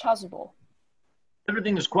Dr. Chasuble.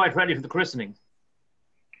 Everything is quite ready for the christening.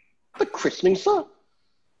 The christening, sir?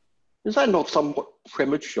 Is that not somewhat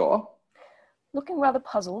premature? Looking rather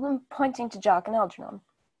puzzled and pointing to Jack and Algernon.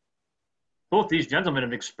 Both these gentlemen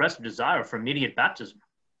have expressed a desire for immediate baptism.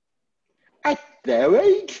 At their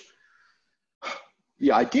age?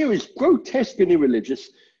 The idea is grotesque and irreligious.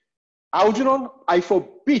 Algernon, I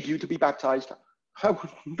forbid you to be baptized. I would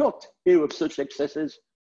not hear of such excesses.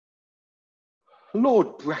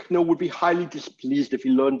 Lord Bracknell would be highly displeased if he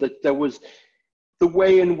learned that there was the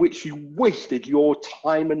way in which you wasted your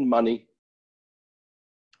time and money.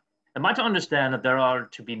 Am I to understand that there are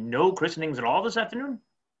to be no christenings at all this afternoon?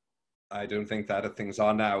 I don't think that as things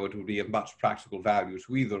are now, it would be of much practical value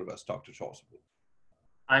to either of us, Dr. Chasuble.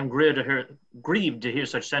 I'm grieved to hear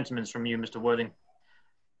such sentiments from you, Mr. Worthing.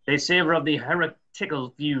 They savor of the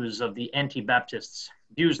heretical views of the anti-Baptists,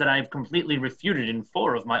 views that I have completely refuted in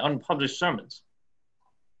 4 of my unpublished sermons.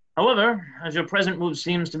 However, as your present move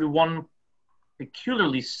seems to be one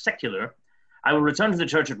peculiarly secular, I will return to the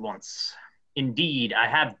church at once. Indeed, I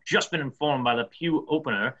have just been informed by the pew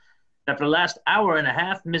opener that for the last hour and a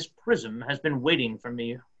half, Miss Prism has been waiting for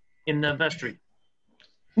me in the vestry.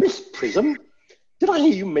 Miss Prism? Did I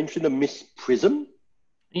hear you mention a Miss Prism?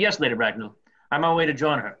 Yes, Lady Bracknell. I'm on my way to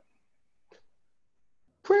join her.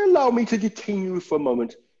 Pray allow me to detain you for a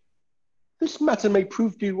moment. This matter may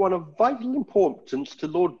prove to be one of vital importance to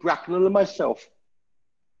Lord Bracknell and myself.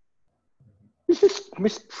 Is this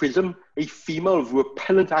Miss Prism a female of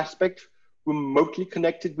repellent aspect, remotely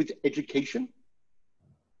connected with education?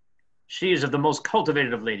 She is of the most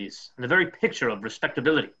cultivated of ladies, and the very picture of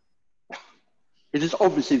respectability. It is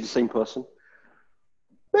obviously the same person.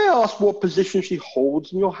 May I ask what position she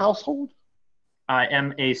holds in your household? I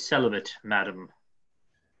am a celibate, madam.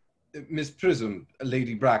 Miss Prism,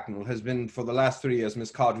 Lady Bracknell, has been for the last 3 years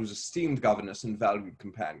Miss Cardew's esteemed governess and valued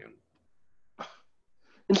companion.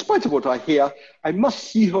 In spite of what I hear, I must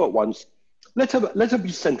see her at once. Let her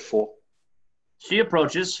be sent for. She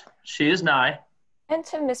approaches. She is nigh.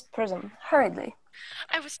 Enter Miss Prism, hurriedly.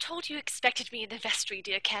 I was told you expected me in the vestry,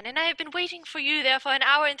 dear Canon. I have been waiting for you there for an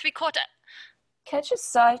hour and 3/4. Catches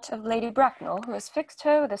sight of Lady Bracknell, who has fixed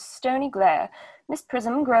her with a stony glare. Miss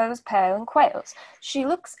Prism grows pale and quails. She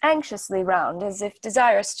looks anxiously round, as if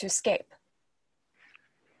desirous to escape.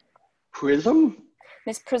 Prism?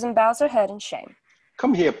 Miss Prism bows her head in shame.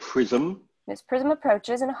 Come here, Prism. Miss Prism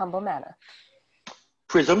approaches in a humble manner.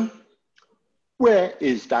 Prism, where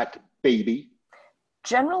is that baby?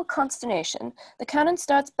 General consternation. The Canon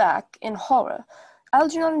starts back in horror.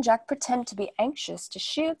 Algernon and Jack pretend to be anxious to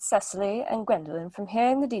shield Cecily and Gwendolyn from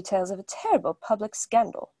hearing the details of a terrible public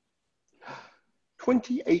scandal.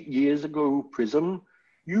 28 years ago, Prism,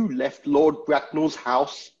 you left Lord Bracknell's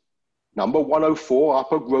house, number 104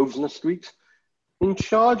 Upper Grosvenor Street, in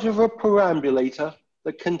charge of a perambulator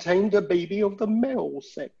that contained a baby of the male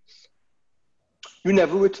sex. You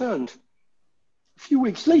never returned. A few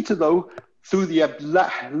weeks later, though, through the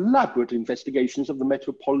elaborate investigations of the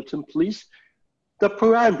Metropolitan Police, the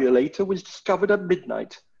perambulator was discovered at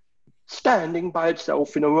midnight, standing by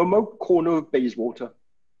itself in a remote corner of Bayswater.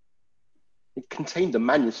 It contained the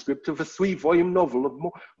manuscript of a 3-volume novel of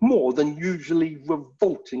more than usually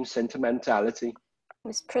revolting sentimentality.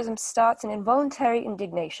 Miss Prism starts in involuntary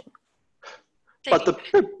indignation. But the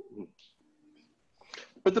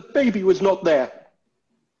baby was not there.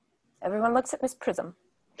 Everyone looks at Miss Prism.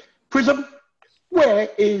 Prism, where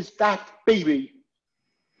is that baby?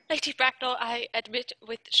 Lady Bracknell, I admit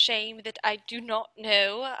with shame that I do not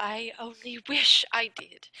know. I only wish I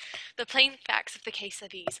did. The plain facts of the case are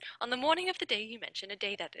these. On the morning of the day you mention, a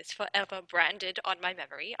day that is forever branded on my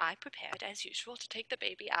memory, I prepared, as usual, to take the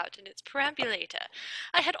baby out in its perambulator.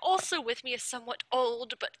 I had also with me a somewhat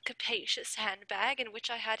old but capacious handbag in which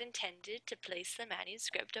I had intended to place the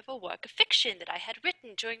manuscript of a work of fiction that I had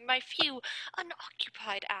written during my few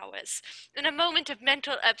unoccupied hours. In a moment of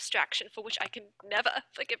mental abstraction for which I can never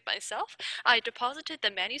forgive myself, I deposited the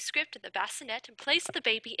manuscript in the bassinet and placed the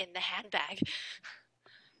baby in the handbag.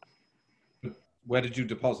 Where did you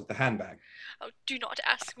deposit the handbag? Oh, do not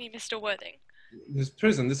ask me, Mr. Worthing. Miss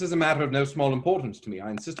Prism, this is a matter of no small importance to me. I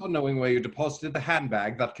insist on knowing where you deposited the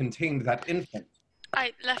handbag that contained that infant.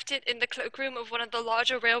 I left it in the cloakroom of one of the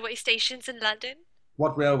larger railway stations in London.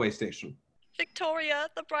 What railway station? Victoria,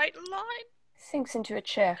 the bright line. Sinks into a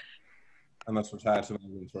chair. I must retire to my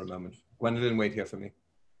room for a moment. Gwendolyn, wait here for me.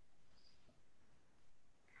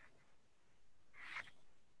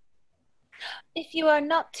 If you are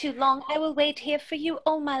not too long, I will wait here for you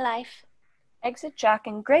all my life. Exit Jack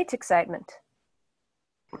in great excitement.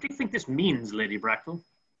 What do you think this means, Lady Bracknell?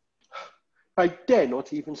 I dare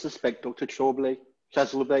not even suspect Dr. Chasuble.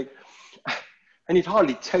 I need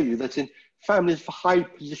hardly tell you that in families of high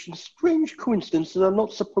position, strange coincidences are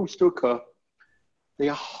not supposed to occur. They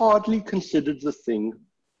are hardly considered the thing.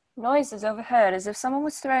 Noise is overheard as if someone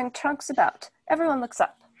was throwing trunks about. Everyone looks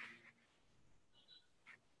up.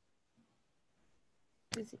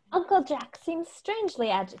 Uncle Jack seems strangely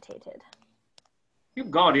agitated. Your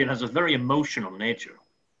guardian has a very emotional nature.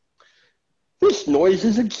 This noise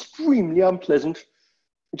is extremely unpleasant.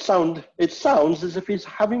 It sounds as if he's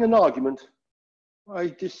having an argument. I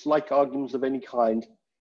dislike arguments of any kind.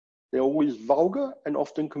 They're always vulgar and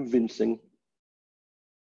often convincing.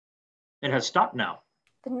 It has stopped now.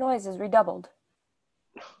 The noise is redoubled.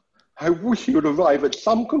 I wish he would arrive at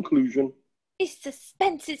some conclusion. This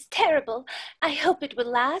suspense is terrible. I hope it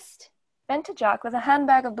will last. Bent to Jack with a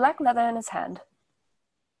handbag of black leather in his hand.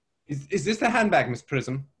 Is this the handbag, Miss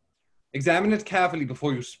Prism? Examine it carefully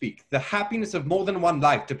before you speak. The happiness of more than one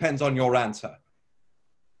life depends on your answer.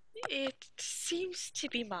 It seems to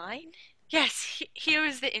be mine. Yes, here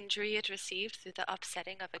is the injury it received through the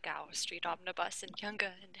upsetting of a Gower Street omnibus in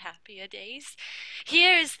younger and happier days.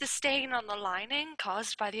 Here is the stain on the lining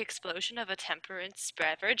caused by the explosion of a temperance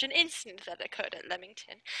beverage, an incident that occurred at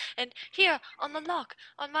Leamington. And here, on the lock,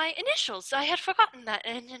 on my initials, I had forgotten that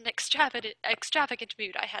in an extravagant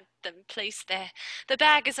mood I had them placed there. The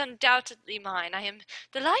bag is undoubtedly mine. I am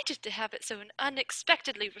delighted to have it so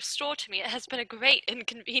unexpectedly restored to me. It has been a great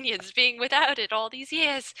inconvenience being without it all these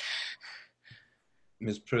years.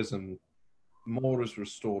 Miss Prism, more is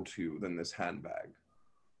restored to you than this handbag.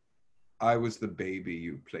 I was the baby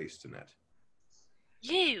you placed in it.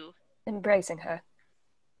 You? Embracing her.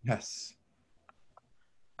 Yes.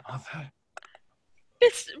 Mother.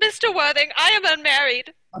 Mr. Worthing, I am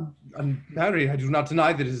unmarried. I'm married. I do not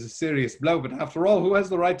deny that it is a serious blow, but after all, who has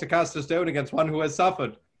the right to cast a stone against one who has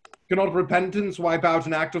suffered? Cannot repentance wipe out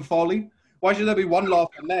an act of folly? Why should there be one law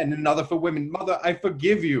for men and another for women? Mother, I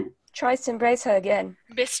forgive you. Tries to embrace her again.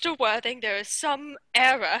 Mr. Worthing, there is some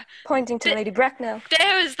error. Pointing to Lady Bracknell.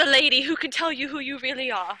 There is the lady who can tell you who you really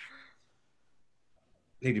are.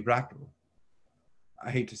 Lady Bracknell, I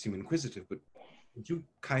hate to seem inquisitive, but would you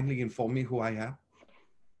kindly inform me who I am?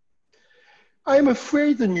 I am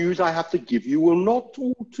afraid the news I have to give you will not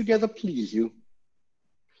altogether please you.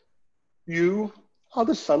 You are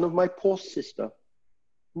the son of my poor sister,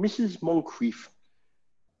 Mrs. Moncreif,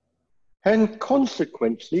 and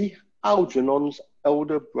consequently Algernon's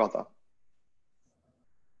elder brother.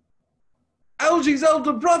 Algy's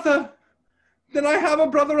elder brother! Then I have a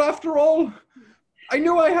brother after all. I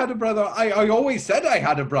knew I had a brother. I always said I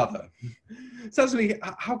had a brother. Cecily,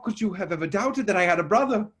 how could you have ever doubted that I had a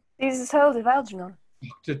brother? Seizes hold of Algernon.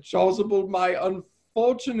 Dr. Chasuble, my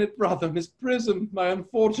unfortunate brother. Miss Prism, my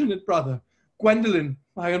unfortunate brother. Gwendolyn,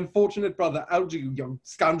 my unfortunate brother. Algy, you young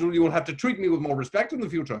scoundrel, you will have to treat me with more respect in the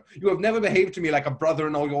future. You have never behaved to me like a brother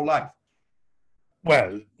in all your life.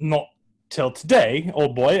 Well, not till today,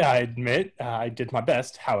 old boy, I admit. I did my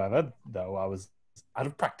best, however, though I was out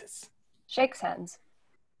of practice. Shakes hands.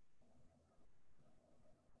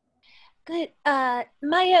 Good,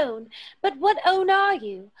 my own. But what own are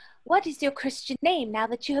you? What is your Christian name now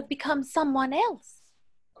that you have become someone else?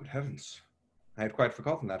 Good heavens. I had quite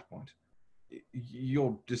forgotten that point.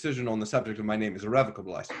 Your decision on the subject of my name is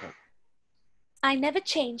irrevocable, I suppose. I never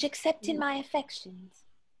change except in my affections.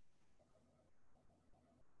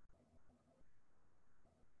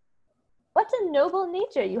 What a noble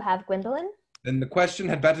nature you have, Gwendolyn. Then the question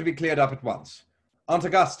had better be cleared up at once. Aunt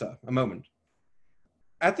Augusta, a moment.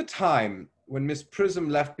 At the time when Miss Prism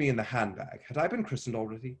left me in the handbag, had I been christened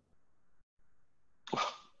already?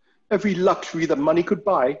 Every luxury that money could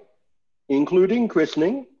buy, including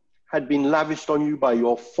christening, had been lavished on you by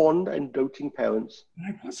your fond and doting parents.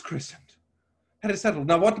 I was christened. Had it settled.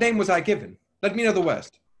 Now, what name was I given? Let me know the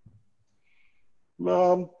worst.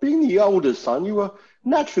 Being the older son, you were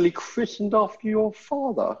naturally christened after your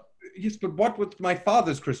father. Yes, but what was my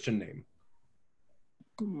father's Christian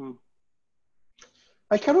name?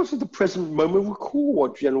 I cannot at the present moment recall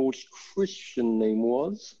what General's Christian name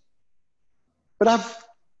was. But I've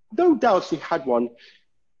no doubts he had one.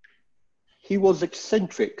 He was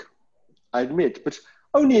eccentric, I admit, but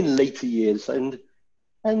only in later years, and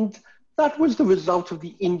that was the result of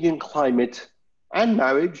the Indian climate, and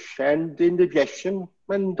marriage, and indigestion,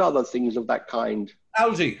 and other things of that kind.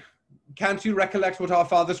 Algie, can't you recollect what our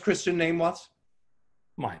father's Christian name was?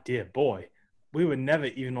 My dear boy, we were never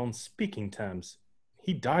even on speaking terms.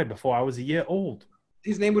 He died before I was a year old.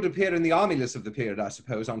 His name would appear in the army list of the period, I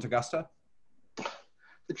suppose, Aunt Augusta.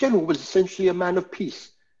 The general was essentially a man of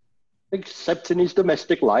peace, except in his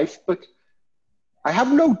domestic life, but I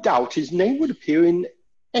have no doubt his name would appear in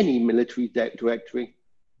any military directory.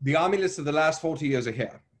 The army lists of the last 40 years are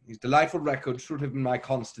here. His delightful record should have been my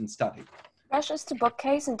constant study. Rushes to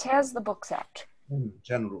bookcase and tears the books out.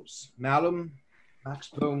 Generals. Malum,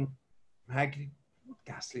 Maxbohm, Hagley, what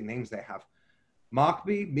ghastly names they have.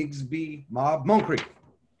 Markby, Migsby, Moncreif.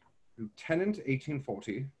 Lieutenant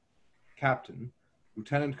 1840, Captain,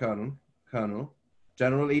 Lieutenant Colonel, Colonel,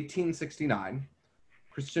 General 1869,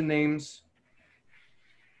 Christian names,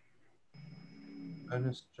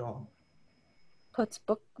 Ernest John. Puts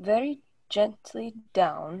book very gently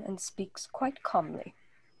down and speaks quite calmly.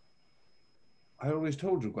 I always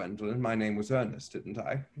told you, Gwendolyn, my name was Ernest, didn't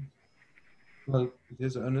I? Well, it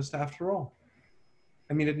is Ernest after all.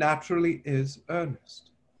 I mean, it naturally is Ernest.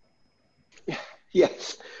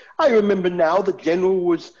 Yes, I remember now the general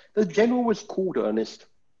was called Ernest.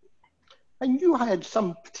 And you had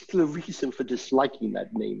some particular reason for disliking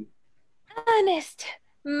that name. Ernest,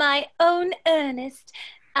 my own Ernest.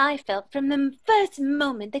 I felt from the first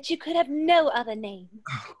moment that you could have no other name.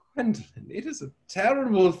 Oh, Gwendolyn, it is a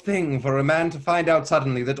terrible thing for a man to find out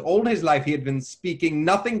suddenly that all his life he had been speaking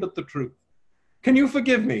nothing but the truth. Can you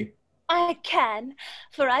forgive me? I can,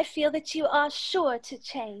 for I feel that you are sure to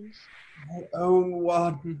change. My own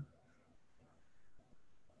one.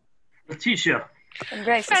 Letitia.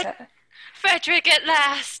 Embraces her. Frederick at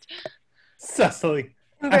last. Cecily.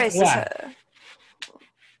 Embraces her.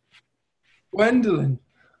 Gwendolyn.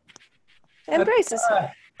 Embraces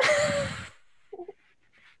her.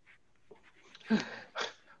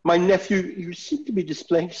 My nephew, you seem to be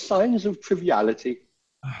displaying signs of triviality.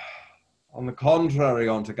 On the contrary,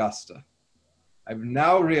 Aunt Augusta, I've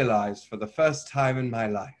now realized for the first time in my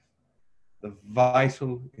life the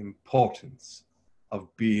vital importance of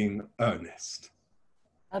being earnest.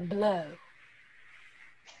 A blow.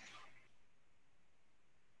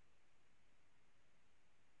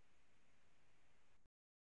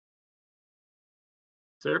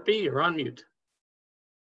 Therapy, you're on mute.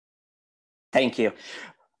 Thank you.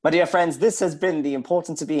 My dear friends, this has been The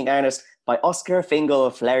Importance of Being Earnest by Oscar Fingal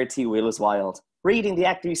Flaherty Willis Wilde. Reading the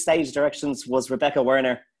Act 3 stage directions was Rebecca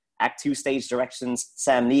Werner. Act 2 stage directions,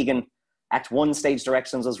 Sam Negin. Act 1 stage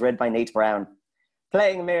directions was read by Nate Brown.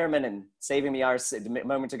 Playing Merriman and saving me arse a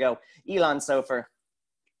moment ago, Elan Sofer.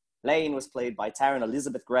 Lane was played by Taryn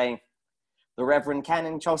Elizabeth Gray. The Reverend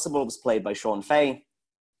Canon Chasuble was played by Sean Faye.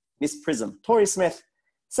 Miss Prism, Tori Smith.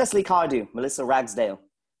 Cecily Cardew, Melissa Ragsdale.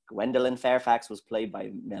 Gwendolyn Fairfax was played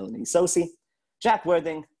by Melanié Sosi. Jack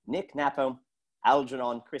Worthing, Nick Nappo.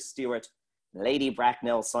 Algernon, Chris Stewart. Lady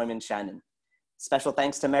Bracknell, Simon Shannon. Special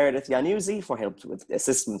thanks to Meredith Yannuzzi for help with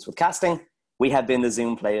assistance with casting. We have been the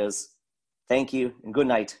Zoom Players. Thank you and good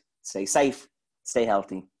night. Stay safe, stay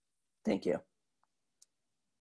healthy. Thank you.